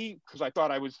hockey because I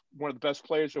thought I was one of the best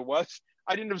players there was.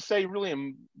 I didn't ever say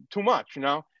really too much, you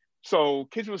know. So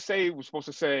kids were supposed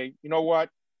to say, you know what,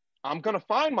 I'm gonna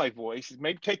find my voice. It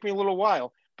may take me a little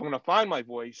while, but I'm gonna find my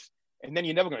voice, and then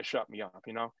you're never gonna shut me up,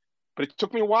 you know. But it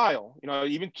took me a while, you know.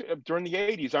 Even during the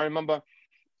 '80s, I remember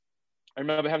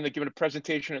having to give a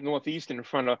presentation at Northeastern in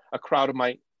front of a crowd of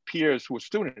my peers who were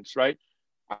students, right?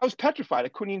 I was petrified. I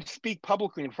couldn't even speak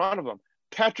publicly in front of them.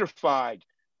 Petrified.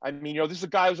 I mean, you know, this is a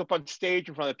guy who was up on stage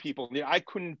in front of people. I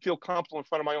couldn't feel comfortable in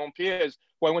front of my own peers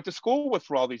who I went to school with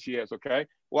for all these years, okay?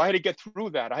 Well, I had to get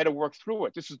through that. I had to work through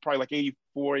it. This is probably like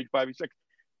 84, 85, 86.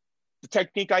 The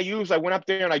technique I used, I went up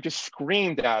there and I just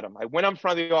screamed at them. I went up in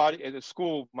front of the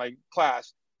school, my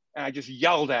class, and I just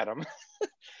yelled at them.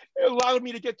 It allowed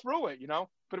me to get through it, you know.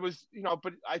 But it was, you know,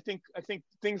 but I think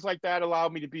things like that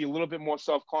allowed me to be a little bit more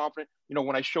self-confident. You know,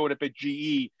 when I showed up at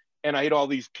GE and I had all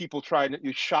these people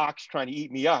these sharks trying to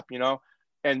eat me up, you know,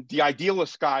 and the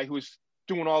idealist guy who was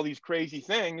doing all these crazy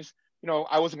things, you know,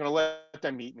 I wasn't going to let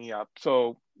them eat me up.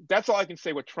 So that's all I can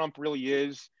say what Trump really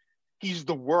is. He's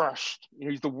the worst. You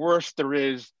know, he's the worst there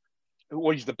is.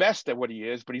 Well, he's the best at what he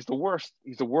is, but he's the worst.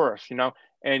 He's the worst, you know.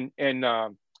 And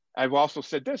I've also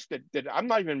said this, that I'm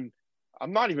not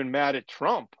even mad at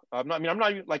Trump. I'm not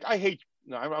even like, I hate,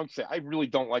 no, I don't say, I really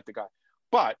don't like the guy,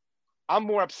 but I'm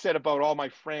more upset about all my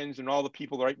friends and all the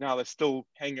people right now that's still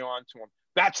hanging on to him.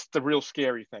 That's the real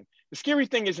scary thing. The scary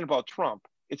thing isn't about Trump.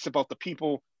 It's about the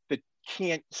people that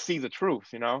can't see the truth,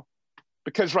 you know,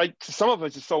 because right, to some of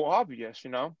us it's so obvious, you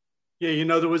know. Yeah, you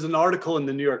know, there was an article in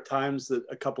the New York Times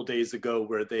a couple days ago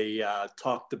where they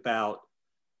talked about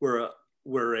where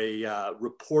a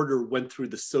reporter went through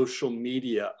the social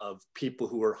media of people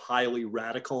who were highly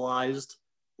radicalized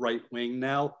right wing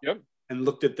now, Yep. and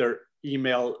looked at their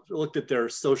email, looked at their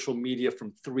social media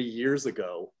from 3 years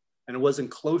ago, and it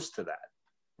wasn't close to that.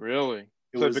 Really?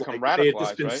 It So they was become like they had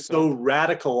just radicalized, been right? so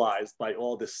radicalized by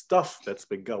all this stuff that's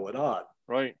been going on.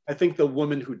 Right. I think the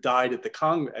woman who died at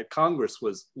at Congress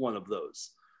was one of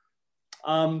those.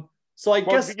 So I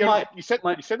guess you know, you said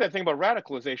my you said that thing about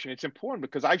radicalization. It's important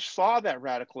because I saw that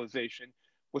radicalization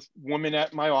with women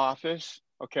at my office.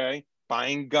 Okay,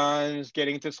 buying guns,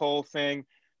 getting into this whole thing.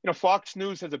 You know, Fox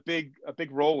News has a big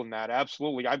role in that.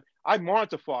 Absolutely, I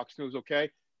monitor Fox News. Okay,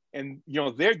 and you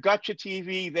know their gotcha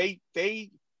TV.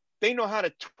 They know how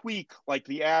to tweak like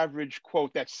the average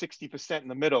quote that's 60% in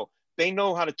the middle. They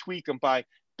know how to tweak them by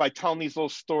telling these little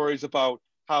stories about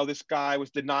how this guy was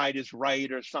denied his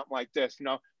right or something like this. You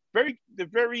know, they're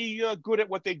very good at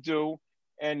what they do,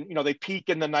 and you know they peak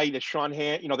in the night as Sean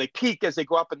Han. You know, they peak as they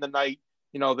go up in the night.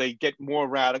 You know, they get more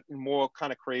radical, more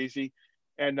kind of crazy,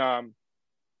 and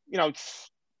you know,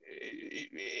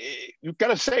 you've got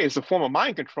to say it's a form of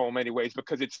mind control in many ways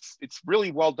because it's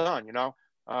really well done. You know,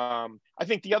 I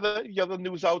think the other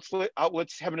news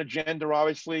outlets have an agenda.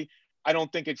 Obviously, I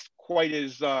don't think it's quite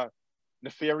as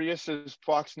nefarious as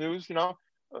Fox News. You know,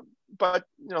 but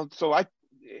you know, so I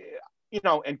you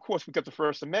know, and of course we got the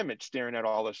First Amendment staring at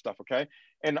all this stuff, okay?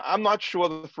 And I'm not sure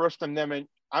the First Amendment,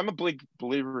 I'm a big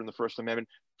believer in the First Amendment.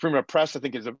 Freedom of press, I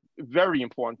think, is a very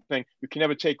important thing. You can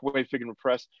never take away freedom of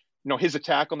press. You know, his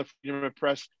attack on the freedom of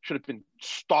press should have been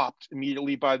stopped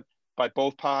immediately by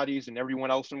both parties, and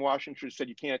everyone else in Washington should have said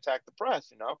you can't attack the press,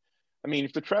 you know? I mean,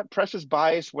 if the press is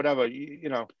biased, whatever, you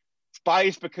know, it's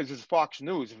biased because it's Fox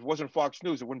News. If it wasn't Fox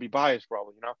News, it wouldn't be biased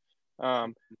probably, you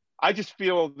know? I just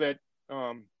feel that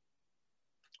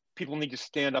people need to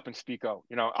stand up and speak out,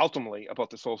 you know, ultimately about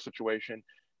this whole situation.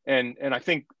 And I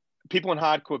think people in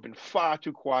hardcore have been far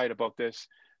too quiet about this.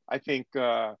 I think, you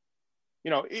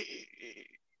know,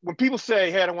 when people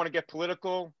say, hey, I don't want to get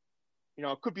political, you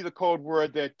know, it could be the code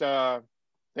word that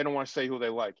they don't want to say who they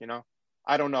like, you know?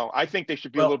 I don't know. I think they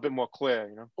should be a little bit more clear,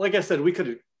 you know? Like I said, we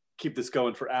could keep this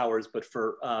going for hours, but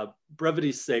for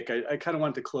brevity's sake, I kind of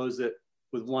want to close it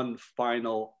with one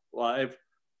final, well, I have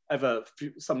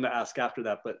something to ask after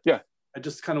that, but yeah, I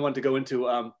just kind of want to go into,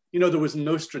 you know, there was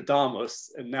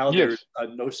Nostradamus, and now there's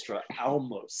Nostra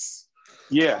Almos.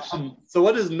 Yes. So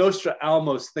what does Nostra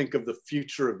Almos think of the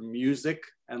future of music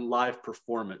and live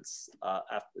performance,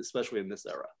 especially in this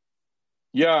era?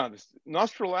 Yeah,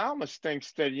 Nostradamus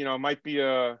thinks that, you know, might be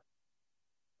a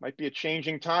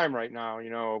changing time right now, you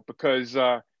know, because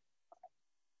I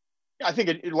think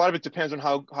a lot of it depends on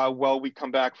how well we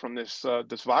come back from this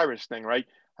this virus thing, right?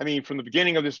 I mean, from the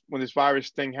beginning of this, when this virus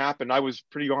thing happened, I was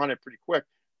pretty on it pretty quick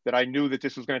that I knew that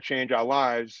this was going to change our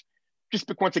lives.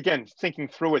 Just once again, thinking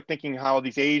through it, thinking how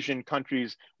these Asian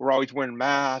countries were always wearing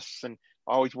masks and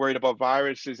always worried about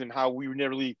viruses and how we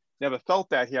never felt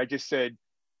that here. I just said,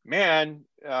 man,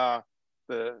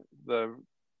 the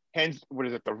hens, what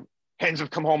is it? The hens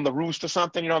have come home, the roost or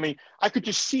something. You know what I mean? I could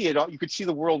just see it. You could see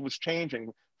the world was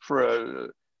changing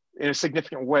in a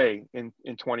significant way in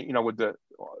 20, you know, with the,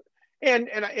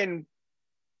 and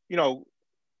you know,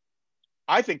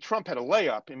 I think Trump had a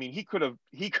layup. I mean, he could have,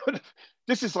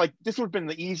 this would have been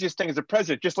the easiest thing as a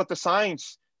president, just let the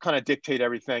science kind of dictate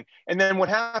everything. And then what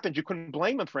happened, you couldn't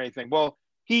blame him for anything. Well,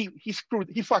 he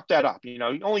fucked that up. You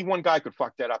know, only one guy could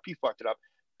fuck that up. He fucked it up.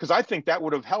 Because I think that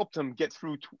would have helped him get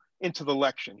through into the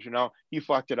elections. You know, he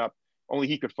fucked it up. Only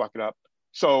he could fuck it up.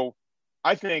 So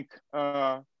I think, you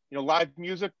know, live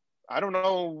music, I don't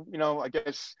know, you know, I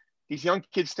guess these young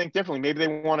kids think differently. Maybe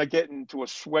they want to get into a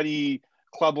sweaty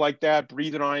club like that,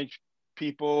 breathing on each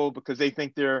people because they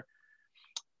think they're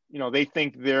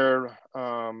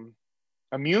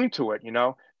immune to it, you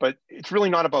know, but it's really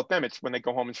not about them. It's when they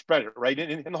go home and spread it, right?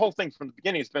 And the whole thing from the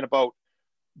beginning has been about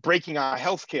breaking our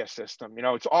healthcare system. You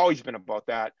know, it's always been about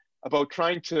that, about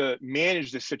trying to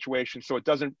manage this situation so it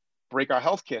doesn't break our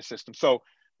healthcare system. So,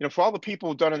 you know, for all the people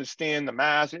who don't understand the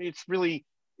mask, it's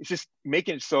just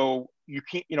making it so you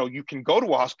can't, you know, you can go to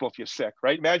a hospital if you're sick,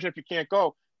 right? Imagine if you can't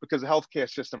go because the healthcare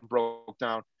system broke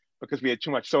down because we had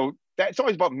too much. So that's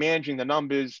always about managing the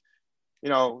numbers. You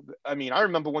know, I mean, I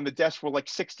remember when the deaths were like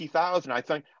 60,000. I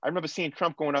remember seeing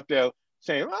Trump going up there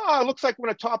saying, "Oh, it looks like we're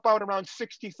going to top out around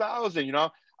 60,000." You know,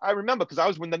 I remember because I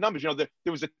was when the numbers. You know, there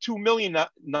was a 2 million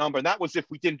number, and that was if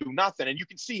we didn't do nothing. And you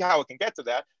can see how it can get to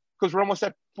that because we're almost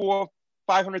at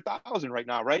 500,000 right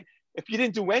now, right? If you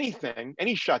didn't do anything,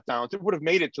 any shutdowns, it would have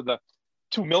made it to the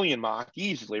 2 million mark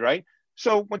easily, right?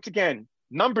 So once again,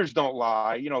 numbers don't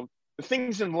lie. You know, the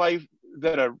things in life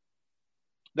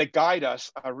that guide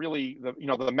us are really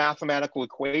the mathematical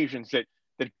equations that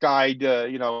guide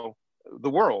you know, the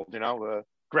world. You know,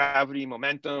 gravity,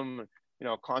 momentum,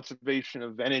 conservation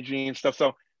of energy and stuff.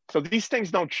 So these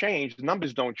things don't change. The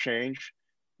numbers don't change.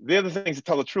 They're the things that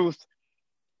tell the truth.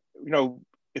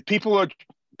 If people are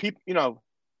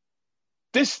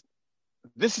this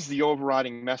is the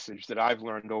overriding message that I've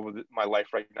learned over my life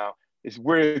right now, is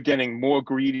we're getting more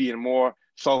greedy and more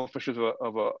selfish of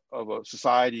a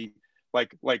society. That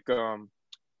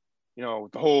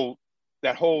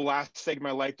whole last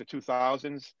segment of my life, the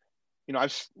 2000s.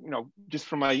 I've just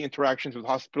from my interactions with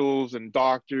hospitals and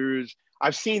doctors,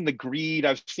 I've seen the greed,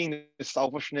 I've seen the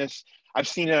selfishness, I've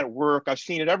seen it at work, I've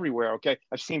seen it everywhere. Okay,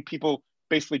 I've seen people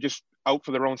basically just out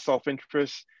for their own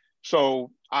self-interest.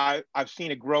 So I've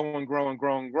seen it grow and grow and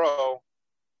grow and grow.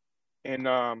 And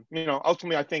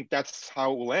ultimately, I think that's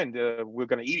how it will end. We're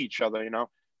going to eat each other,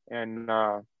 and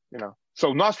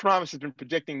So Nostradamus has been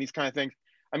predicting these kind of things.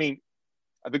 I mean,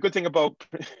 the good thing about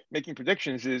making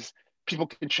predictions is people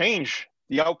can change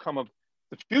the outcome of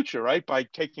the future, right, by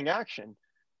taking action.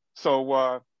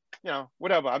 So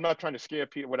whatever. I'm not trying to scare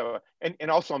people, whatever. And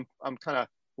also, I'm kind of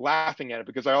laughing at it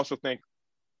because I also think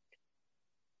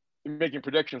making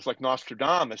predictions like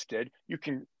Nostradamus did, you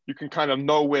can kind of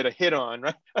know where to hit on,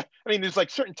 right? I mean, there's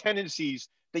like certain tendencies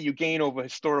that you gain over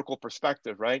historical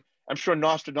perspective, right? I'm sure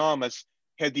Nostradamus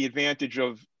had the advantage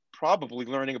of probably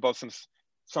learning about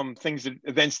some things,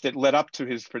 events that led up to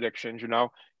his predictions,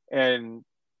 and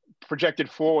projected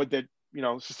forward that,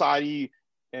 society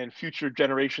and future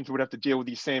generations would have to deal with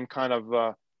these same kind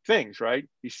of things, right?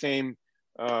 These same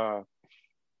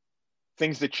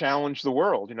things that challenge the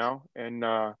world,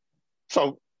 and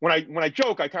so when I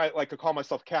joke, I kind of like to call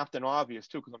myself Captain Obvious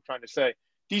too, because I'm trying to say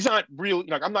these aren't real.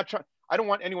 I'm not trying. I don't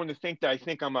want anyone to think that I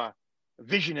think I'm a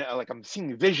visionary, like I'm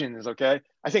seeing visions. Okay,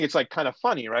 I think it's like kind of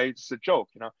funny, right? It's a joke,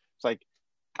 It's like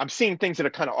I'm seeing things that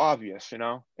are kind of obvious, And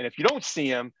if you don't see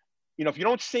them,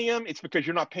 it's because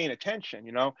you're not paying attention,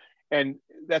 And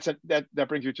that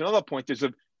brings you to another point. There's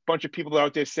a bunch of people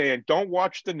out there saying, "Don't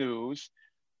watch the news,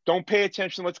 don't pay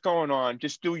attention to what's going on,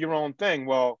 just do your own thing."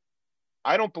 Well,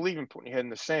 I don't believe in putting your head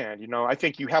in the sand. I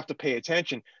think you have to pay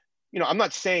attention. I'm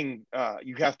not saying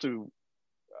you have to.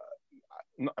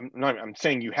 I'm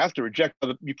saying you have to reject.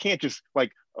 You can't just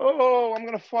like, oh, I'm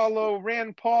going to follow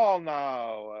Rand Paul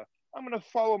now. I'm going to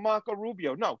follow Marco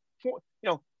Rubio. No,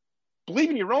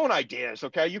 believe in your own ideas.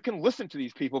 Okay, you can listen to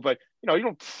these people, but you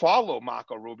don't follow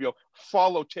Marco Rubio.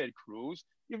 Follow Ted Cruz.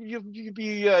 You'd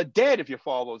be dead if you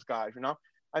follow those guys.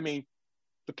 I mean,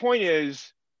 the point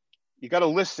is, you got to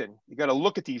listen. You got to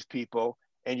look at these people,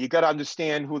 and you got to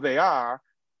understand who they are.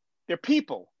 They're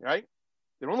people, right?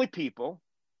 They're only people,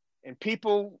 and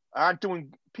people are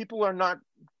not.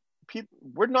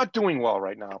 We're not doing well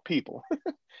right now. People,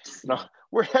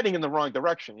 we're heading in the wrong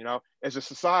direction. As a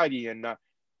society, and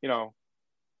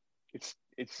it's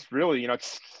really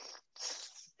it's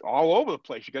all over the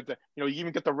place. You got you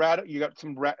even get the You got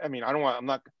some. I mean, I don't want. I'm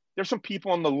not. There's some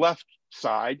people on the left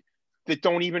side that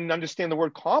don't even understand the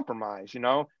word compromise.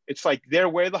 It's like their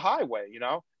way or the highway.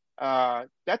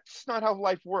 That's not how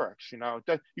life works.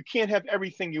 You can't have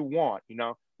everything you want.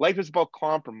 Life is about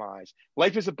compromise.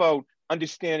 Life is about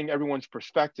understanding everyone's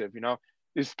perspective.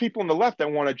 There's people on the left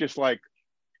that want to just like,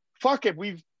 fuck it,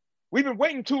 we've been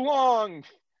waiting too long,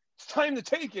 it's time to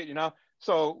take it.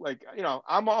 So like,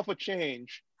 I'm all for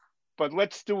change, but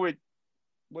let's do it.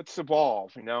 Let's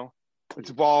evolve. Let's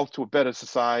evolve to a better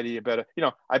society, a better,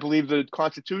 I believe the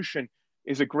Constitution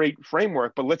is a great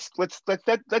framework, but let's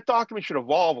that document should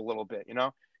evolve a little bit.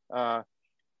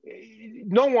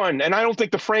 No one, and I don't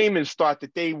think the framers thought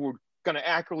that they were going to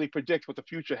accurately predict what the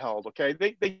future held. Okay,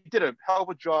 they did a hell of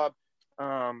a job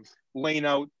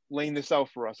laying this out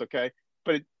for us. Okay,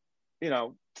 but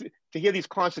to hear these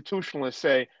constitutionalists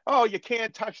say, "Oh, you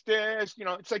can't touch this,"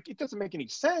 it's like it doesn't make any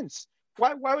sense.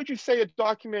 Why would you say a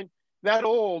document that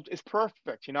old is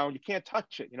perfect? You can't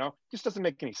touch it. Just doesn't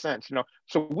make any sense.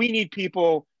 So we need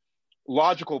people,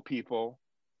 logical people,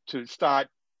 to start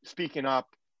speaking up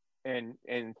and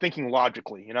thinking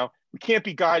logically. We can't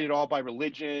be guided all by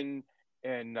religion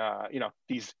and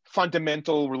these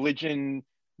fundamental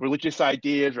religious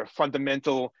ideas or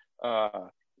fundamental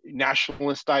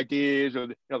nationalist ideas, or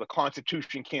the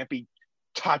Constitution can't be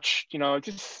touched. It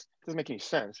just doesn't make any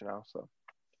sense. So.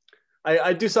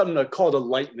 I do something called a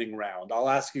lightning round. I'll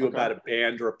ask you about a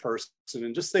band or a person,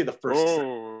 and just say the first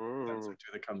sentence or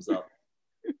two that comes up.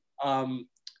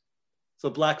 So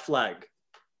Black Flag.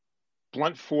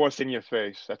 Blunt force in your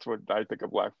face. That's what I think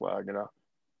of Black Flag.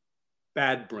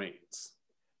 Bad Brains.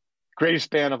 Greatest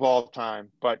band of all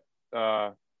time, but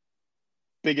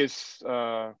biggest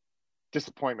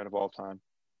disappointment of all time.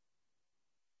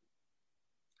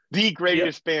 The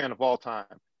greatest band of all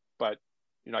time, but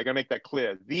You know, I gotta make that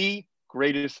clear. The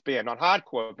greatest band, not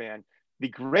hardcore band, the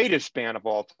greatest band of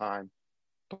all time,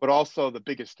 but also the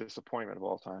biggest disappointment of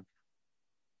all time.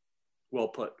 Well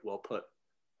put. Well put.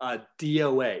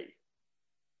 DOA.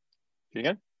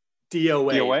 Again?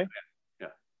 DOA. DOA? Yeah.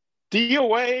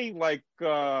 DOA, like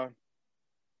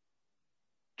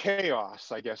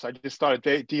Chaos, I guess. I just thought of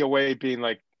DOA being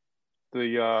like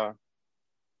the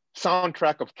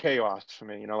soundtrack of chaos for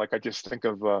me. You know, like I just think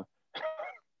of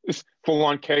just full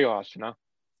on chaos, you know?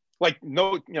 Like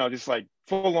no, you know, just like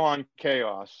full on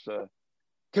chaos.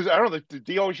 Because I don't know, the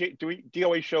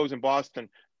DOA shows in Boston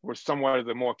were somewhat of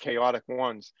the more chaotic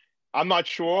ones. I'm not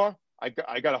sure. I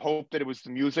got to hope that it was the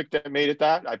music that made it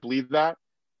that. I believe that.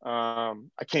 I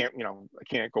can't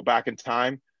go back in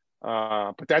time.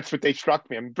 But that's what they struck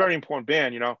me. I'm a very important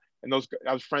band, you know. And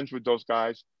I was friends with those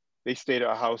guys. They stayed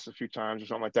at a house a few times or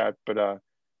something like that. But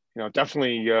you know,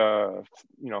 definitely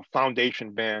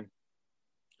foundation band.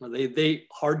 They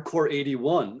Hardcore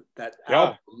 81. That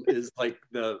album is like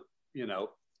the, you know,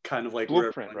 kind of like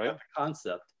blueprint, right? The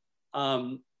concept.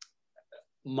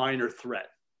 Minor Threat.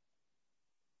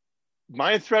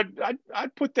 Minor Threat,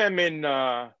 I'd put them in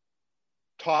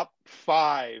top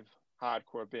 5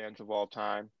 hardcore bands of all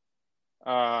time.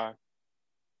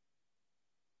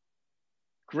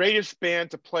 Greatest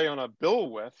band to play on a bill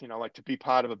with, you know, like to be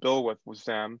part of a bill with, was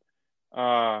them.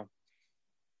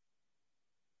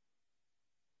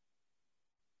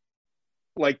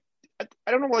 Like,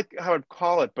 I don't know like how I'd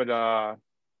call it, but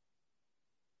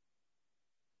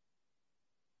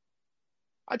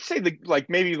I'd say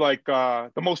maybe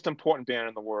the most important band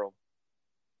in the world.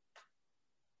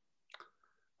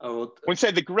 Oh, I wouldn't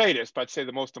say the greatest, but I'd say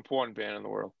the most important band in the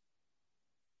world.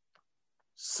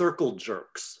 Circle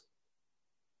Jerks.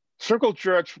 Circle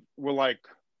Jerks were like,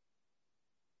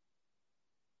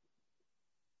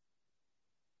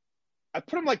 I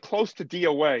put them like close to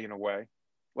DOA in a way,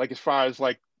 like as far as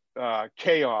like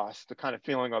chaos, the kind of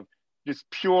feeling of just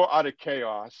pure utter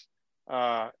chaos.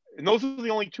 And those are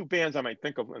the only 2 bands I might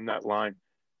think of in that line.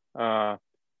 But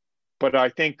I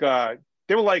think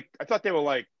they were like, I thought they were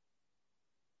like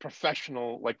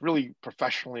professional, like really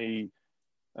professionally,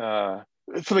 for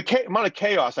the amount of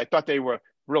chaos, I thought they were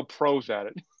real pros at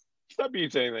it. If that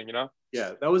means anything, you know?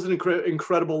 Yeah, that was an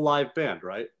incredible live band,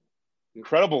 right?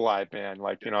 Incredible live band,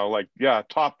 like, you know, like, yeah,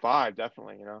 top 5,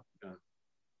 definitely, you know?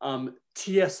 Yeah.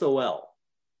 TSOL.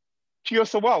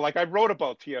 TSOL, like I wrote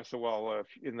about TSOL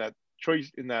in that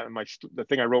choice, the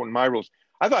thing I wrote in my rules.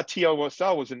 I thought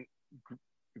TSOL was a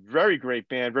very great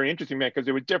band, very interesting band, because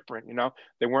they were different, you know?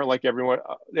 They weren't like everyone,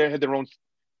 they had their own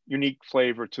unique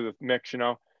flavor to the mix, you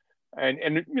know? And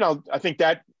you know, I think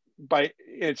that by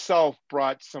itself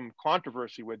brought some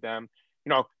controversy with them.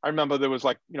 You know, I remember there was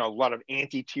like, you know, a lot of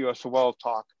anti-TSOL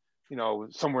talk, you know,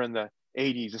 somewhere in the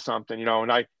 80s or something, you know,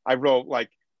 and I wrote like,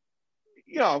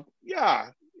 you know, yeah,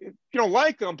 you don't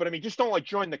like them, but I mean, just don't like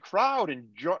join the crowd and,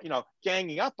 you know,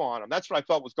 ganging up on them. That's what I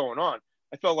felt was going on.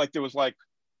 I felt like there was like,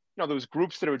 you know, there was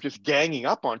groups that were just ganging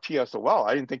up on TSOL.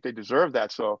 I didn't think they deserved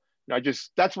that. So, you know,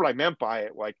 that's what I meant by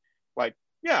it. Like,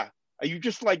 yeah, are you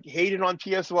just like hating on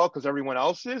TSOL because everyone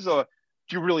else is, or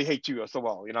do you really hate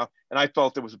TSOL, you know? And I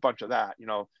felt there was a bunch of that, you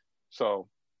know? So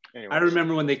anyway. I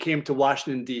remember when they came to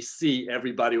Washington, D.C.,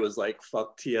 everybody was like,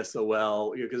 fuck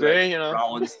TSOL, because you know,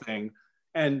 Rollins thing.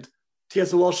 And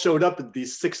TSOL showed up at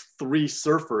these 6'3"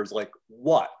 surfers, like,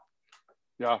 what?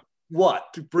 Yeah.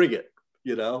 What? To bring it,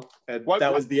 you know? And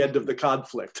that was the end of the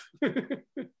conflict.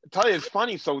 Tell you, it's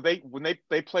funny. So when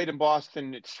they played in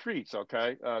Boston at Streets,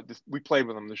 okay, we played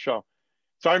with them the show.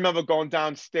 So I remember going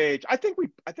downstage. I think we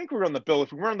were on the bill.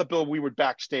 If we weren't on the bill, we were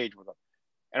backstage with them.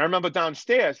 And I remember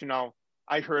downstairs, you know,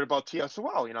 I heard about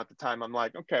TSOL. You know, at the time, I'm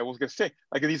like, okay, well, I was gonna say,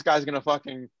 like, are these guys gonna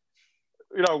fucking,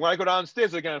 you know, when I go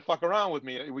downstairs, they're gonna fuck around with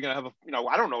me. We're gonna have a, you know,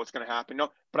 I don't know what's gonna happen, you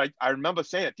know. But I remember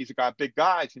saying it. These are big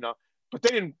guys, you know. But they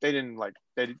didn't like,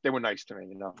 they were nice to me,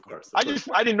 you know. Of course. I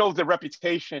didn't know the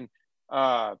reputation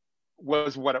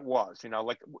was what it was, you know.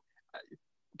 Like,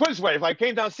 put it this way, if I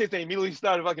came downstairs, they immediately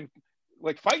started fucking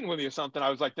like fighting with me or something.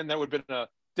 I was like, then that would have been a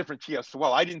different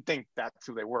TSOL. I didn't think that's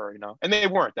who they were, you know. And they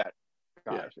weren't that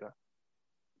guys, yeah. You know.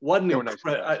 What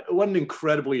an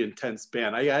incredibly intense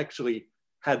band. I actually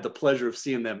had the pleasure of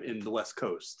seeing them in the West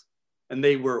Coast. And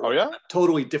they were a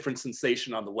totally different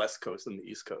sensation on the West Coast than the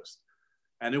East Coast.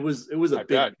 And it was a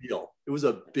big deal. It was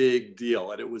a big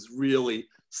deal. And it was really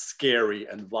scary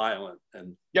and violent.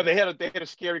 And yeah, they had a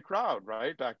scary crowd,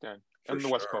 right, back then on the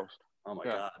West Coast. Oh my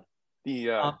God.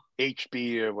 The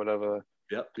HB or whatever.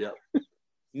 Yep.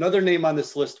 Another name on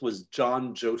this list was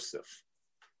John Joseph.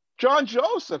 John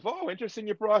Joseph. Oh, interesting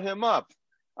you brought him up.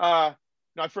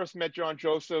 I first met John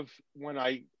Joseph when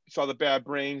I saw the Bad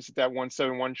Brains at that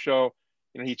 171 show.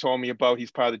 He told me about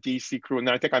he's part of the DC crew. And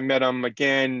then I think I met him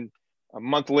again a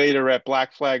month later at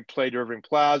Black Flag played Irving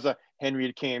Plaza.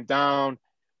 Henry came down.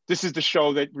 This is the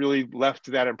show that really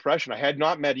left that impression. I had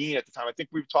not met Ian at the time. I think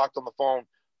we've talked on the phone a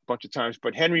bunch of times,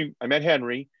 but I met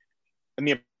Henry, and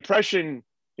the impression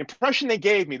they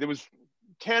gave me, there was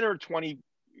 10 or 20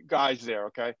 guys there,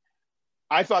 okay?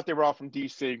 I thought they were all from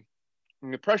DC.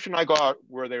 And the impression I got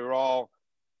were they were all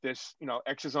this,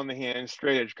 X's on the hand,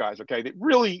 straight edge guys, okay? That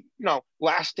really,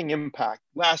 lasting impact,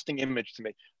 lasting image to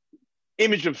me.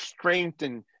 Image of strength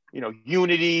and,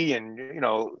 unity and,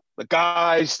 the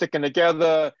guys sticking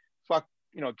together,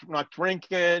 not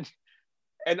drinking.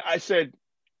 And I said,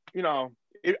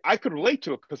 I could relate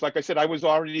to it because, like I said, I was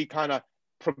already kind of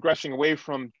progressing away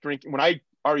from drinking. When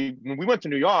we went to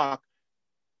New York,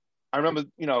 I remember,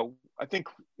 I think,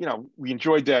 we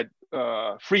enjoyed that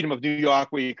freedom of New York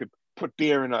where you could put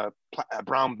beer in a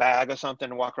brown bag or something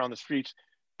and walk around the streets.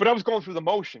 But I was going through the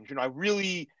motions, I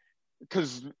really,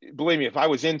 because believe me, if I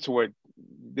was into it,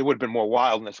 there would have been more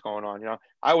wildness going on.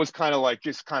 I was kind of like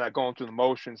just kind of going through the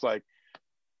motions, like,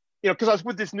 because I was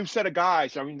with this new set of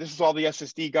guys. I mean, this is all the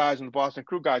SSD guys and the Boston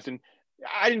Crew guys, and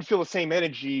I didn't feel the same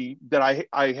energy that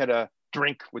I had a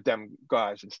drink with them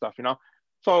guys and stuff,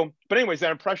 So, but anyways,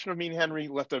 that impression of me and Henry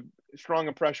left a strong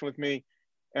impression with me,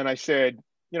 and I said,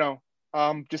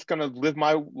 I'm just gonna live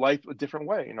my life a different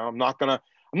way.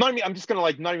 I'm just gonna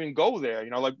like not even go there.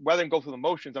 Like rather than go through the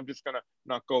motions, I'm just gonna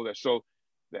not go there. So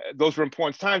those were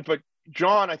important times. But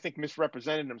John, I think,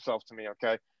 misrepresented himself to me.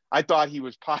 Okay, I thought he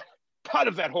was part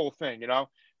of that whole thing,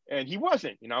 and he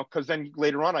wasn't, because then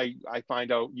later on, I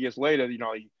find out years later, he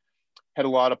had a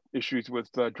lot of issues with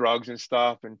drugs and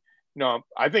stuff, and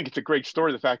I think it's a great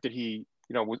story, the fact that he,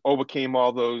 overcame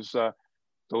all those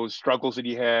struggles that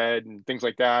he had and things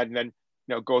like that, and then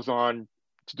goes on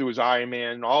to do his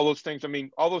Ironman and all those things. I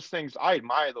mean, all those things, I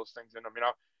admire those things in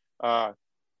him.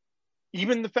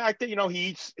 Even the fact that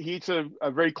he eats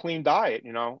a very clean diet,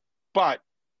 but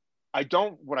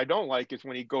what I don't like is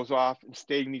when he goes off and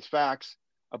stating these facts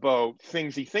about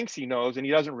things he thinks he knows and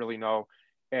he doesn't really know.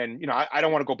 And I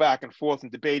don't want to go back and forth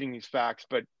and debating these facts,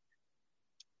 but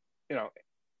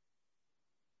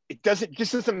it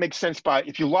just doesn't make sense.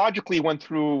 If you logically went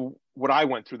through what I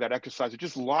went through, that exercise, or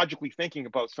just logically thinking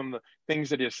about some of the things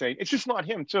that he's saying, it's just not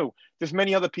him too. There's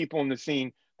many other people in the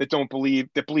scene that believe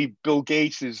Bill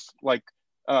Gates is like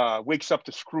wakes up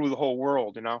to screw the whole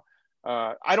world.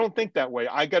 I don't think that way.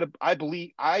 I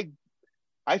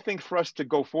think for us to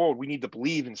go forward, we need to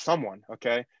believe in someone.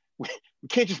 Okay. We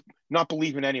can't just not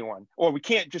believe in anyone, or we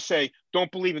can't just say,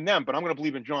 don't believe in them, but I'm going to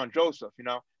believe in John Joseph.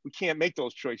 We can't make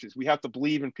those choices. We have to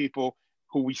believe in people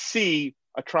who we see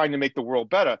are trying to make the world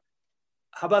better.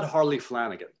 How about Harley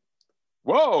Flanagan?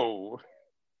 Whoa.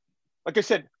 Like I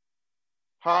said,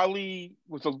 Harley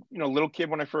was a little kid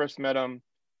when I first met him.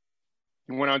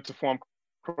 He went on to form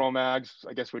Cro-Mags,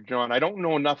 I guess, with John. I don't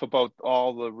know enough about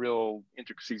all the real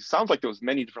intricacies. It sounds like there was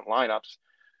many different lineups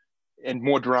and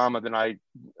more drama than I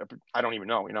don't even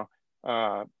know,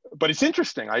 but it's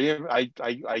interesting. I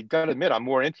gotta admit, I'm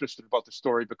more interested about the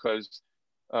story because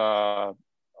I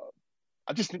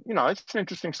just, it's an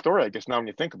interesting story, I guess, now when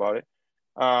you think about it.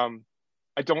 I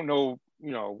don't know,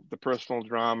 the personal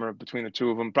drama between the two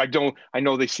of them, but I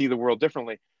know they see the world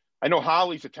differently. I know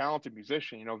Holly's a talented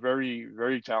musician, very,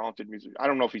 very talented musician. I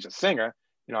don't know if he's a singer,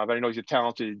 but I know he's a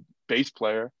talented bass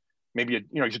player. Maybe,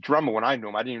 he's a drummer when I knew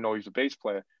him. I didn't even know he was a bass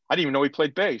player. I didn't even know he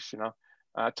played bass,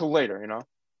 till later,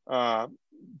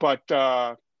 but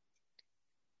I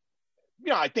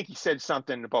think he said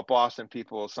something about Boston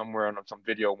people somewhere on some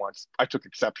video once. I took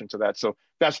exception to that. So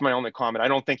that's my only comment. I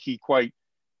don't think he quite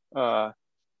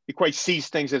sees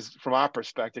things as from our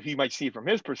perspective. He might see it from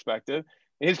his perspective.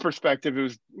 In his perspective, it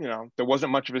was, there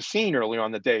wasn't much of a scene early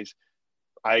on the days.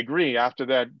 I agree. After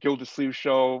that Gildersleeve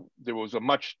show, there was a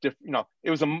much different,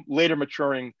 it was a later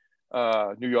maturing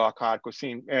New York hardcore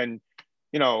scene. And,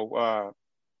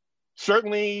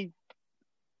 certainly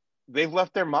they've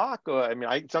left their mark.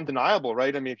 It's undeniable,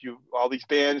 right? All these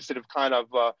bands that have kind of,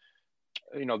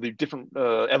 the different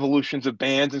evolutions of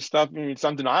bands and stuff, it's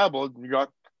undeniable. New York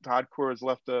hardcore has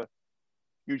left a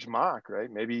huge mark,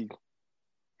 right? Maybe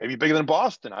bigger than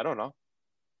Boston. I don't know.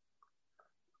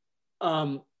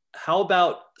 How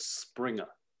about Springer?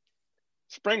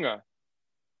 Springer.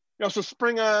 So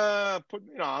Springer,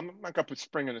 I'm not gonna put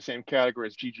Springer in the same category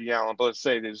as G.G. Allen, but let's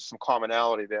say there's some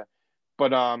commonality there.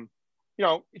 But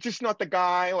it's just not the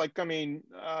guy. Like,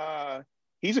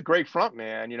 he's a great front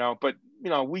man, but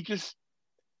we just,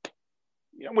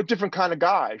 we're different kind of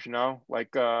guys,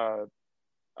 like I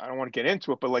don't want to get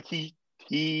into it, but like he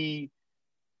he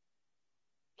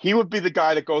would be the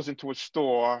guy that goes into a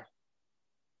store.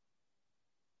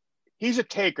 He's a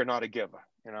taker, not a giver.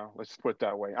 You know, let's put it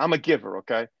that way. I'm a giver,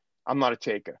 okay? I'm not a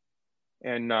taker,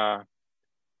 and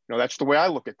that's the way I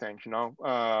look at things.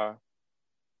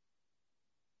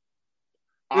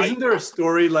 Isn't there a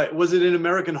story, like, was it in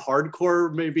American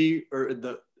Hardcore maybe, or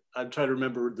I'm trying to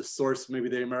remember the source, maybe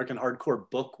the American Hardcore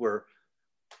book, where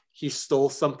he stole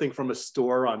something from a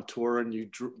store on tour and you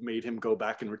made him go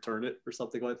back and return it or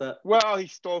something like that? Well, he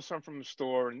stole some from the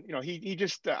store, and he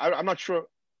just I'm not sure.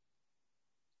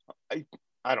 I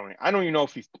don't even know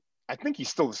if I think he's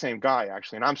still the same guy,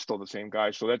 actually, and I'm still the same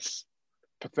guy, so that's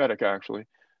pathetic, actually.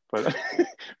 But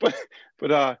but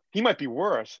he might be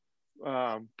worse.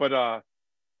 We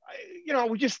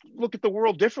just look at the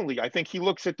world differently. I think he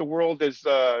looks at the world as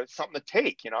something to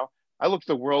take. I look at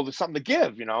the world as something to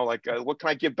give. Like what can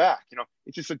I give back?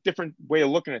 It's just a different way of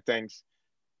looking at things.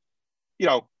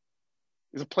 There's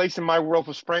a place in my world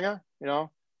for Springer.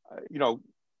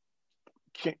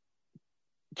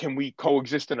 Can we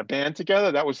coexist in a band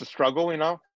together? That was the struggle.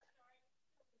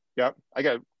 Yeah,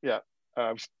 yeah.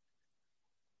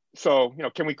 So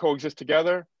can we coexist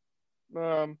together?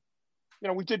 We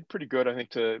did pretty good, I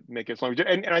think, to make it as long as we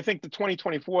did. And I think the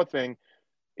 2024 thing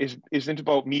isn't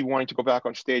about me wanting to go back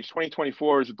on stage.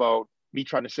 2024 is about me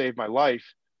trying to save my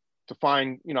life, to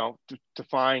find, to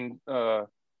find a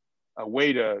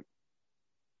way to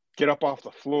get up off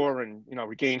the floor and,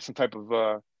 regain some type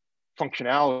of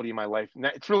functionality in my life. And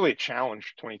it's really a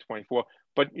challenge, 2024.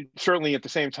 But certainly at the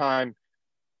same time,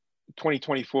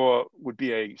 2024 would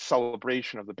be a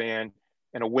celebration of the band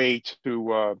and a way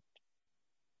to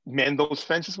mend those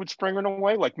fences with Springer in a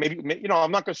way. Like maybe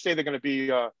I'm not going to say they're going to be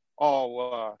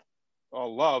all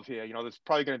love here. There's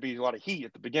probably going to be a lot of heat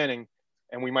at the beginning,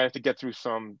 and we might have to get through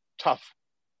some tough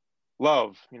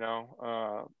love.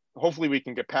 Hopefully we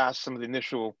can get past some of the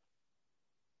initial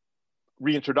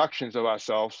reintroductions of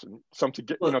ourselves and some to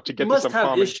get to get you must to some have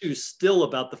common issues still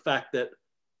about the fact that,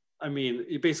 I mean,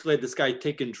 you basically had this guy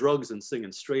taking drugs and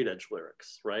singing straight edge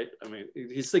lyrics, right? I mean,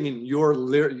 he's singing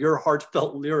your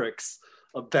heartfelt lyrics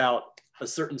about a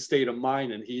certain state of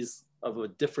mind, and he's of a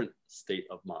different state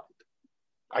of mind.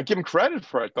 I give him credit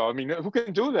for it, though. I mean, who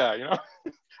can do that?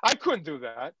 I couldn't do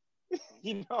that. I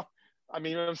mean,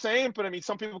 what I'm saying, but I mean,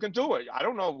 some people can do it. I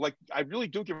don't know. Like, I really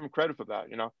do give him credit for that.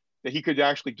 That he could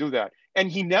actually do that.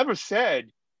 And he never said,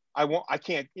 I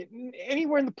can't.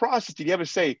 Anywhere in the process did he ever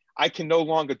say, I can no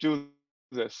longer do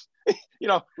this?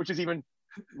 Which is even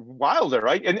wilder,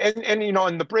 right? And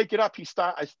the Break It Up,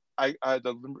 the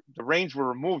reins were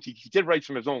removed. He did write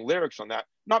some of his own lyrics on that.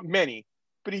 Not many,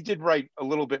 but he did write a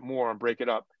little bit more on Break It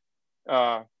Up.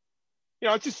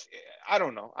 It's just, I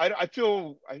don't know. I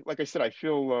feel, like I said, I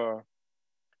feel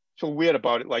weird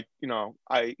about it. Like,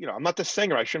 I'm not the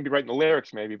singer. I shouldn't be writing the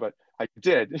lyrics maybe, but I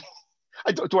did.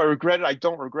 Do I regret it? I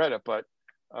don't regret it, but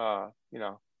I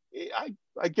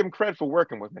give him credit for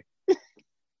working with me.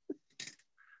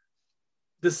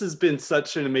 This has been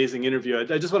such an amazing interview.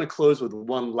 I just want to close with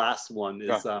one last one.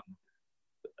 Is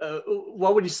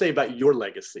what would you say about your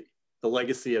legacy, the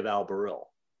legacy of Al Barile?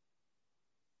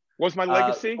 What's my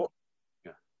legacy?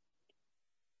 Yeah.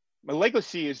 My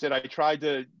legacy is that I tried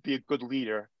to be a good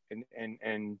leader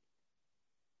and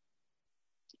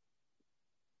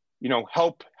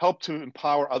help to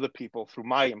empower other people through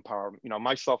my empowerment,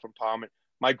 my self-empowerment,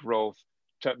 my growth,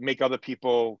 to make other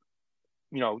people,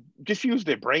 just use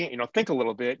their brain, think a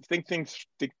little bit,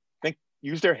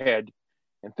 use their head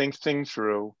and think things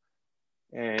through,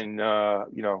 and,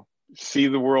 see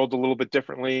the world a little bit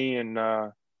differently, and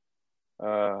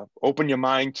open your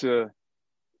mind to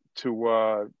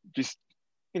just,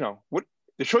 what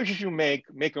the choices you make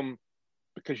them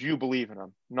because you believe in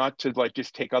them, not to like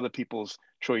just take other people's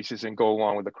choices and go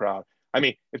along with the crowd. I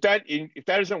mean, if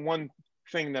that isn't one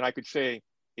thing that I could say,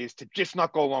 is to just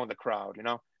not go along with the crowd.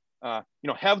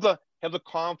 Have the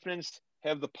confidence,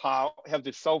 have the power, have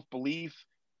the self-belief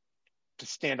to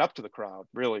stand up to the crowd.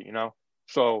 Really,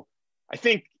 So I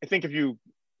think if you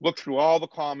look through all the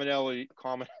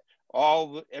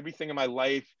everything in my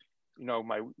life,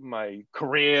 my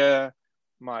career,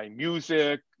 my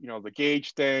music, the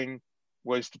Gage thing,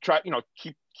 was to try,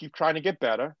 keep trying to get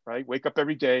better, right? Wake up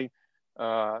every day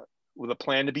with a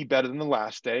plan to be better than the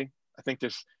last day. I think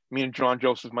me and John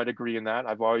Joseph might agree in that.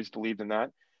 I've always believed in that.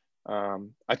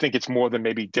 I think it's more than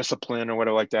maybe discipline or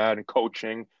whatever like that, and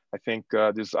coaching. I think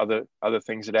there's other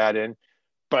things that add in.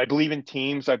 But I believe in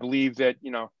teams. I believe that,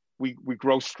 we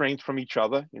grow strength from each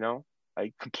other.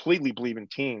 I completely believe in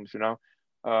teams, and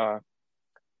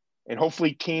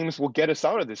hopefully teams will get us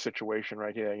out of this situation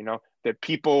right here, that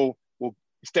people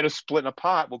instead of splitting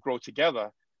apart, we'll grow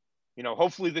together. You know,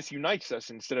 hopefully this unites us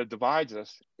instead of divides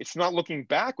us. It's not looking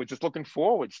backwards, it's looking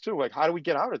forwards too. Like, how do we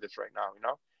get out of this right now? You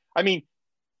know, I mean,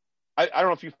 I don't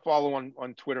know if you follow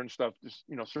on Twitter and stuff. Just,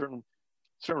 you know, certain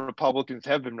Republicans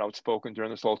have been outspoken during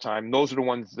this whole time. Those are the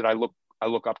ones that I look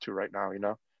up to right now. You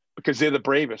know, because they're the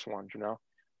bravest ones. You know,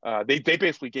 they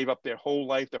basically gave up their whole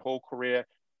life, their whole career,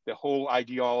 their whole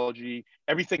ideology,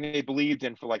 everything they believed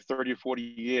in for like 30 or 40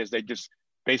 years. They just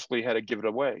basically had to give it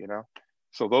away. You know,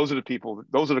 so those are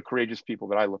the courageous people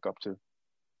that I look up to.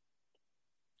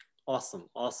 Awesome,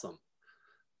 awesome.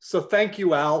 So thank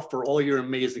you, Al, for all your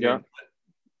amazing input.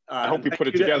 I hope you put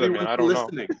it together, man. I don't know.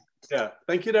 Yeah.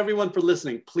 Thank you to everyone for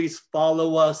listening. Please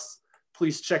follow us.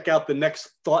 Please check out the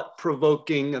next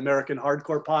thought-provoking American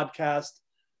Hardcore podcast.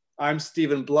 I'm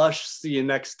Stephen Blush. See you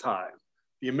next time.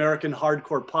 The American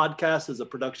Hardcore Podcast is a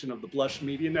production of the Blush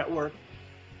Media Network.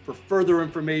 For further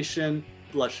information,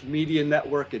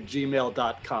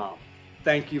 blushmedianetwork@gmail.com.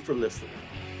 Thank you for listening.